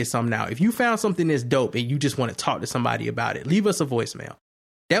need to get something out. If you found something that's dope and you just want to talk to somebody about it, leave us a voicemail.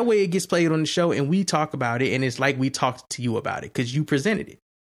 That way it gets played on the show and we talk about it, and it's like we talked to you about it because you presented it.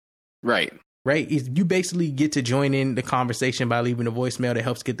 Right. Right? You basically get to join in the conversation by leaving a voicemail that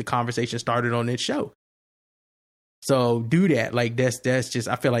helps get the conversation started on this show. So do that. Like that's just,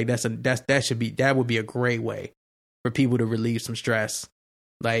 I feel like that would be a great way for people to relieve some stress.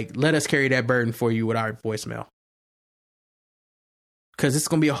 Like let us carry that burden for you with our voicemail. Cause it's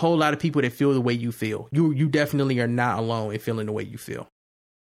going to be a whole lot of people that feel the way you feel. You definitely are not alone in feeling the way you feel.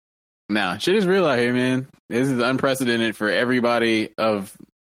 Nah, shit is real out here, man. This is unprecedented for everybody of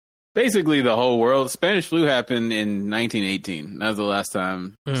basically the whole world. Spanish flu happened in 1918. That was the last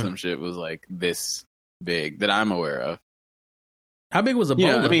time some shit was like this big that I'm aware of. How big was Ebola?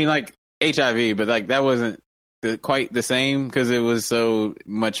 Yeah, I mean, like HIV, but like that wasn't quite the same because it was so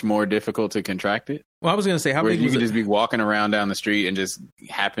much more difficult to contract it. Well, I was going to say, how big you was could just be walking around down the street and just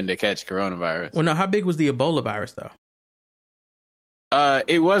happen to catch coronavirus. Well, no, how big was the Ebola virus though?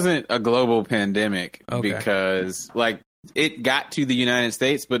 It wasn't a global pandemic Okay. because like it got to the United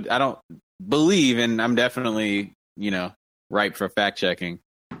States, but I don't believe, and I'm definitely, you know, ripe for fact checking,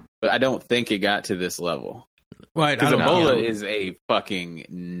 but I don't think it got to this level. Right, Because Ebola is a fucking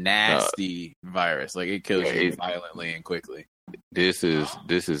nasty virus. Like it kills you violently and quickly. This is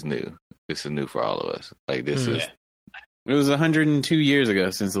new. This is new for all of us. Like this is. It was 102 years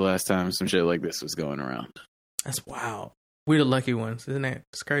ago since the last time some shit like this was going around. That's wild. We're the lucky ones, isn't it?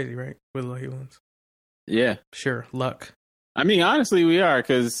 It's crazy, right? We're the lucky ones. Yeah. Sure, luck. I mean, honestly, we are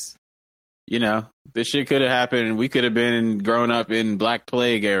because, you know, this shit could have happened. We could have been grown up in Black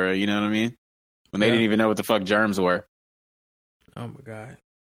Plague era. You know what I mean? When they didn't even know what the fuck germs were. Oh my God.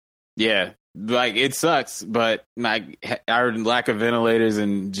 Yeah. Like it sucks, but like our lack of ventilators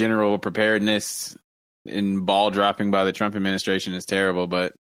and general preparedness and ball dropping by the Trump administration is terrible,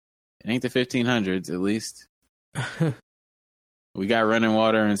 but it ain't the 1500s at least. We got running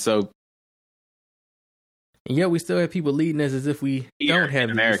water and soap. And yet we still have people leading us as if we don't have in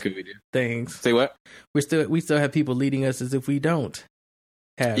America. We do things. Say what? We still have people leading us as if we don't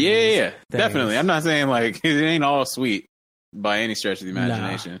have. Yeah, definitely. I'm not saying like it ain't all sweet by any stretch of the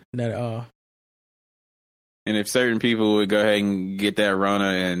imagination. Nah, not at all. And if certain people would go ahead and get that Rona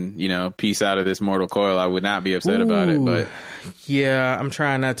and, you know, peace out of this mortal coil, I would not be upset about it. But yeah, I'm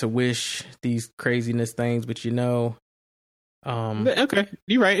trying not to wish these craziness things, but you know, okay,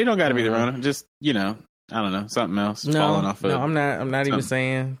 you're right. It don't got to be the Rona. Just, you know, I don't know, something else falling off. No, I'm not even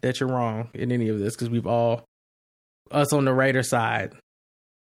saying that you're wrong in any of this because we've all, us on the writer side,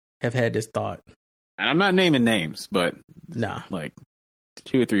 have had this thought. And I'm not naming names, but like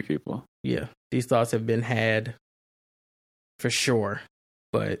 2 or 3 people. Yeah, these thoughts have been had for sure,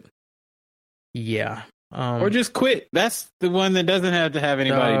 but yeah. Or just quit. That's the one that doesn't have to have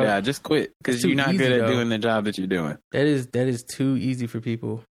anybody die. Just quit because you're not good at doing the job that you're doing. That is too easy for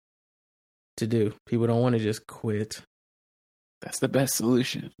people to do. People don't want to just quit. That's the best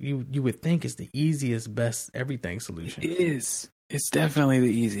solution. You would think it's the easiest, best everything solution. It is. It's definitely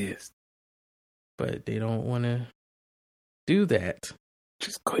the easiest. But they don't want to do that.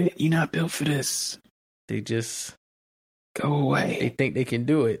 Just quit. You're not built for this. They just go away. They think they can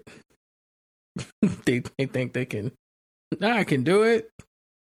do it. they think they can. Nah, I can do it.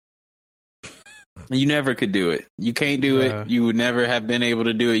 You never could do it. You can't do it. You would never have been able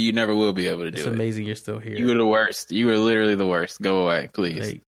to do it. You never will be able to do it. It's amazing you're still here. You were the worst. You were literally the worst. Go away,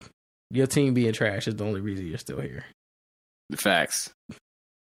 please. Like, your team being trash is the only reason you're still here. The facts.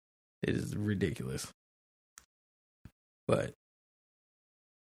 It is ridiculous. But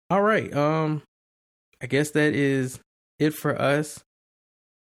all right. I guess that is it for us.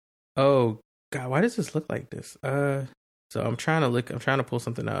 Oh God, why does this look like this? So I'm trying to pull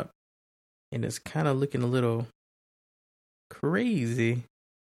something up, and it's kind of looking a little crazy.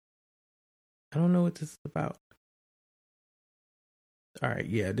 I don't know what this is about. All right,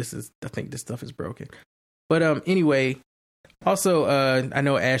 yeah, I think this stuff is broken. But anyway, also I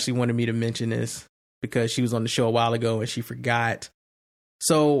know Ashley wanted me to mention this because she was on the show a while ago and she forgot.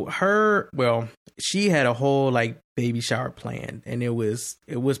 So she had a whole like baby shower planned, and it was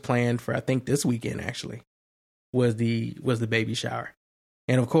planned for, I think, this weekend actually was the baby shower.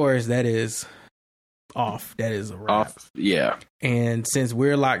 And of course that is off. That is a wrap. Off. Yeah. And since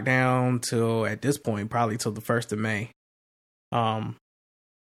we're locked down till at this point, probably till the 1st of May. And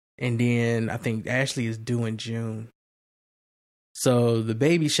then I think Ashley is due in June. So the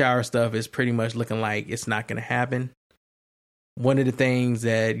baby shower stuff is pretty much looking like it's not going to happen. One of the things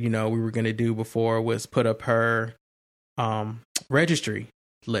that, we were going to do before was put up her registry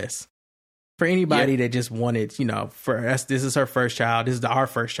list for anybody that just wanted, for us. This is her first child. This is our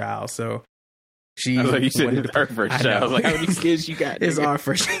first child. So she, I was like, you said it's her first child. I was like, how many kids you got? It's our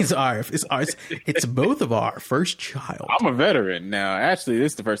first. It's both of our first child. I'm a veteran now. Actually,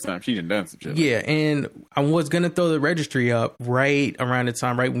 this is the first time she done some shit. Yeah, and I was gonna throw the registry up right around the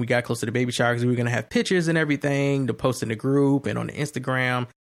time, right when we got close to the baby shower, because we were gonna have pictures and everything to post in the group and on the Instagram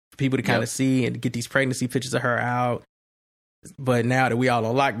for people to kind of see and get these pregnancy pictures of her out. But now that we all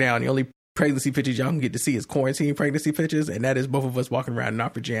on lockdown, the only pregnancy pictures y'all can get to see is quarantine pregnancy pictures, and that is both of us walking around in our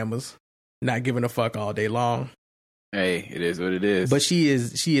pajamas, not giving a fuck all day long. Hey, it is what it is. But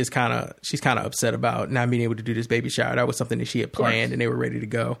she's kind of upset about not being able to do this baby shower. That was something that she had planned and they were ready to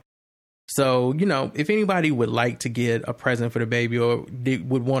go. So, if anybody would like to get a present for the baby or they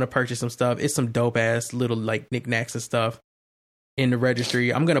would want to purchase some stuff, it's some dope ass little like knickknacks and stuff in the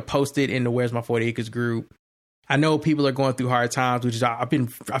registry. I'm going to post it in the Where's My 40 Acres group. I know people are going through hard times, which is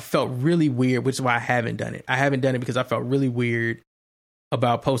I felt really weird, which is why I haven't done it. I haven't done it because I felt really weird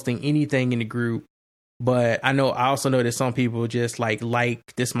about posting anything in the group. But I also know that some people just like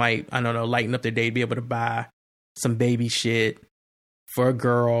this might, I don't know, lighten up their day, be able to buy some baby shit for a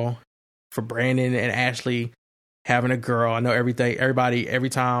girl, for Brandon and Ashley having a girl. I know everybody, every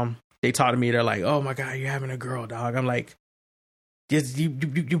time they talk to me, they're like, oh my God, you're having a girl, dog. I'm like,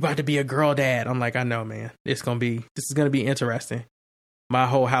 you about to be a girl dad. I'm like, I know, man. This is going to be interesting. My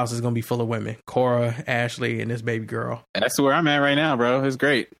whole house is going to be full of women. Cora, Ashley, and this baby girl. That's where I'm at right now, bro. It's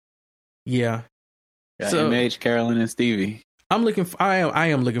great. Yeah. Got MH, Carolyn, and Stevie. I am looking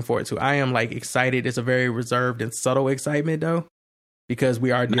forward to it. I am like excited. It's a very reserved and subtle excitement though, because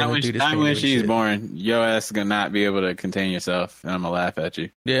we are dealing through this. Not when she's born, your ass is gonna not be able to contain yourself, and I'm gonna laugh at you.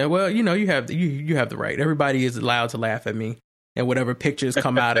 Yeah, well, you have the right. Everybody is allowed to laugh at me, and whatever pictures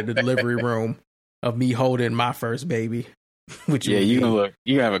come out of the delivery room of me holding my first baby. Which you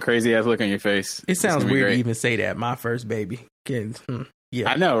have a crazy ass look on your face. It sounds weird to even say that, my first baby. Yeah,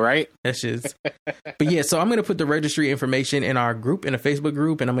 I know, right? That's just. But yeah, so I'm going to put the registry information in our group, in a Facebook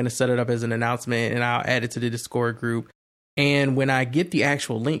group, and I'm going to set it up as an announcement, and I'll add it to the Discord group. And when I get the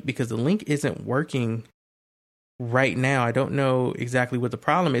actual link, because the link isn't working right now, I don't know exactly what the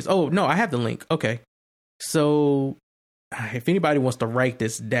problem is. Oh, no, I have the link. Okay. So if anybody wants to write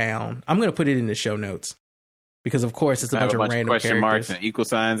this down, I'm going to put it in the show notes. Because of course it's a bunch of random question characters. Marks and equal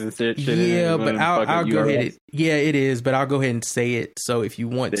signs and shit. Yeah, but I'll go ahead. Yeah, it is. But I'll go ahead and say it. So if you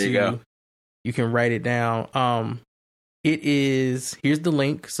want you can write it down. It is. Here's the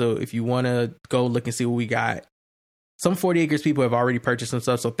link. So if you want to go look and see what we got, some 40 Acres people have already purchased some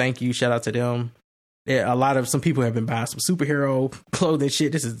stuff. So thank you. Shout out to them. Yeah, some people have been buying some superhero clothing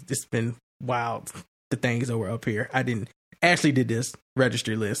shit. It's been wild. The things that were up here. Ashley did this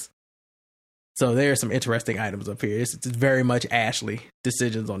registry list. So there are some interesting items up here. It's very much Ashley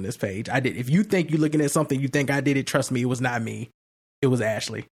decisions on this page. If you think you're looking at something, you think I did it, trust me, it was not me. It was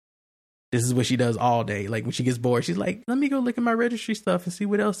Ashley. This is what she does all day. Like when she gets bored, she's like, let me go look at my registry stuff and see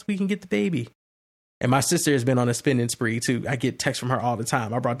what else we can get the baby. And my sister has been on a spending spree too. I get texts from her all the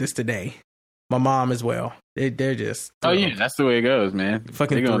time. I brought this today. My mom as well. They're just thrilled. Oh yeah, that's the way it goes, man.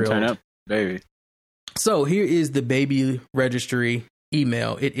 Fucking they're gonna thrilled. Turn up, baby. So here is the baby registry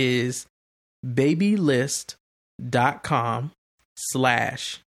email. It is babylist.com/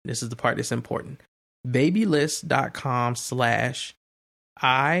 this is the part that's important, babylist.com/ IXJFUMARI.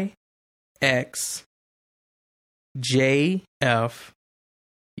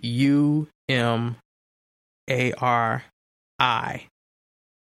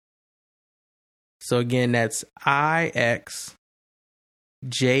 So again, that's IXJFUMARI,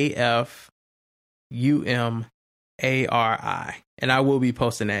 and I will be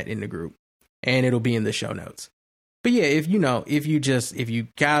posting that in the group. And it'll be in the show notes. But yeah, if you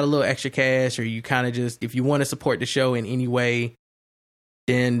got a little extra cash, or you kind of if you want to support the show in any way,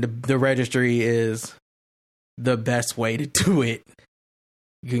 then the registry is the best way to do it.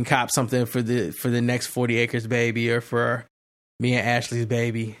 You can cop something for the next 40 Acres baby, or for Me and Ashley's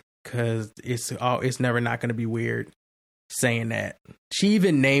baby, because it's never not going to be weird saying that. She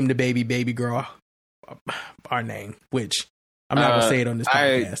even named the baby girl our name, which I'm not going to say it on this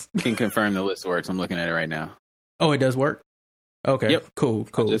podcast. I can confirm the list works. I'm looking at it right now. Oh, it does work? Okay, yep. Cool.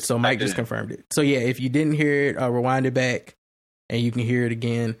 So Mike just confirmed it. So yeah, if you didn't hear it, rewind it back and you can hear it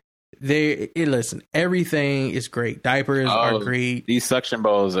again. Listen, everything is great. Diapers are great. These suction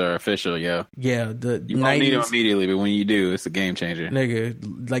bowls are official, yo. Yeah, you won't need them immediately, but when you do, it's a game changer.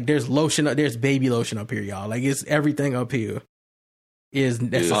 Nigga, like there's lotion up, there's baby lotion up here, y'all. Like it's everything up here is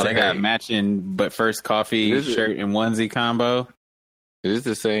necessary. Oh, they got matching but first coffee shirt and onesie combo. Is this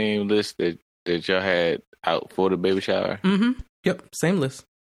the same list that y'all had out for the baby shower? Mm-hmm. Yep, same list.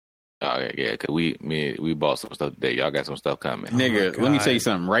 Oh yeah, because we bought some stuff today. Y'all got some stuff coming. Nigga, let me tell you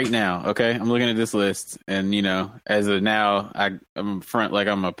something right now, okay? I'm looking at this list, and as of now, I'm front like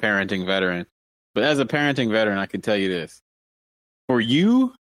I'm a parenting veteran. But as a parenting veteran, I can tell you this: for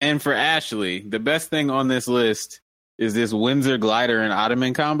you and for Ashley, the best thing on this list is this Windsor glider and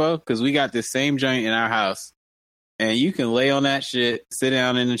ottoman combo, because we got this same joint in our house. And you can lay on that shit, sit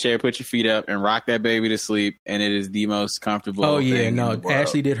down in the chair, put your feet up, and rock that baby to sleep. And it is the most comfortable. Oh yeah, no.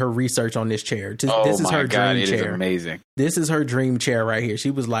 Ashley did her research on this chair. This is her dream chair. It is amazing. This is her dream chair right here.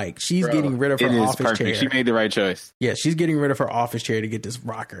 She was like, she's getting rid of her office chair. She made the right choice. Yeah, she's getting rid of her office chair to get this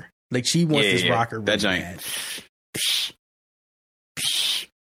rocker. Like she wants this rocker. Really that giant. Bad.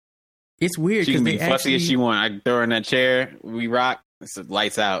 It's weird because they fussy as she want. I throw her in that chair. We rock. It's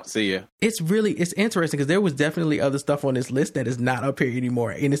lights out. See ya. It's interesting because there was definitely other stuff on this list that is not up here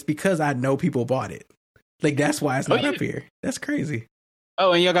anymore, and it's because I know people bought it. Like that's why it's not up here. That's crazy.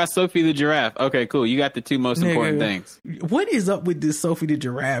 Oh, and y'all got Sophie the giraffe. Okay, cool. You got the two most important things. What is up with this Sophie the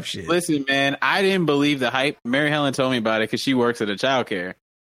giraffe shit? Listen, man, I didn't believe the hype. Mary Helen told me about it because she works at a childcare,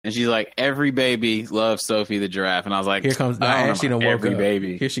 and she's like, every baby loves Sophie the giraffe, and I was like, here comes every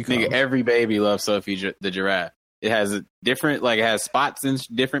baby. Here she comes. Nigga, every baby loves Sophie the giraffe. It has a different, it has spots and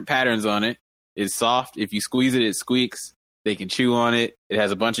different patterns on it. It's soft. If you squeeze it, it squeaks. They can chew on it. It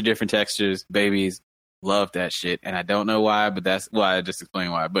has a bunch of different textures. Babies love that shit. And I don't know why, but that's why I just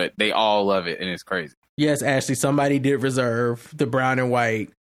explained why. But they all love it, and it's crazy. Yes, Ashley, somebody did reserve the brown and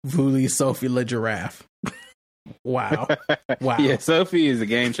white Vuli Sophie La Giraffe. Wow. Yeah, Sophie is a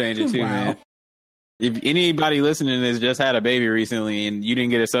game changer too, man. If anybody listening to this just had a baby recently and you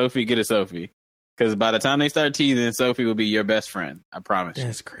didn't get a Sophie, get a Sophie. Because by the time they start teething, Sophie will be your best friend. I promise you.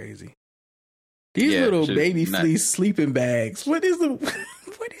 That's crazy. These little baby fleece sleeping bags. What is this?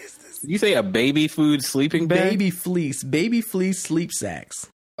 You say a baby food sleeping bag? Baby fleece sleep sacks.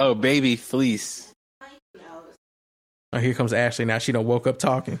 Oh, baby fleece. Oh, here comes Ashley now. She done woke up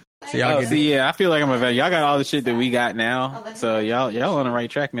talking. So y'all I feel like I'm a vet. Y'all got all the shit that we got now. So y'all on the right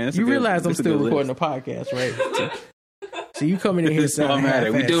track, man. You realize I'm still recording the podcast, right? So you coming in here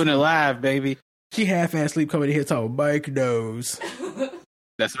saying we doing it live, baby. She half-ass sleep coming in here talking Mike knows.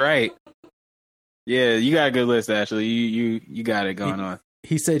 That's right. Yeah, you got a good list, Ashley. You got it going on.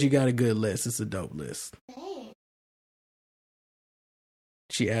 He said you got a good list. It's a dope list.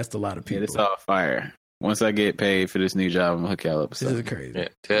 She asked a lot of people. Yeah, it's all fire. Once I get paid for this new job, I'm gonna hook y'all up. This is crazy.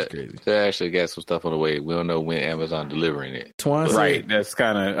 Yeah, crazy. Ashley got some stuff on the way. We don't know when Amazon delivering it. Twan that's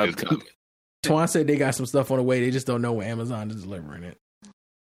kind of upcoming. Twan said they got some stuff on the way. They just don't know when Amazon is delivering it.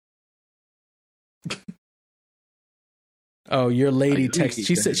 Oh, your lady text.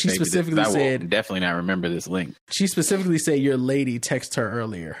 She said she specifically said definitely not remember this link. She specifically said your lady texted her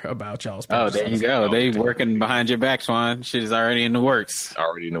earlier about y'all's. Oh, there you go. They working behind your back, Swan. Shit is already in the works.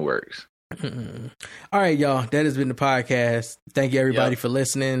 All right, y'all. That has been the podcast. Thank you everybody for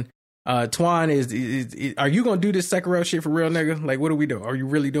listening. Twan is are you gonna do this Sekiro shit for real, nigga? Like, what are we doing? Are you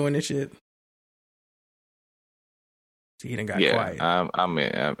really doing this shit? See, he done got quiet. I'm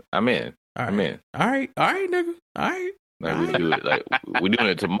in. I'm in. All right, nigga. All right. Like we do it. Like we doing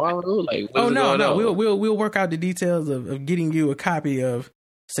it tomorrow. Like no. We'll work out the details of getting you a copy of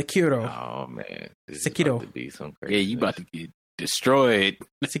Sekiro. Oh man, Sekiro. About to be some crazy. Yeah, you about to get destroyed.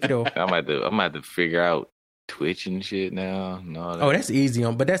 Sekiro. I'm about to figure out Twitch and shit now. No. Oh, that's easy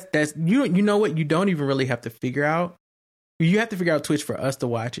but that's you know what? You don't even really have to figure out. You have to figure out Twitch for us to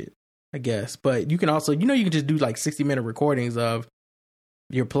watch it, I guess. But you can also, you can just do like 60-minute recordings of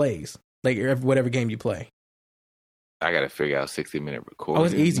your plays, like whatever game you play. I got to figure out 60-minute recording. Oh,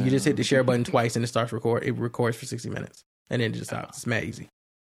 it's easy. You just hit the share button twice and it starts record. It records for 60 minutes and then it just stops. It's mad easy.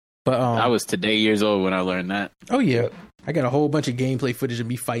 But I was today years old when I learned that. Oh yeah, I got a whole bunch of gameplay footage of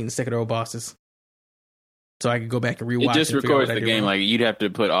me fighting Sekiro bosses, so I could go back and rewatch. It just records the game. Like you'd have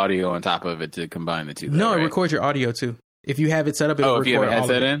to put audio on top of it to combine the two. No, it records your audio too. If you have it set up, if you have a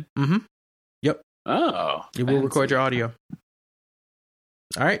headset in. Mm-hmm. Yep. Oh, it will record your audio.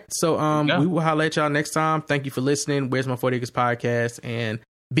 All right. So we will holler at y'all next time. Thank you for listening. Where's My 40 Acres podcast? And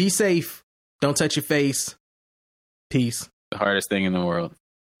be safe. Don't touch your face. Peace. The hardest thing in the world.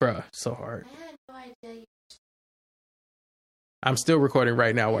 Bruh, so hard. I had no idea. I'm still recording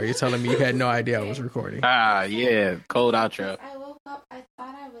right now while you're telling me you had no idea I was recording. Ah, yeah. Cold outro. I woke up, I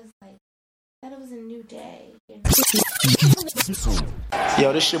thought it was a new day.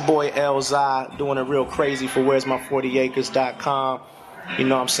 Yo, this your boy Elzai doing it real crazy for Where's My 40acres.com. You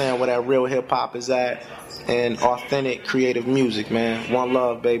know what I'm saying, where that real hip hop is at, and authentic creative music, man. One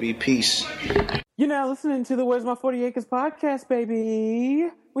love, baby. Peace. You're now listening to the Where's My 40 Acres podcast, baby,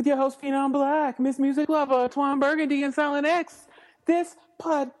 with your host Phenom Black, Miss Music Lover, Twan Burgundy, and Silent X. This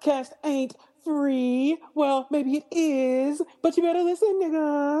podcast ain't free. Well, maybe it is, but you better listen,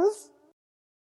 niggas.